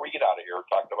we get out of here,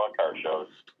 talking about car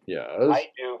shows. Yes. I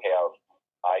do have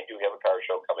a car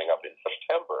show coming up in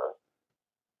September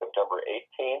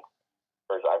 18th.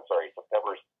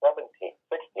 September 17th,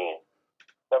 16th,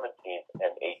 17th,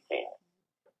 and 18th.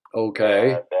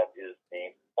 Okay. That is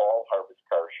the Fall Harvest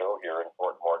Car Show here in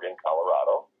Fort Morgan,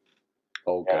 Colorado.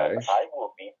 Okay. And I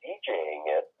will be DJing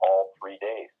it all 3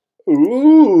 days.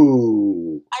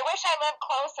 Ooh. I wish I lived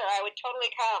closer. I would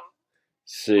totally come.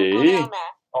 See? Go down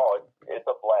there. Oh, it's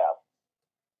a blast.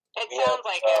 It sounds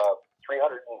like it. We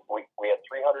had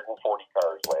 340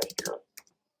 cars last year.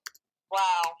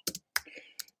 Wow.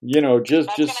 Just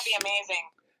That's going to be amazing.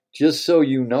 Just so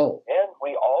you know. And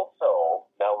we also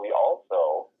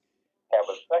have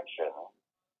a section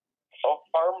of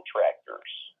farm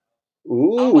tractors.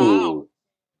 Ooh. Oh, wow.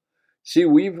 See,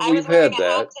 we've had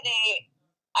that. Today.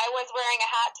 I was wearing a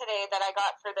hat today that I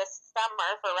got for this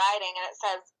summer for riding, and it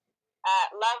says,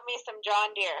 "Love me some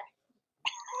John Deere."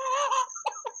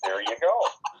 There you go.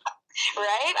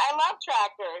 Right? I love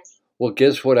tractors. Well,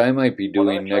 guess what I might be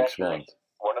doing next tractors- month?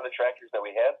 One of the tractors that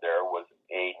we had there was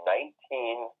a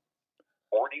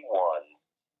 1941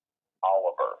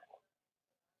 Oliver.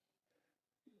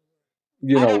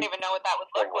 You I know, don't even know what that would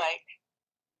look like.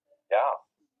 Yeah,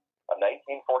 a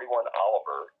 1941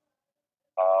 Oliver.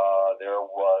 There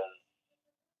was,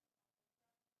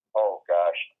 oh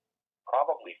gosh,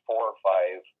 probably 4 or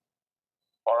 5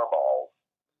 farmalls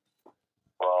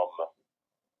from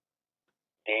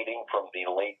dating from the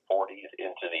late 40s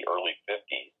into the early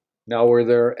 50s. now were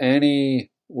there any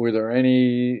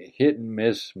hit and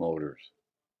miss motors?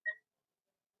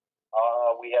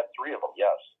 We had 3 of them,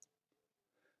 yes.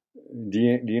 Do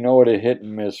you know what a hit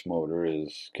and miss motor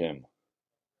is, Kim?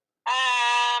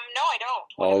 No, I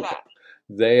don't. What is that?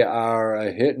 They are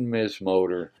a hit and miss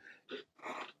motor.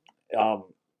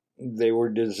 They were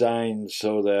designed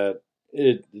so that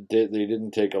they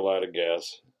didn't take a lot of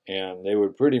gas, and they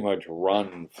would pretty much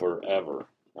run forever.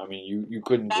 I mean, you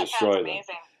couldn't That destroy sounds them.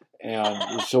 amazing.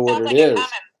 And so what Sounds it like it's is, coming.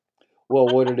 well,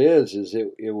 what it is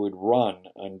it would run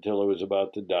until it was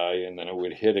about to die, and then it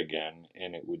would hit again,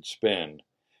 and it would spin,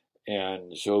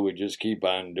 and so it would just keep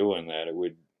on doing that. It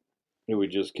would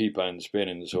just keep on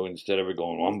spinning. So instead of it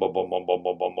going bum bum bum bum bum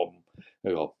bum bum bum, it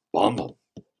would go bum bum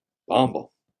bum bum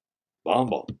bum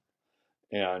bum.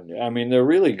 And I mean, they're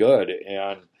really good.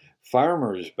 And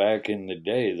farmers back in the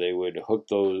day, they would hook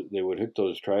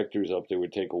those tractors up. They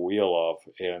would take a wheel off,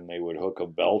 and they would hook a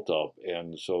belt up,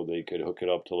 and so they could hook it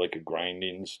up to like a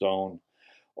grinding stone,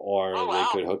 or Oh, they wow.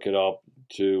 could hook it up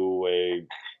to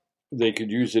they could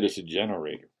use it as a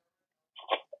generator.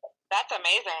 That's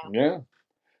amazing. Yeah.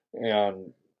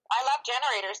 And I love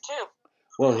generators too.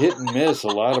 well, hit and miss. A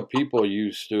lot of people would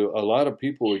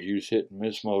use hit and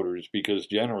miss motors because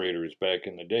generators back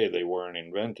in the day, they weren't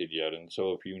invented yet. And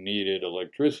so if you needed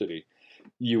electricity,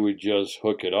 you would just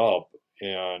hook it up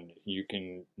and you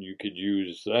could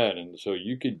use that. And so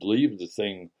you could leave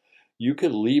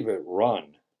it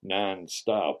run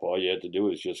non-stop. All you had to do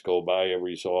is just go by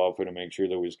every so often and make sure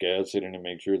there was gas in it and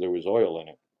make sure there was oil in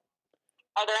it.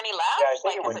 Are there any Yeah, I left?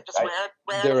 think Is it just rare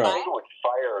There to are. I think find? it would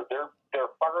fire. They're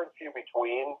far and few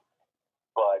between,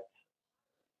 but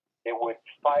it would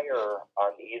fire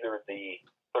on either the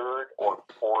 3rd or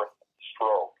 4th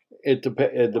stroke.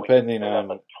 Depending on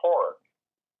the torque.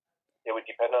 It would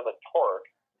depend on the torque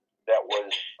that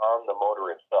was on the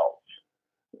motor itself.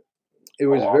 it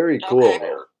was very cool.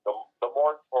 Okay. The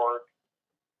more torque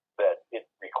that it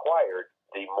required,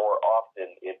 the more often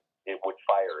it would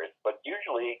fire it. But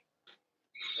usually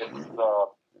it's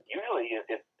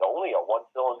only a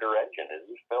 1-cylinder engine,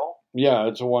 isn't it, Phil? Yeah,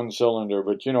 it's a 1-cylinder,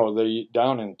 but they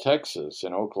down in Texas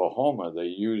and Oklahoma, they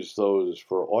use those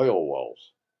for oil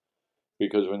wells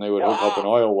because when they would hook up an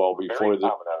oil well before Very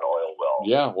common on oil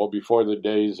wells. before the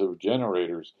days of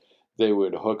generators, they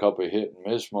would hook up a hit and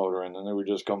miss motor, and then they would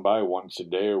just come by once a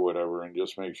day or whatever and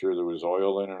just make sure there was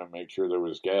oil in it and make sure there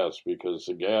was gas, because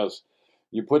the gas,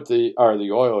 you put the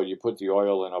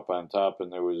oil in up on top,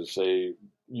 and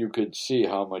you could see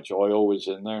how much oil was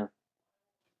in there.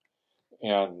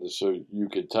 And so you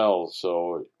could tell,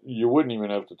 so you wouldn't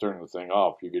even have to turn the thing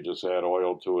off. You could just add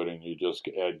oil to it, and you just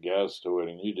add gas to it,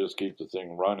 and you just keep the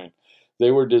thing running.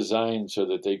 They were designed so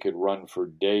that they could run for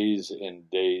days and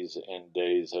days and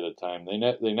days at a time. They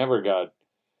never got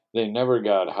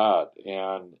hot,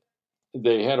 and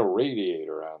they had a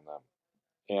radiator on them,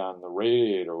 and the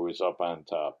radiator was up on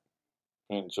top,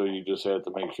 and so you just had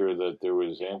to make sure that there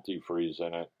was antifreeze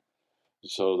in it,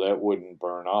 so that wouldn't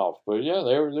burn off. But yeah,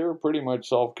 they were pretty much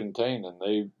self-contained,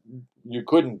 and you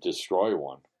couldn't destroy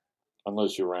one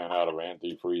unless you ran out of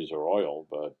antifreeze or oil.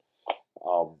 But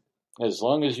as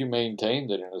long as you maintained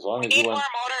it, and as long as you need went,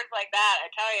 more motors like that, I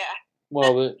tell you.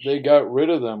 well, they got rid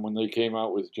of them when they came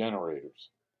out with generators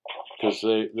because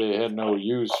they had no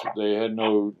use, they had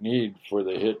no need for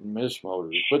the hit and miss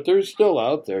motors. But they're still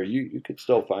out there. You could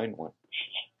still find one.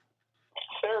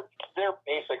 They're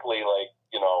basically like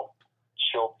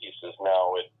showpieces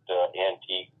now at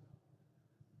antique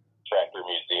tractor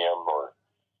museum or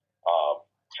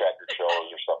tractor shows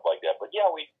or stuff like that. But yeah,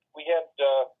 we had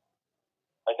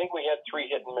I think we had 3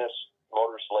 hit and miss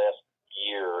motors last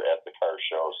year at the car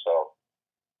show. So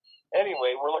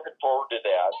anyway, we're looking forward to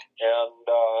that, and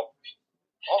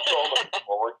also looking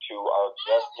forward to our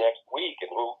guest next week.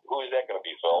 And who is that going to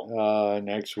be, Phil?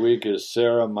 Next week is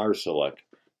Sarah Marsalek.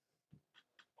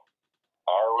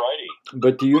 All righty.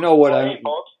 But do you know what Hey,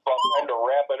 folks, about time to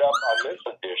wrap it it up on this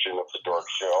edition of the Dork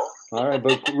Show. All right,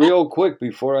 but real quick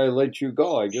before I let you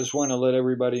go, I just want to let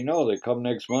everybody know that come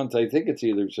next month, I think it's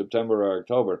either September or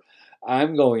October,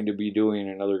 I'm going to be doing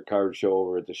another car show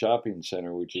over at the shopping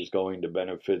center, which is going to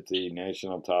benefit the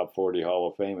National Top 40 Hall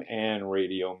of Fame and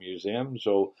Radio Museum.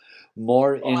 So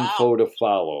more info to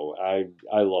follow. I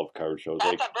love car shows.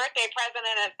 That's a birthday present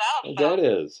in itself. So.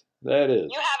 That is.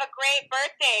 You have a great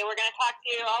birthday. We're going to talk to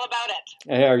you all about it.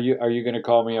 Hey, are you going to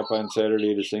call me up on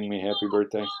Saturday to sing me happy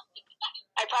birthday?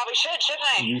 I probably shouldn't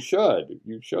I? You should. Yeah,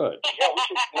 we should.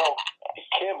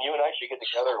 Kim, you and I should get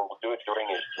together and we'll do it during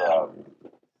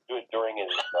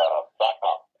his sock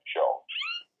hop show.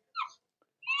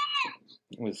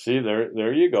 Let's see,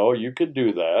 there you go. You could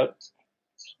do that.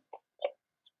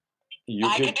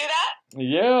 I could do that?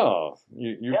 Yeah,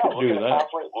 you could do that.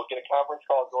 We'll get a conference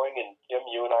call going, and Kim,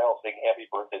 you and I will sing happy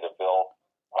birthday to Bill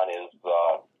on his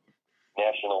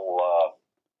national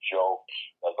show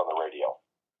that's on the radio.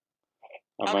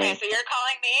 Okay, so you're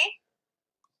calling me?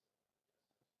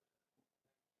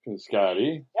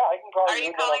 Scotty? Yeah, I can call you. Are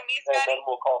you calling me, Scotty? And then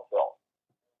we'll call Phil.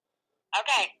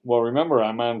 Okay. Well, remember,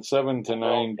 I'm on 7 to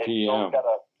 9 p.m.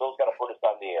 Bill's got to put us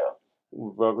on the air.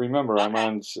 But remember, I'm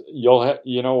on.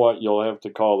 You know what? You'll have to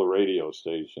call the radio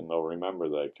station. Though remember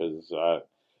that, because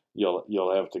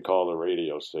you'll have to call the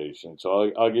radio station.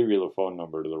 So I'll give you the phone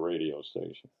number to the radio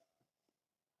station.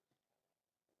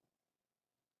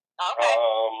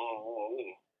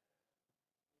 Okay.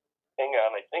 Hang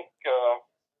on, I think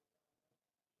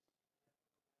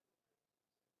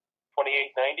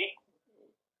 2890.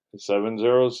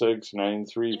 706-935. No.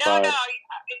 Do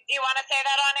you want to say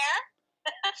that on air?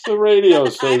 It's the radio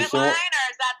is that the station. private line or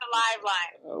is that the live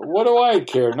line? What do I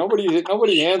care?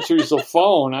 Nobody answers the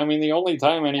phone. I mean, the only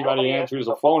time anybody answers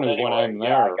the phone is when I'm there.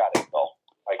 Yeah, I got it, Phil.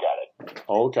 I got it.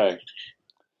 Okay.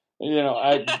 You know,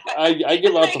 I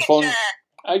give out the phone. Sure.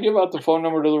 I give out the phone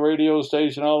number to the radio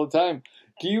station all the time.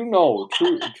 Do you know,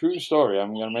 true story,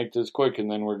 I'm going to make this quick and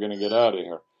then we're going to get out of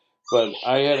here. But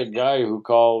I had a guy who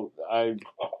called, I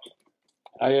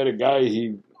had a guy,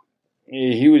 he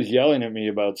was yelling at me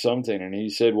about something and he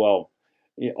said, well,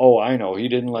 I know, he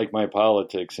didn't like my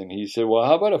politics. And he said, well,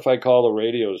 how about if I call the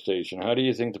radio station? How do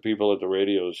you think the people at the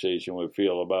radio station would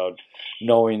feel about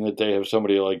knowing that they have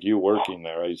somebody like you working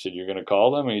there? I said, you're going to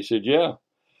call them? And he said, yeah.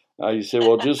 I said,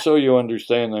 well, just so you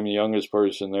understand, I'm the youngest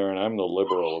person there, and I'm the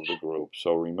liberal of the group,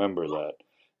 so remember that.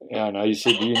 And I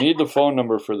said, do you need the phone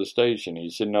number for the station? He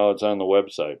said, no, it's on the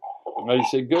website. I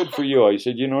said, good for you. I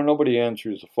said, nobody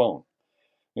answers the phone.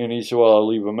 And he said, well, I'll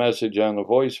leave a message on the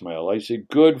voicemail. I said,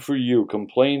 good for you.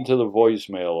 Complain to the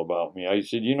voicemail about me. I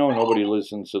said, nobody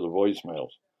listens to the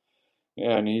voicemails.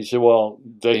 And he said, well,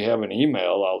 they have an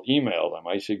email. I'll email them.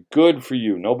 I said, good for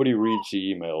you. Nobody reads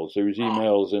the emails. There's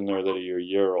emails in there that are a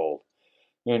year old.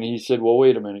 And he said, well,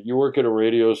 wait a minute. You work at a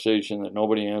radio station that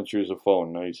nobody answers the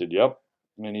phone. And I said, yep.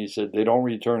 And he said, they don't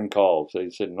return calls. I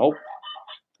said, nope.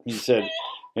 He said,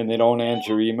 and they don't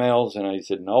answer emails? And I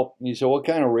said, nope. He said, what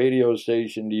kind of radio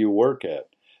station do you work at?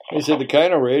 I said, the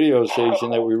kind of radio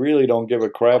station that we really don't give a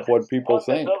crap what people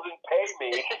think. Doesn't pay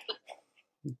me.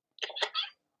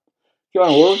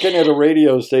 John, working at a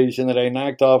radio station that I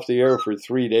knocked off the air for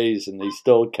 3 days, and they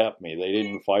still kept me. They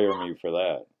didn't fire me for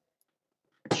that.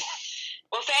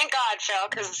 Well, thank God, Phil,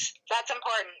 because that's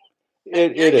important.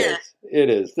 It is. It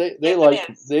is. They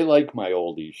like my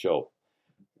oldie show.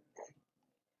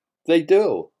 They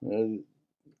do. Sounds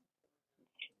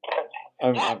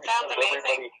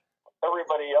amazing.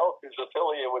 Everybody else who's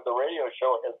affiliated with the radio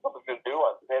show has something to do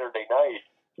on Saturday night.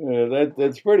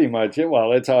 That's pretty much it. Well,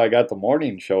 that's how I got the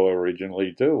morning show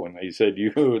originally too. When they said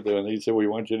we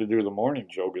want you to do the morning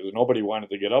show because nobody wanted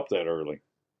to get up that early.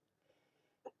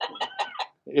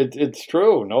 It's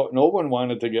true. No one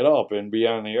wanted to get up and be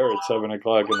on the air at 7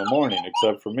 o'clock in the morning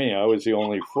except for me. I was the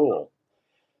only fool,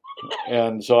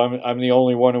 and so I'm the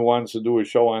only one who wants to do a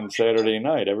show on Saturday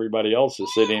night. Everybody else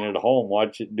is sitting at home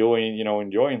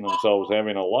enjoying themselves,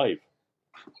 having a life.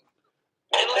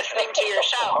 And listening to your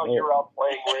show. Oh, you're out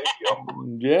playing radio.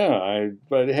 Yeah,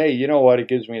 but hey, you know what? It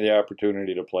gives me the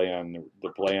opportunity to play on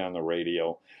the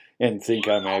radio and think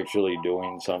I'm actually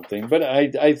doing something. But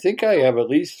I think I have at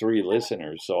least 3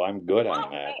 listeners, so I'm good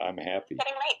on that. I'm happy.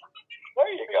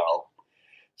 There you go.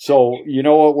 So you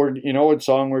know what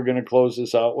song we're going to close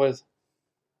this out with?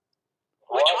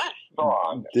 Which one?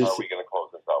 Song are we going to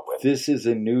close this out with? This is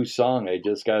a new song. I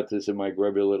just got this in my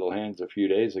grubby little hands a few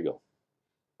days ago.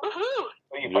 Woohoo!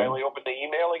 You finally opened the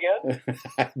email again?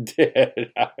 I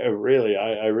did. I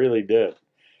really did.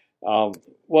 Well,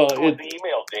 What was the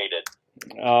email dated?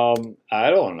 I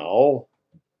don't know.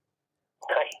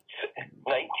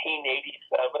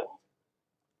 1987.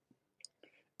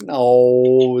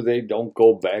 No, they don't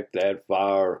go back that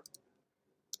far.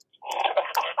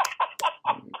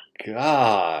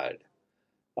 God.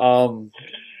 I'm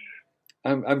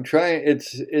trying.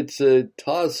 It's a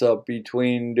toss up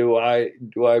between do I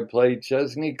play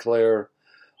Chesney Clare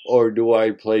or do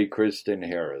I play Kristen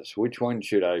Harris? Which one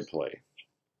should I play?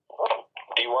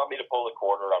 Do you want me to pull a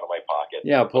quarter out of my pocket?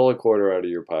 Yeah, pull a quarter out of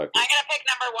your pocket. I'm gonna pick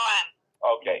number one.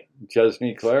 Okay.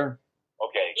 Chesney Clare?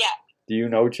 Okay. Yeah. Do you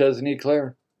know Chesney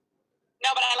Clare?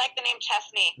 No, but I like the name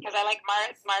Chesney because I like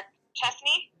Mark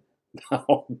Chesney.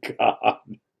 Oh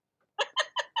God.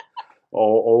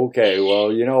 Oh, okay.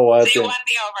 Well, you know what? So you won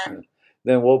me over.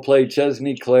 Then we'll play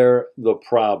Chesney Clare, The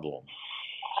Problem.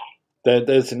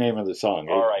 That's the name of the song.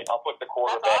 All right. I'll put the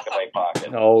quarter back in my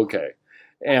pocket. Okay.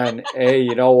 And, hey,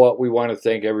 you know what? We want to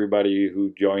thank everybody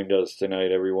who joined us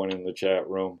tonight, everyone in the chat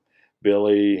room.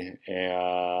 Billy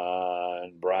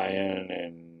and Brian,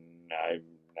 and I'm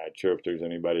not sure if there's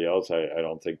anybody else. I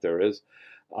don't think there is.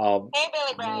 Hey,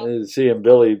 Billy Brown. Seeing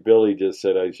Billy just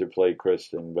said I should play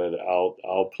Kristen, but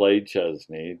I'll play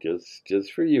Chesney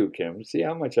just for you, Kim. See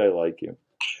how much I like you.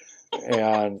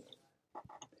 And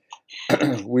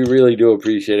we really do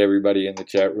appreciate everybody in the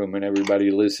chat room and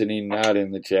everybody listening not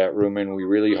in the chat room, and we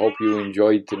really hope you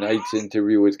enjoyed tonight's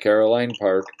interview with Caroline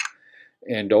Park.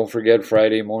 And don't forget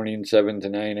Friday morning, 7 to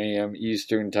 9 a.m.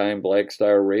 Eastern Time, Black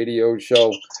Star Radio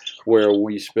Show, where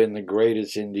we spin the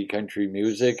greatest indie country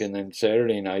music. And then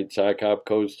Saturday night, Sock Hop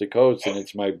Coast to Coast. And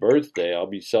it's my birthday. I'll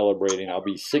be celebrating. I'll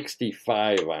be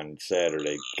 65 on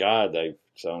Saturday. God, I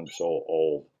sound so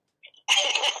old.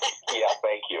 Yeah,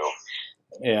 thank you.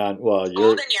 And, well, Older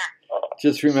than you.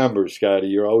 just remember, Scotty,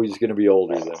 you're always going to be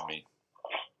older than me.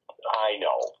 I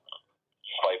know.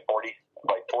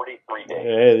 By 43 days.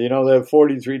 Hey, you know, that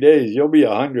 43 days, you'll be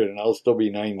 100 and I'll still be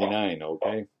 99,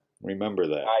 okay? Remember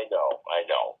that. I know.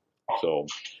 So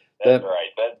That's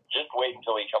right. Just wait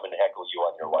until we come and heckle you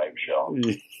on your live show.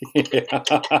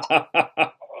 Yeah.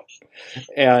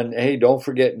 And, hey, don't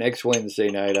forget next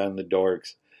Wednesday night on the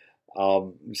Dorks,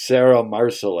 Sarah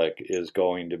Marsalek is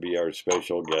going to be our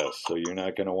special guest, so you're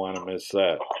not going to want to miss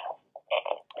that.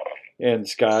 And,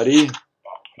 Scotty...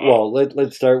 Well,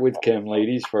 let's start with Kim,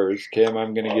 ladies first. Kim,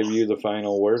 I'm going to give you the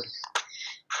final word.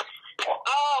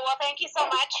 Oh, well, thank you so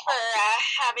much for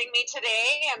having me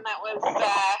today, and that was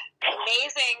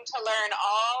amazing to learn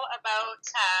all about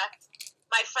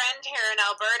my friend here in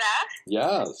Alberta,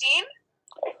 Yes. Christine.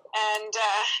 And,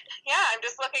 I'm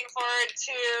just looking forward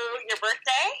to your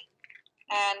birthday,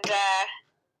 and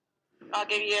I'll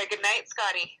give you a good night,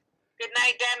 Scotty. Good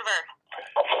night, Denver.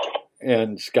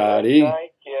 And Scotty. Good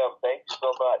night, Kim. Thank you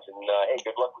so much. And, hey,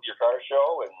 good luck with your car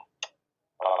show and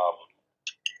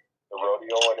the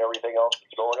rodeo and everything else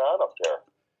that's going on up there.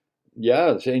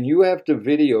 Yes, and you have to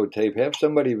videotape. Have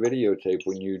somebody videotape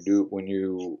when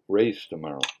you race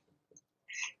tomorrow.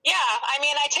 Yeah, I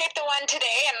mean, I taped the one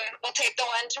today, and we'll tape the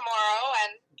one tomorrow,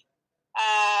 and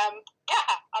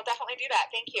I'll definitely do that.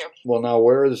 Thank you. Well, now,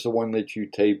 where is the one that you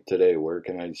taped today? Where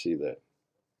can I see that?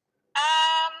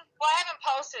 Well, I haven't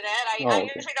posted it. I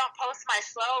usually don't post my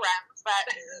slow runs,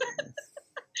 but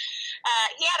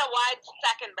he had a wide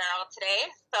second barrel today,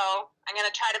 so I'm going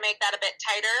to try to make that a bit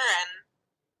tighter. And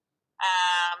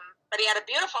but he had a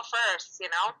beautiful first,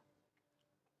 you know.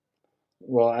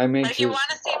 Well, I mean, but if you want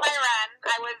to see my run,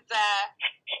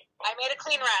 I made a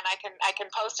clean run. I can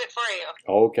post it for you.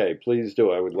 Okay, please do.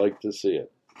 I would like to see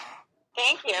it.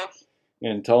 Thank you.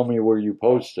 And tell me where you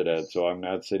posted it, so I'm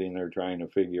not sitting there trying to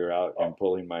figure out and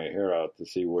pulling my hair out to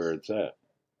see where it's at.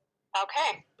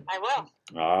 Okay, I will.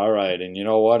 All right, and you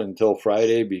know what? Until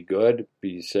Friday, be good,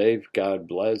 be safe, God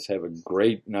bless, have a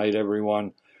great night,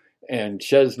 everyone. And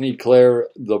Chesney Clare,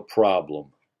 The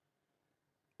Problem.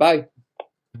 Bye.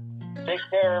 Take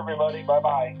care, everybody.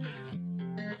 Bye-bye.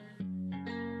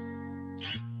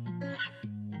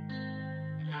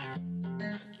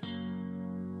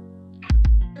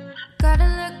 Gotta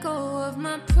let go of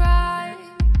my pride,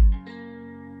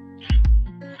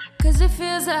 'cause it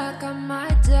feels like I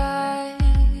might die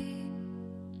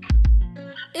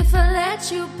if I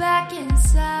let you back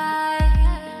inside,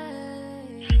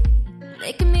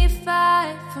 making me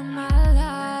fight for my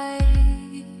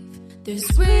life. There's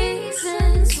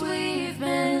reasons we've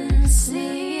been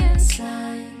seeing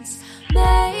signs.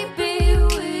 Maybe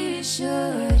we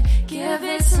should give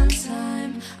it some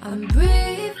time. I'm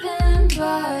breathing,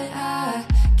 but I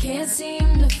can't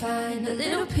seem to find a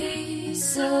little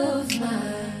peace of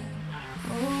mind.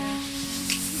 Oh.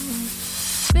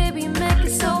 Baby, you make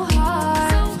it so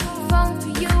hard. Falling for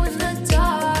you in the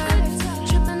dark,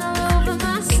 tripping all over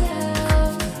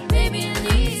myself. Maybe I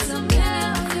need some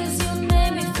help, 'cause you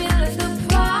made me feel like the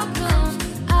problem.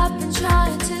 I've been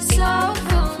trying to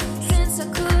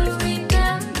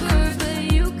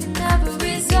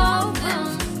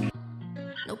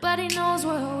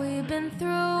been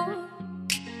through.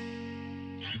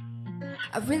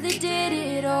 I really did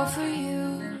it all for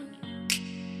you.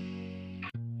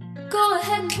 Go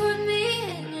ahead and put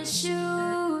me in your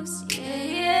shoes. Yeah,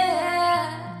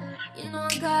 yeah. You know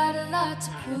I got a lot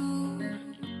to prove.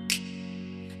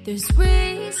 There's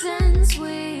reasons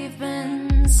we've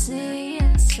been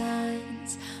seeing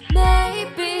signs.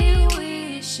 Maybe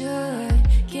we should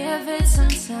give it some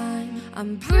time.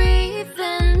 I'm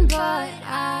breathing, but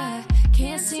I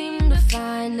can't seem to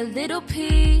find a little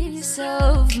peace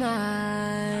of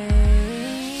mind.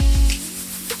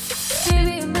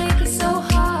 Baby, you make it so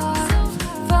hard,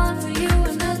 falling for you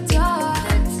in the dark,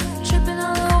 tripping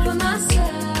all over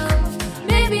myself.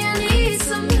 Maybe I need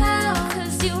some help,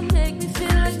 'cause you make me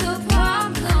feel like a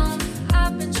problem.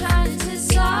 I've been trying to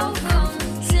solve them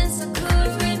since I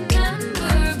could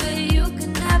remember, but you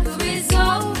can never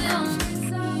resolve them.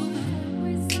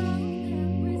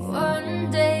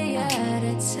 One day at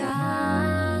a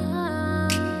time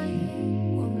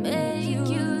will make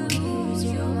you lose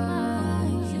your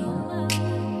mind.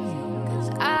 'Cause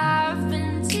I've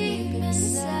been deep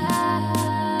inside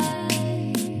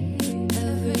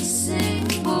every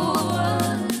single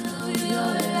one of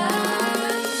your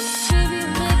lies. Baby, you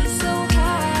make it so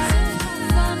hard,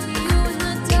 falling for you in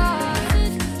the dark,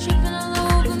 tripping all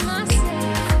over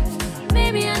myself.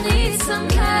 Maybe I need some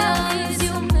help, 'cause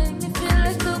you make me feel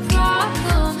like a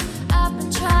problem. I've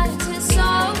been trying to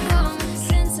solve them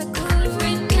since I could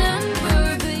remember,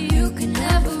 but you can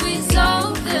never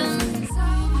resolve them.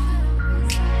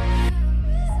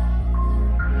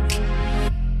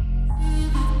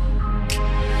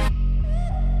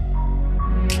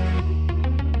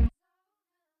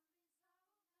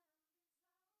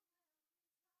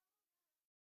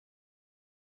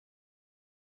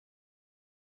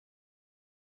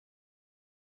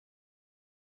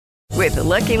 With the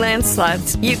Lucky Land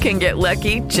Slots, you can get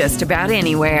lucky just about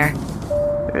anywhere.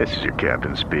 This is your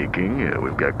captain speaking.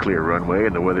 We've got clear runway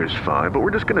and the weather's fine, but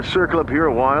we're just going to circle up here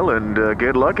a while and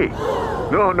get lucky.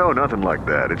 No, nothing like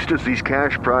that. It's just these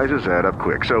cash prizes add up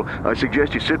quick. So I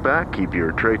suggest you sit back, keep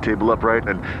your tray table upright,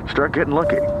 and start getting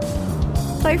lucky.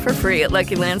 Play for free at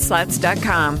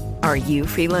LuckyLandSlots.com. Are you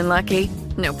feeling lucky?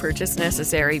 No purchase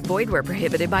necessary. Void where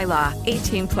prohibited by law.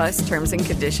 18+ terms and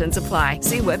conditions apply.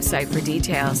 See website for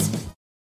details.